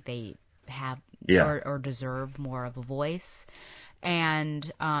and feel like they have or deserve more of a voice. And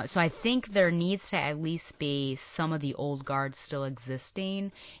so I think there needs to at least be some of the old guard still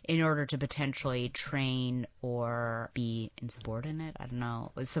existing in order to potentially train or be insubordinate, I don't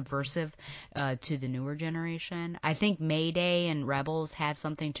know, subversive to the newer generation. I think Mayday and Rebels have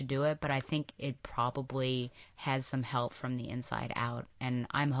something to do it, but I think it probably has some help from the inside out. And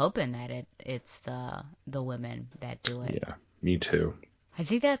I'm hoping that it's the women that do it. Yeah, me too. I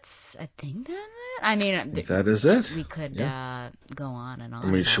think that's it. I mean, that is it. We could go on and on.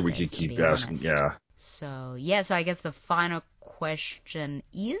 I mean, sure, we could keep asking. Yeah. So I guess the final question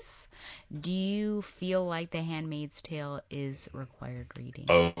is: do you feel like The Handmaid's Tale is required reading?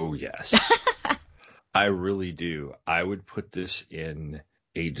 Oh yes, I really do. I would put this in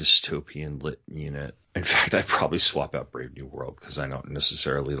a dystopian lit unit. In fact, I'd probably swap out Brave New World because I don't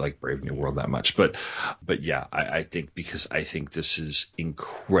necessarily like Brave New World that much. But yeah, I think because I think this is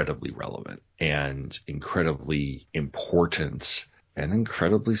incredibly relevant and incredibly important and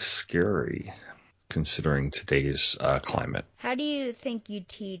incredibly scary considering today's climate. How do you think you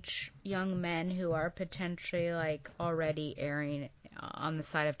teach young men who are potentially like already erring on the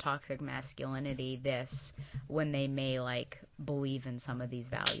side of toxic masculinity this when they may like believe in some of these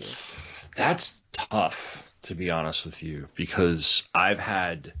values? That's tough, to be honest with you, because I've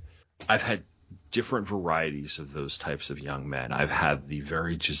had different varieties of those types of young men. I've had the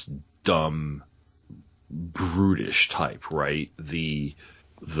very just dumb, brutish type, right? The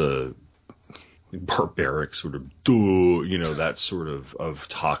barbaric sort of, that sort of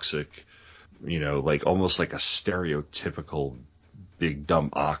toxic, like almost like a stereotypical big dumb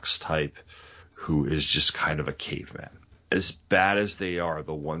ox type who is just kind of a caveman. As bad as they are,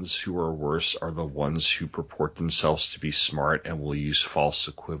 the ones who are worse are the ones who purport themselves to be smart and will use false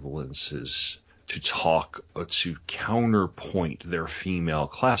equivalences to counterpoint their female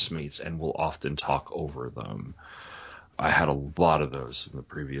classmates and will often talk over them. I had a lot of those in the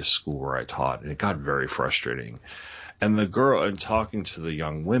previous school where I taught, and it got very frustrating. And talking to the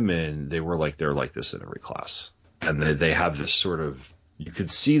young women, they're like this in every class. And they have this sort of, you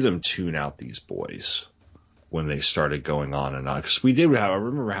could see them tune out these boys when they started going on and on. Because I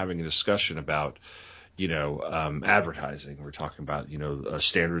remember having a discussion about, advertising. We're talking about,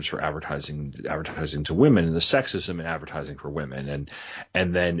 standards for advertising to women and the sexism in advertising for women.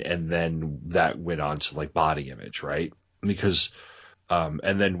 And then that went on to like body image, right? Because,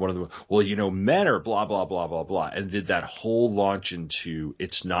 and then one of them, men are blah, blah, blah, blah, blah. And did that whole launch into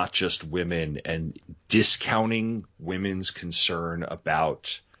it's not just women and discounting women's concern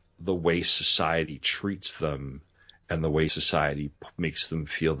about the way society treats them and the way society makes them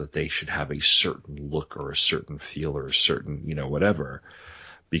feel that they should have a certain look or a certain feel or a certain, whatever,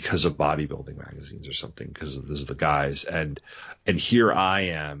 because of bodybuilding magazines or something, because this is the guys. And here I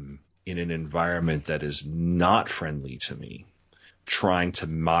am in an environment that is not friendly to me, trying to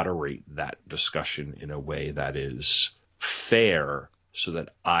moderate that discussion in a way that is fair so that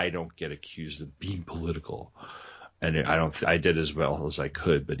I don't get accused of being political. And I did as well as I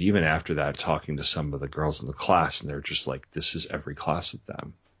could. But even after that, talking to some of the girls in the class, and they're just like, this is every class with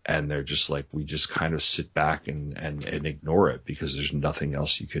them. And they're just like, we just kind of sit back and ignore it because there's nothing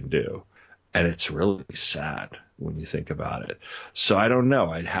else you can do. And it's really sad when you think about it. So I don't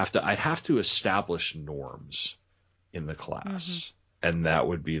know. I'd have to establish norms in the class. And that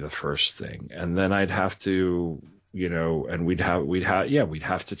would be the first thing. And then I'd have to, and we'd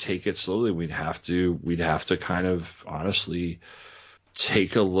have to take it slowly. We'd have to kind of honestly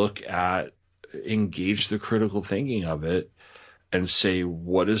take a look at, engage the critical thinking of it and say,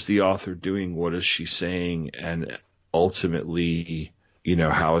 what is the author doing? What is she saying? And ultimately,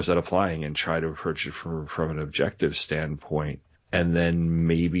 how is that applying? And try to approach it from an objective standpoint. And then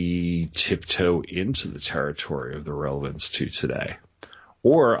maybe tiptoe into the territory of the relevance to today.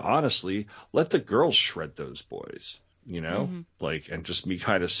 Or honestly, let the girls shred those boys, and just me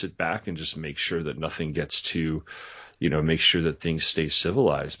kind of sit back and just make sure that nothing gets too, make sure that things stay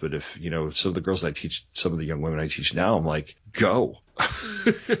civilized. But if, some of the girls I teach, some of the young women I teach now, I'm like, go.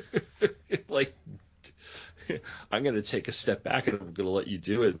 I'm going to take a step back and I'm going to let you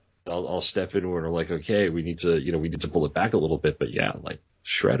do it. I'll step in where we're like, okay, we need to pull it back a little bit, but yeah,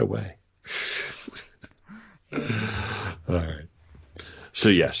 shred away. All right. So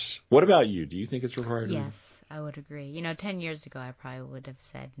yes. What about you? Do you think it's required? Yes, I would agree. 10 years ago, I probably would have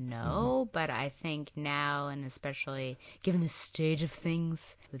said no, but I think now, and especially given the state of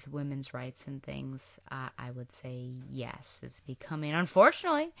things with women's rights and things, I would say yes. It's becoming,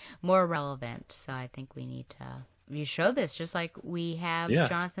 unfortunately, more relevant. So I think we need to show this, just like we have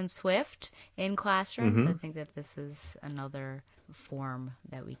Jonathan Swift in classrooms. I think that this is another form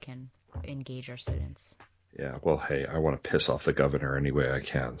that we can engage our students. Yeah, well, hey, I want to piss off the governor any way I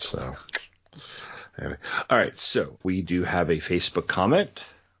can, so. Anyway. All right, so we do have a Facebook comment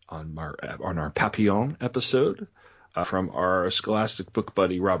on our Papillon episode from our Scholastic book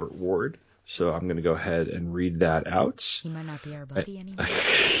buddy, Robert Ward. So I'm going to go ahead and read that out. He might not be our buddy anymore.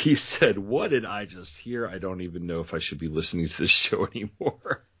 He said, what did I just hear? I don't even know if I should be listening to this show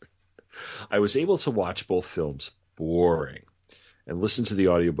anymore. I was able to watch both films. Boring. And listened to the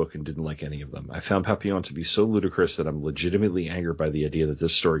audiobook and didn't like any of them. I found Papillon to be so ludicrous that I'm legitimately angered by the idea that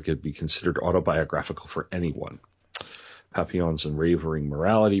this story could be considered autobiographical for anyone. Papillon's unwavering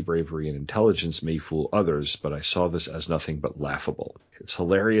morality, bravery, and intelligence may fool others, but I saw this as nothing but laughable. It's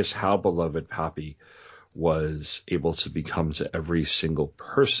hilarious how beloved Pappy was able to become to every single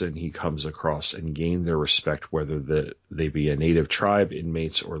person he comes across and gain their respect, whether they be a native tribe,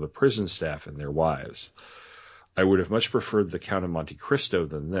 inmates, or the prison staff and their wives. I would have much preferred the Count of Monte Cristo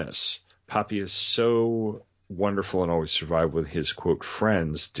than this. Pappy is so wonderful and always survived with his, quote,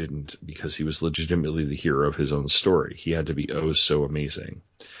 friends didn't, because he was legitimately the hero of his own story. He had to be oh so amazing.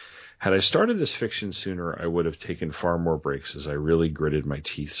 Had I started this fiction sooner, I would have taken far more breaks as I really gritted my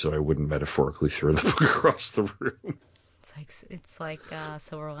teeth so I wouldn't metaphorically throw the book across the room. It's like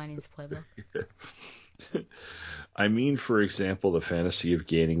Silver Linings Playbook. I mean, for example, the fantasy of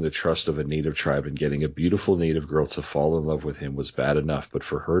gaining the trust of a native tribe and getting a beautiful native girl to fall in love with him was bad enough, but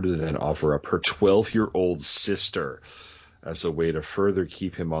for her to then offer up her 12-year-old sister as a way to further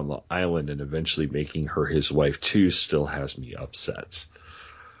keep him on the island and eventually making her his wife too still has me upset.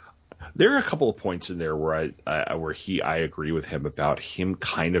 There are a couple of points in there where I agree with him about him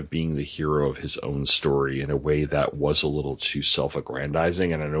kind of being the hero of his own story in a way that was a little too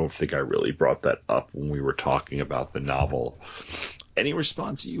self-aggrandizing, and I don't think I really brought that up when we were talking about the novel. Any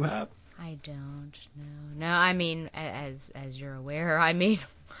response you have? I don't know. No, I mean, as you're aware,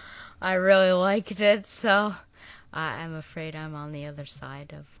 I really liked it, so I'm afraid I'm on the other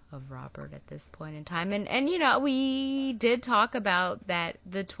side of Robert at this point in time. And we did talk about that,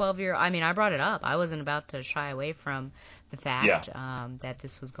 the 12-year, I brought it up. I wasn't about to shy away from the fact that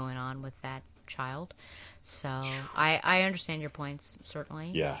this was going on with that child. So I understand your points,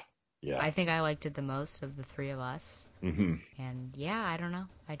 certainly. Yeah. I think I liked it the most of the three of us. Mm-hmm. And I don't know.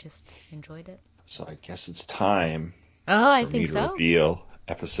 I just enjoyed it. So I guess it's time I for think me to so. reveal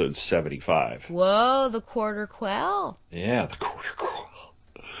episode 75. Whoa, the Quarter Quell. Yeah, the Quarter Quell.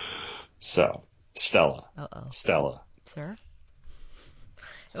 So, Stella. Uh-oh. Stella. Sir?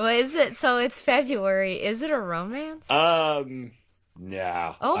 Well, is it, so it's February. Is it a romance?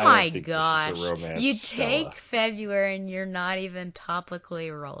 No. Oh I my don't think gosh. This is a romance, you Stella. take February and you're not even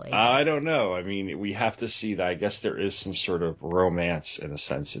topically related. I don't know. We have to see that. I guess there is some sort of romance in a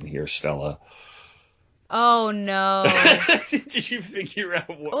sense in here, Stella. Oh no. Did you figure out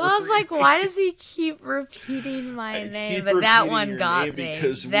what? Well, I was like, why does he keep repeating my name? But that one got me.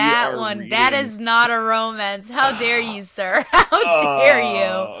 That one, that is not a romance. How dare you, sir? How dare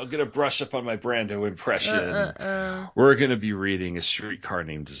you? I'm going to brush up on my Brando impression. We're going to be reading A Streetcar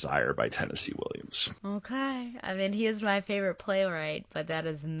Named Desire by Tennessee Williams. Okay. He is my favorite playwright, but that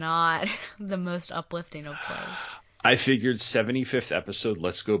is not the most uplifting of plays. I figured 75th episode,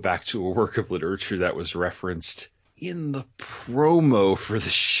 let's go back to a work of literature that was referenced in the promo for the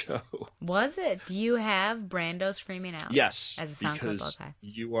show. Was it? Do you have Brando screaming out? Yes. As a sound clip?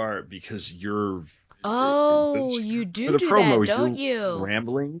 Okay. Because you're... Oh, you do the do promo, that, don't you?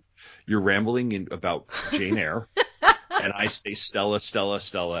 You're rambling about Jane Eyre. and I say Stella, Stella,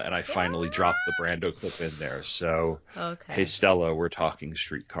 Stella, and I finally dropped the Brando clip in there. So, Okay. Hey Stella, we're talking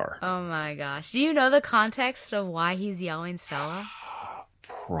Streetcar. Oh my gosh. Do you know the context of why he's yelling Stella?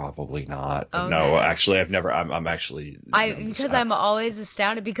 Probably not. Okay. No, actually, I've never. I'm actually. I'm always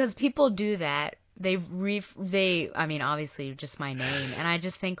astounded because people do that. I mean, obviously, just my name, and I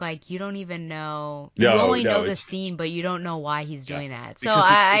just think like you don't even know. You only know the scene, but you don't know why he's doing that. So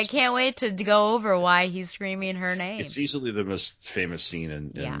I can't wait to go over why he's screaming her name. It's easily the most famous scene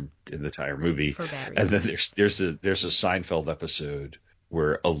in the entire movie. For bad and then there's a Seinfeld episode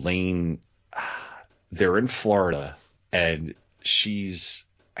where Elaine, they're in Florida, and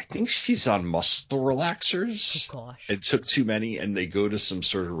I think she's on muscle relaxers. Oh, gosh. And took too many, and they go to some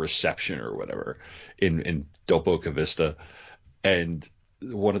sort of reception or whatever in Boca Vista, and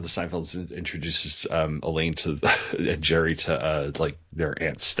one of the Seinfelds introduces Elaine and Jerry to like their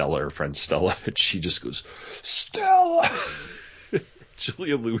aunt Stella or friend Stella, and she just goes, Stella.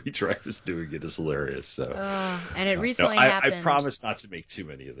 Julia Louis-Dreyfus doing it is hilarious. So, and it recently happened. I promise not to make too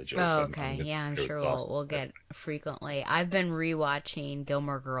many of the jokes. Oh, okay. I'm sure we'll get frequently. I've been rewatching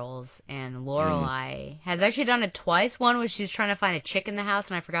Gilmore Girls, and Lorelai has actually done it twice. One was she's trying to find a chick in the house,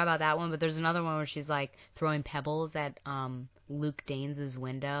 and I forgot about that one. But there's another one where she's like throwing pebbles at Luke Danes'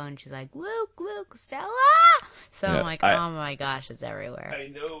 window, and she's like, Luke, Stella. So I'm like, oh my gosh, it's everywhere. I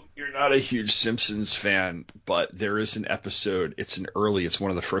know you're not a huge Simpsons fan, but there is an episode. It's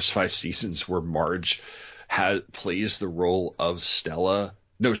one of the first 5 seasons where Marge plays the role of Stella.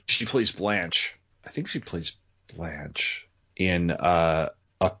 No, she plays Blanche. I think she plays Blanche in a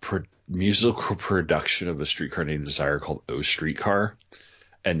musical production of A Streetcar Named Desire called Oh Streetcar,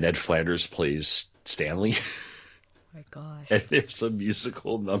 and Ned Flanders plays Stanley. Oh my gosh. And there's a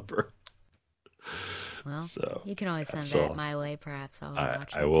musical number. Well, so, you can always send that my way, perhaps. I'll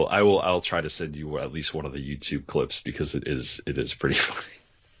watch it. I'll try to send you at least one of the YouTube clips because it is pretty funny.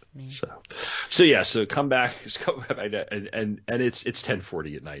 So come back, and it's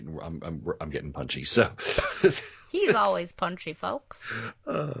 10:40 at night, and I'm getting punchy. So he's always punchy, folks.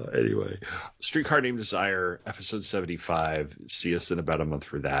 Anyway, Streetcar Named Desire, episode 75. See us in about a month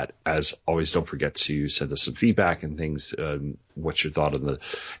for that. As always, don't forget to send us some feedback and things. What's your thought on the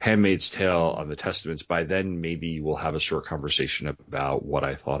Handmaid's Tale, on the Testaments? By then, maybe we'll have a short conversation about what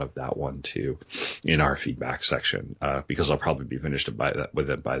I thought of that one too, in our feedback section, because I'll probably be finished with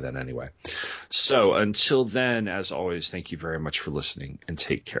it by then anyway. So until then, as always, thank you very much for listening, and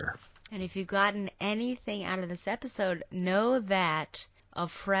take care. And if you've gotten anything out of this episode, know that a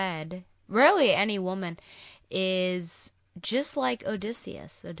Fred, really any woman, is just like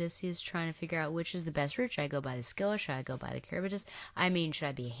Odysseus. Odysseus trying to figure out which is the best route. Should I go by the Scylla? Should I go by the Charybdis? I mean, should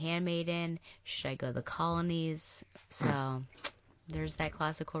I be a handmaiden? Should I go the colonies? So there's that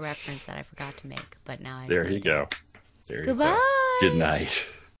classical reference that I forgot to make, but now I There you go. Goodbye. Good night.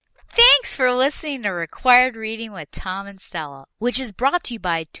 Thanks for listening to Required Reading with Tom and Stella, which is brought to you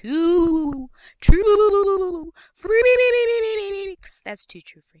by Two True Freaks. That's Two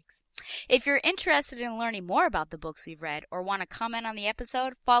True Freaks. If you're interested in learning more about the books we've read or want to comment on the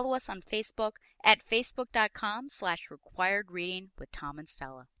episode, follow us on Facebook at facebook.com/requiredreading with Tom and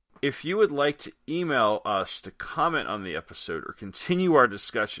Stella. If you would like to email us to comment on the episode or continue our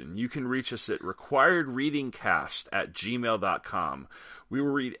discussion, you can reach us at requiredreadingcast@gmail.com. We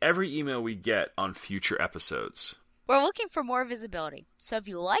will read every email we get on future episodes. We're looking for more visibility, so if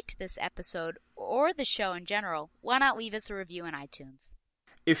you liked this episode or the show in general, why not leave us a review in iTunes?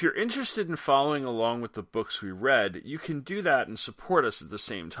 If you're interested in following along with the books we read, you can do that and support us at the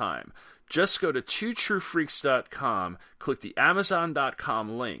same time. Just go to twotruefreaks.com, click the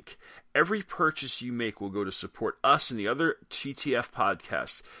amazon.com link. Every purchase you make will go to support us and the other TTF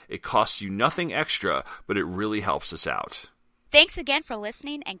podcasts. It costs you nothing extra, but it really helps us out. Thanks again for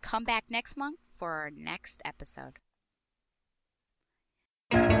listening, and come back next month for our next episode.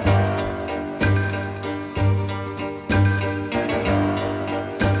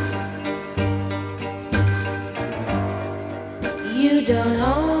 You don't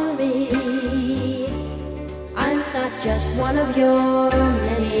own me. I'm not just one of your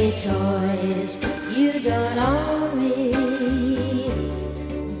many toys. You don't own me.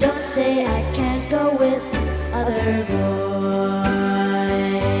 Don't say I can't go with other boys.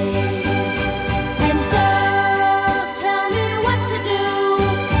 And don't tell me what to do.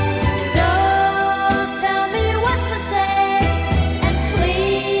 Don't tell me what to say. And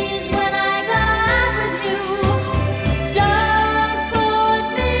please, when I go out with you, don't put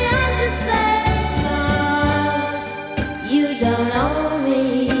me on display. 'Cause you don't own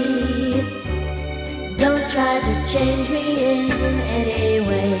me. Don't try to change me in any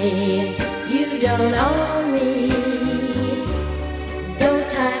way. You don't own me.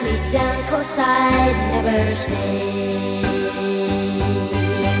 down 'cause I'd never stay.